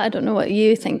Shiaba. I don't know what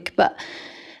you think, but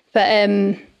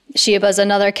Shiaba is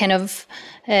another kind of.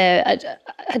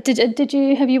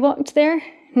 Have you walked there?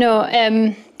 No.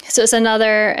 So it's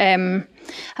another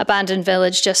abandoned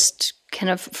village, just kind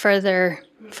of further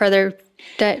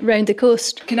round the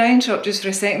coast. Can I interrupt just for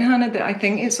a second, Hannah? That I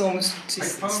think it's almost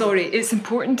it's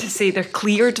important to say they're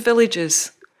cleared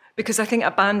villages, because I think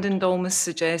abandoned almost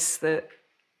suggests that.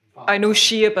 I know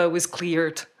Shiaba was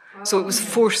cleared, so it was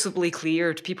forcibly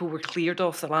cleared. People were cleared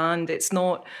off the land. It's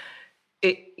not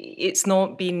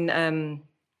been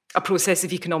a process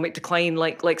of economic decline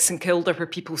like St Kilda, where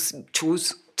people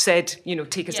said,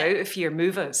 take us out of here,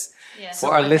 move us. Yeah.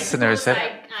 For our listeners, it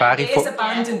is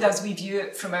abandoned as we view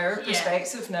it from our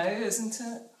perspective now, isn't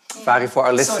it? Barry, for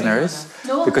our listeners,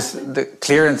 because the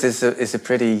clearance is a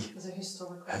pretty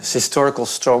historical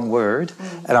strong word,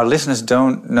 and our listeners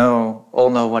don't all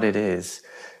know what it is.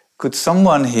 Could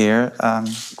someone here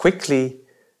quickly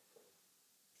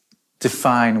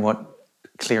define what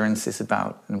clearance is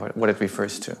about and what it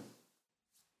refers to?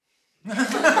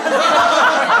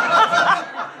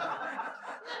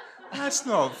 That's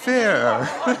not fair.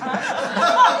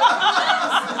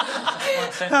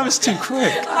 That was too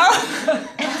quick.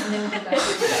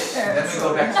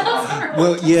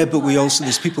 Well, yeah, but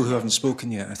there's people who haven't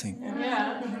spoken yet, I think.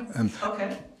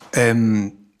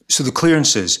 So the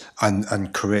clearances,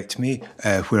 and correct me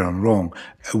where I'm wrong,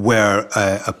 were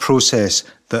a process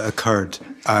that occurred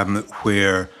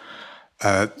where,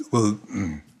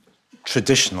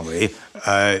 traditionally,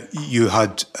 you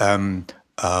had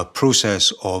a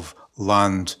process of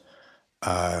land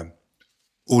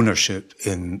ownership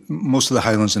in most of the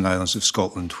Highlands and Islands of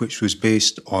Scotland, which was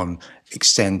based on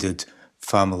extended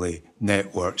family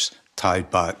networks tied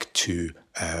back to,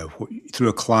 through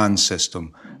a clan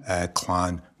system,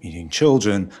 clan meaning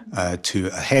children, to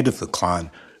a head of the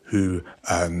clan who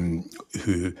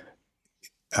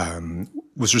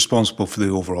was responsible for the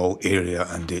overall area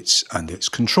and its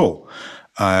control.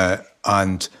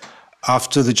 And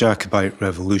after the Jacobite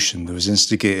Revolution, there was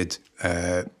instigated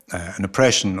an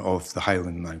oppression of the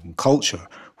Highland and Island culture,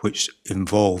 which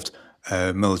involved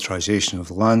militarisation of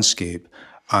the landscape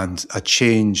and a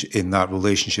change in that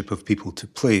relationship of people to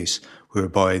place,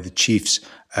 whereby the chiefs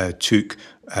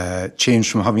changed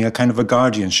from having a kind of a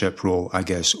guardianship role, I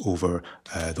guess, over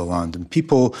the land and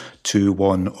people to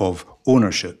one of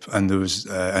ownership. And there was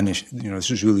this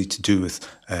was really to do with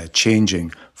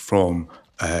changing from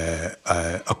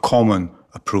a common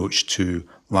approach to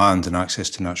land and access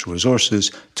to natural resources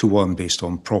to one based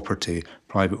on property,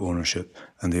 private ownership,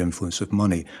 and the influence of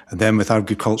money. And then with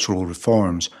agricultural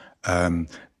reforms,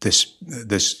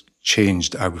 this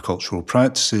changed agricultural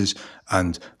practices,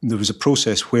 and there was a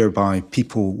process whereby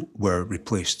people were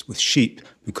replaced with sheep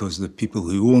because the people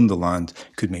who owned the land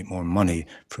could make more money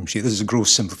from sheep. This is a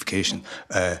gross simplification,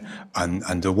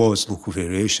 and there was local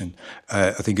variation.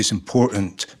 I think it's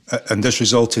important, and this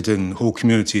resulted in whole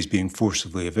communities being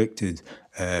forcibly evicted,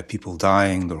 people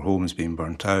dying, their homes being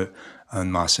burnt out,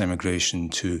 and mass emigration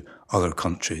to other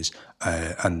countries,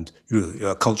 and really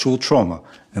a cultural trauma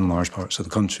in large parts of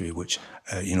the country, which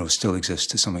still exists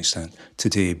to some extent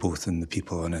today, both in the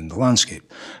people and in the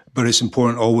landscape. But it's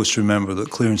important always to remember that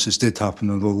clearances did happen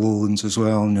in the lowlands as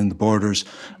well and in the borders,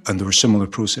 and there were similar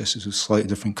processes with slightly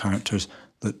different characters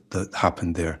that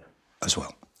happened there as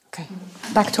well. Okay,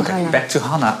 back to Hanna. Back to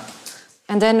Hanna.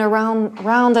 And then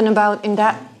round and about in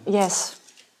that, yes.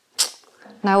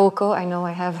 Naoko, I know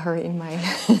I have her in my...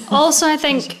 Also, I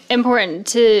think important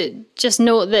to just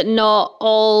note that not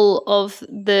all of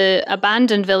the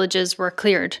abandoned villages were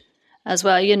cleared as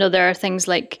well. There are things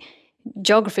like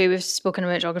geography. We've spoken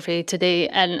about geography today,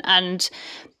 and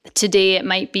today it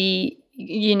might be,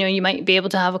 you might be able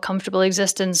to have a comfortable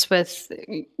existence with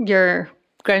your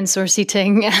ground source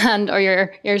heating or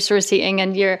your air source heating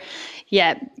and your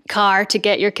car to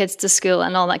get your kids to school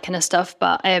and all that kind of stuff.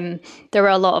 But there were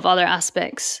a lot of other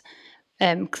aspects.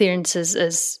 Clearances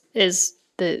is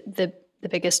the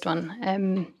biggest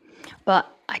one. But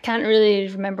I can't really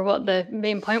remember what the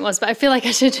main point was, but I feel like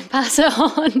I should pass it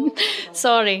on.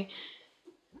 Sorry.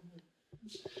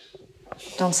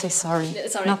 Don't say sorry.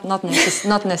 Sorry.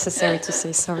 Not necessary to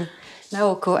say sorry.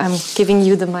 Naoko, I'm giving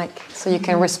you the mic so you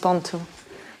can respond to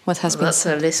what has been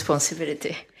said. That's a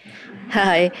responsibility.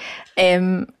 Hi.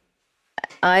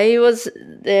 I was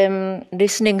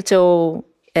listening to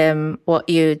what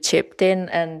you chipped in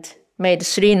and made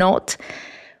 3 notes.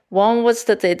 One was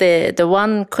that the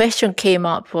one question came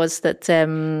up was that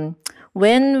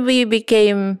when we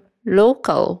become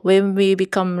local,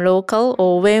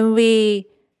 or when we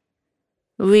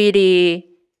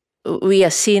are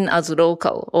seen as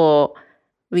local, or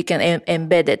we can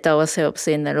embed it ourselves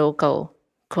in the local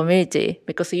community,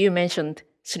 because you mentioned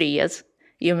 3 years,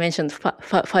 you mentioned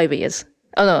 5 years.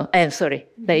 Oh no, I'm sorry.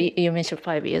 You mentioned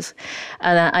 5 years,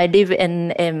 and I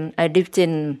lived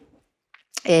in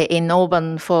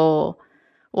Oban for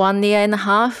 1 year and a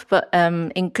half, but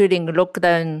including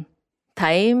lockdown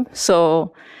time,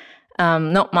 so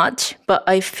not much. But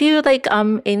I feel like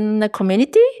I'm in the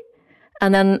community,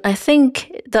 and then I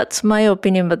think that's my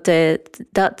opinion. But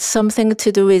that's something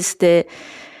to do with the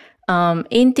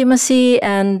intimacy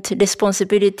and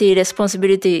responsibility.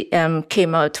 Responsibility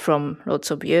came out from lots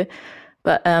of you.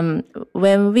 But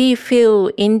when we feel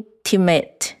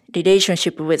intimate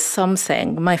relationship with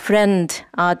something, my friend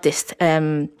artist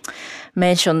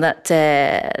mentioned that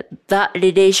that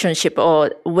relationship,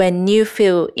 or when you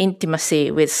feel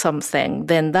intimacy with something,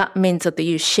 then that means that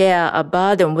you share a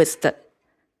burden with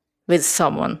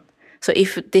someone. So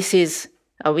if this is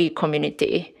a we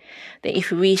community, then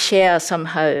if we share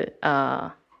somehow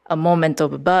a moment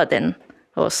of burden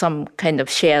or some kind of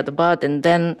shared burden,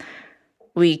 then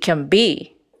we can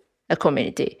be a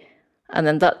community. And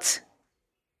then that's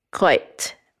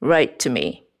quite right to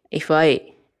me. If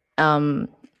I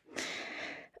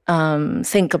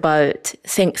think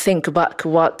back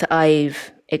what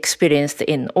I've experienced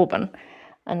in Oban.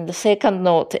 And the second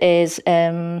note is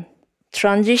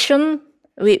transition.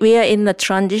 We are in the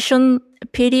transition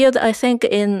period, I think,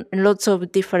 in lots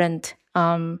of different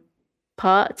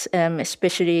parts,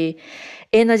 especially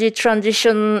energy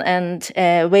transition and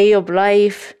way of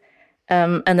life.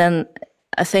 And then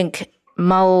I think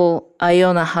Mull,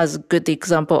 Iona has a good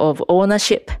example of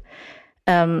ownership,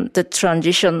 the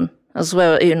transition as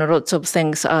well. Lots of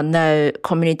things are now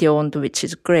community owned, which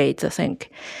is great, I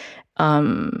think.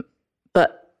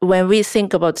 But when we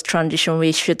think about transition,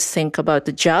 we should think about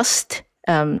the just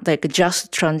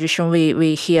transition.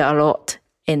 We hear a lot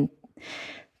in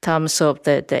terms of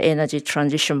the energy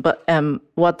transition. But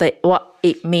what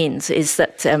it means is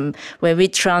that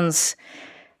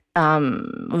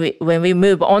when we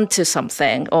move on to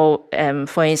something, or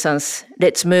for instance,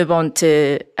 let's move on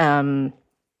to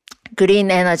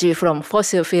green energy from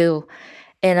fossil fuel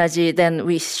energy, then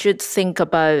we should think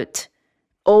about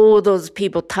all those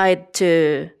people tied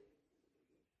to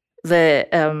the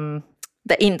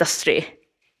industry,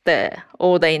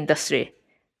 all the industry.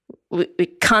 We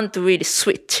can't really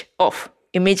switch off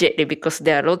immediately because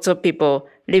there are lots of people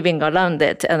living around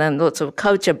it and then lots of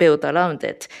culture built around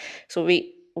it. So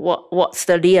what's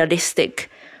the realistic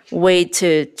way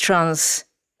to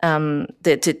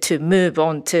to move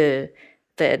on to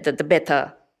the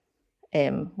better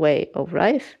way of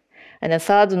life? And the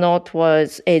third note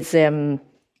is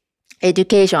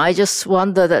education. I just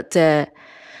wonder that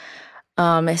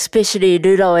especially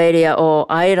rural area or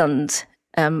islands,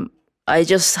 I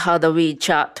just had a wee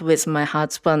chat with my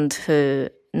husband who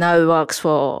now works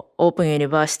for Open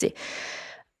University.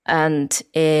 And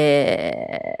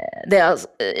it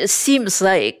seems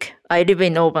like I live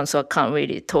in Oban, so I can't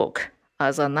really talk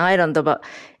as an islander, but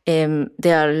there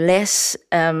are less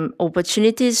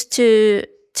opportunities to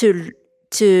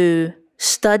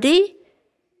study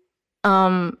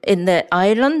in the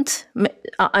island.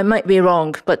 I might be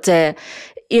wrong, but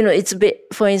it's a bit.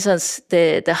 For instance,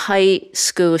 the high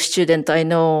school student I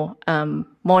know,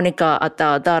 Monica at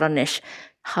Daranish,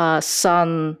 her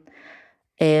son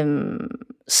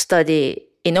study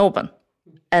in Oban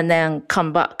and then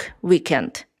come back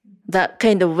weekend. That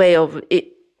kind of way of it.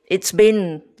 It's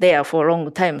been there for a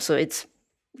long time, so it's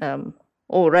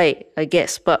all right, I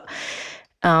guess. But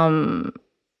I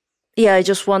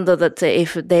just wonder that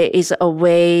if there is a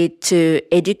way to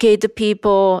educate the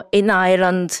people in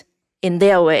Ireland in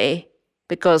their way,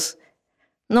 because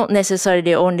not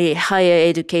necessarily only higher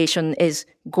education is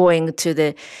going to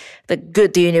the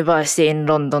good university in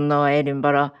London or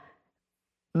Edinburgh.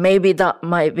 Maybe that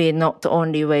might be not the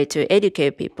only way to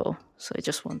educate people. So I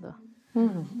just wonder.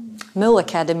 Mull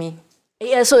Academy.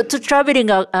 Yeah, so to traveling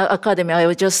academy,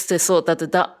 I just thought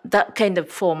that kind of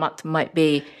format might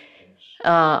be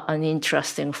an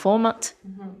interesting format.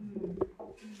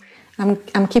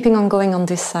 I'm keeping on going on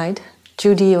this side.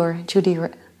 Judy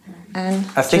and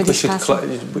I think Judy's we should.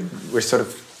 We're sort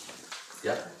of.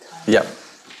 Yeah. Yeah.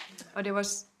 Oh, there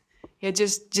was,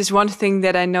 just one thing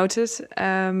that I noticed.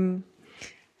 I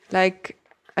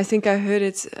think I heard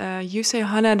it. You say,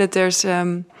 Hanna, that there's.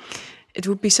 It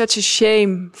would be such a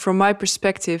shame, from my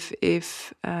perspective,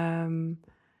 if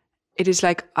it is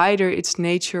like either it's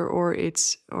nature or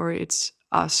it's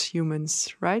us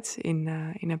humans, right,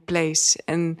 in a place.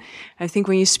 And I think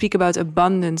when you speak about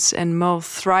abundance and Mull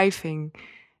thriving,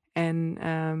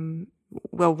 and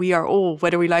we are all,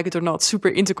 whether we like it or not, super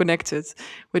interconnected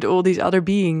with all these other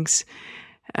beings.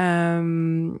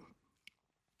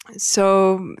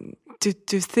 So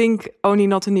to think only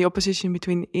not in the opposition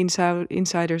between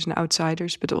insiders and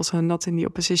outsiders, but also not in the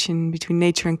opposition between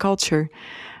nature and culture.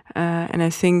 And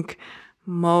I think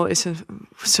Mull is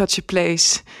such a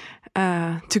place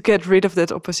to get rid of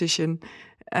that opposition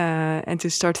and to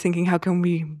start thinking, how can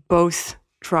we both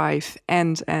thrive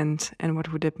and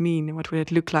what would that mean and what would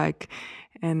it look like?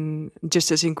 And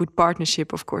just as in good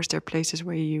partnership, of course, there are places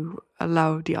where you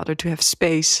allow the other to have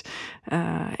space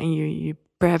and you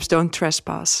perhaps don't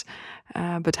trespass.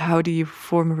 But how do you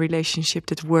form a relationship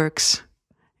that works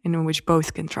and in which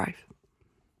both can thrive?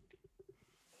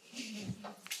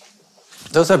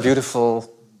 Those are beautiful,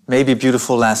 maybe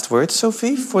beautiful last words,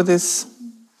 Sophie, for this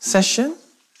session.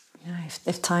 Yeah,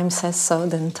 if time says so,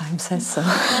 then time says so. Or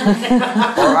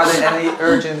are there any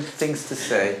urgent things to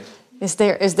say? Is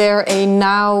there a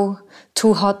now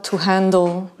too hot to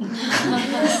handle?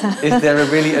 Is there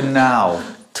really a now?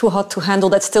 Too hot to handle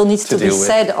that still needs to be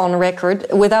said on record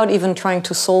without even trying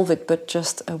to solve it, but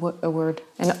just a word.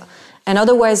 And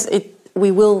otherwise,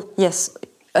 we will, yes,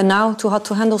 a now too hot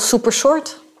to handle, super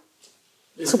short.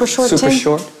 Super short, Super Tim?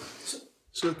 short.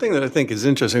 So the thing that I think is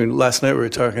interesting, last night we were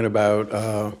talking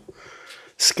about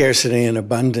scarcity and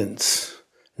abundance.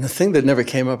 And the thing that never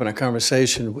came up in a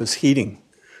conversation was heating.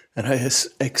 And I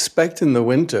expect in the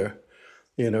winter,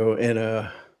 in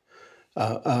a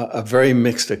very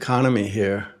mixed economy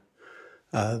here,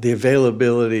 the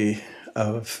availability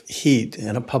of heat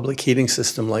in a public heating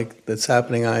system like that's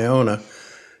happening in Iona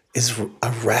is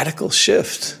a radical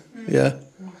shift. Yeah.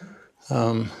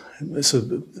 So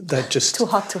that just too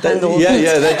hot to handle.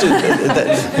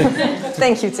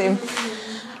 Thank you, Tim.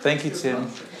 Thank you, Tim.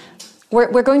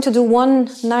 We're going to do one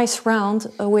nice round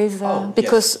with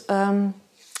because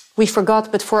we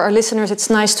forgot, but for our listeners, it's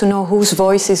nice to know whose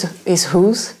voice is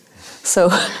whose. So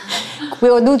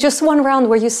we'll do just one round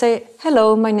where you say,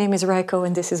 "Hello, my name is Reiko,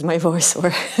 and this is my voice,"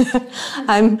 or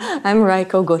 "I'm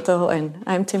Reiko Goto, and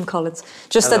I'm Tim Collins."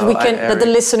 Just hello, that the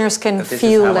listeners can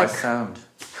feel like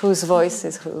whose voice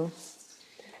is who.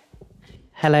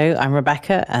 Hello, I'm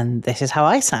Rebecca, and this is how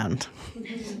I sound.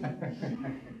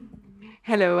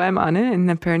 Hello, I'm Anne,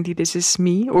 and apparently this is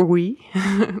me or we.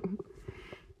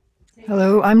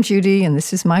 Hello, I'm Judy, and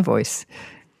this is my voice.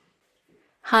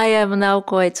 Hi, I'm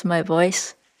Naoko, it's my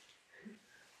voice.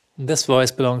 This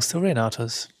voice belongs to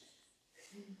Renatus.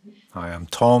 Hi, I'm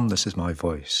Tom, this is my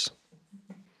voice.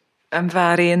 I'm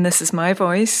Mhairi, and this is my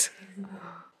voice.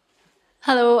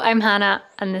 Hello, I'm Hanna,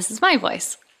 and this is my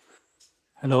voice.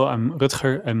 Hello, I'm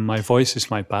Rutger, and my voice is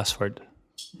my password.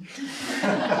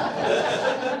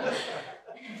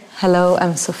 Hello,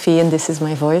 I'm Sophie, and this is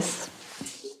my voice.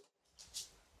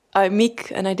 I'm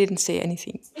Miek, and I didn't say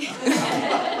anything.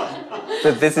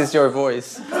 But this is your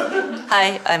voice.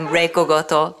 Hi, I'm Reiko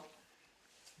Goto.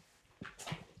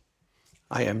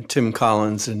 I am Tim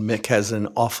Collins, and Miek has an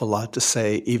awful lot to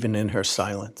say, even in her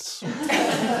silence.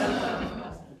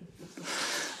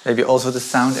 Maybe also the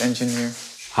sound engineer.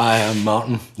 Hi, I'm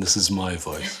Martin. This is my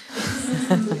voice.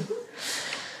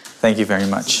 Thank you very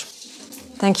much.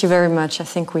 Thank you very much. I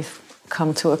think we've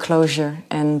come to a closure.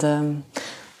 And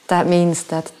that means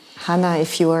that, Hanna,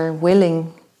 if you are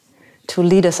willing to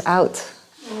lead us out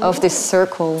of this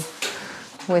circle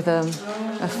with a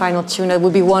final tune, that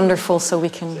would be wonderful, so we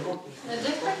can...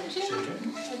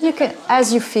 You can,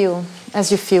 as you feel,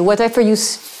 whatever you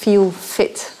feel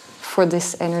fit for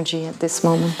this energy at this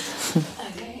moment.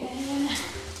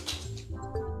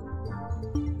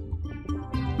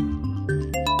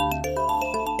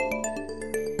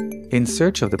 In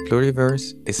Search of the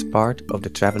Pluriverse is part of the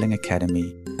Travelling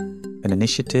Academy, an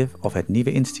initiative of Het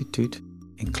Nieuweinstituut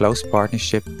in close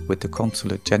partnership with the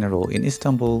Consulate General in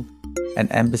Istanbul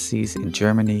and embassies in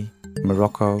Germany,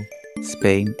 Morocco,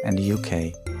 Spain and the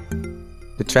UK.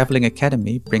 The Travelling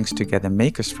Academy brings together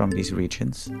makers from these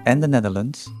regions and the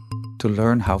Netherlands to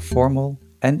learn how formal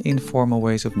and informal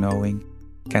ways of knowing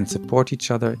can support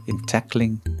each other in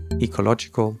tackling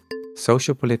ecological,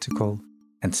 socio-political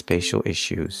and spatial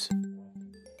issues.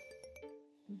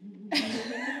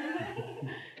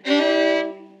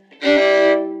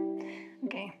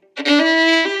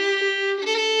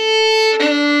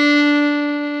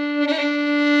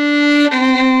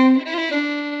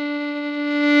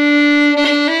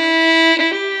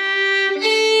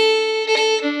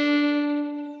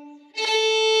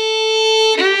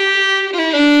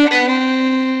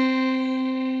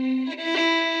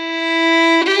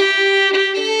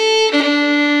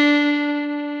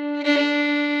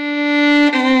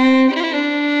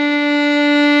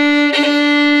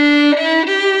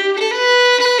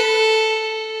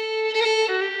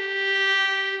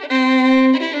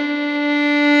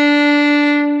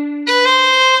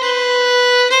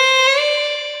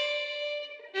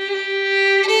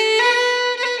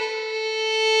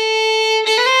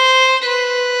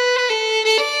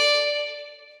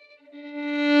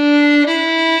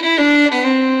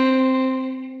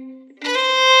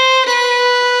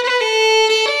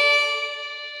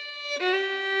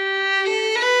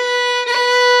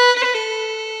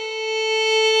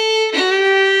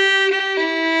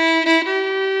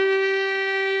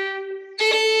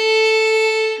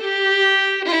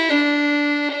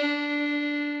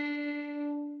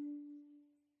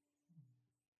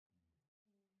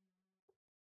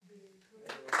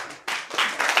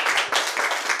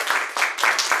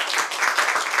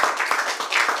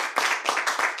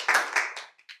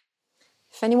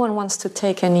 If anyone wants to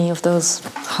take any of those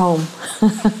home.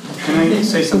 Can I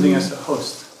say something as a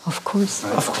host? Of course.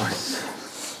 Of course.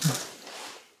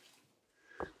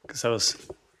 Because I was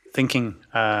thinking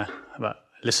about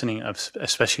listening,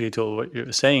 especially to what you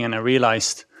were saying, and I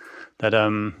realized that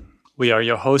we are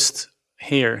your host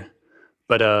here,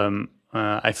 but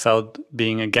I felt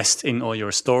being a guest in all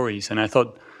your stories, and I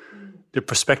thought the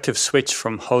perspective switch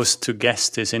from host to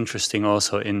guest is interesting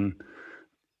also in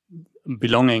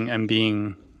belonging and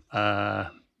being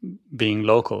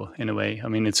local in a way. I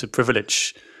mean, it's a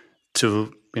privilege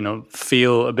to,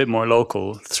 feel a bit more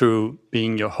local through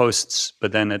being your hosts,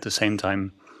 but then at the same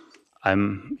time,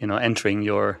 I'm, entering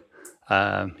your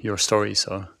story.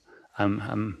 So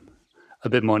I'm a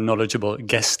bit more knowledgeable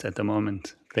guest at the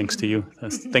moment, thanks to you.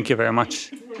 Thank you very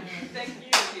much. Thank you.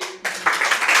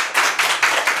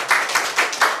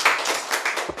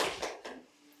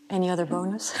 Any other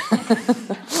bonus?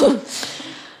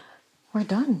 We're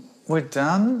done. We're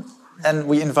done. And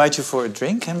we invite you for a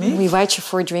drink, and me? We invite you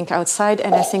for a drink outside,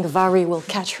 and I think Mhairi will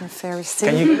catch her fairy too.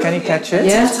 Can you catch it?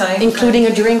 Yeah, including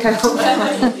a drink, I hope.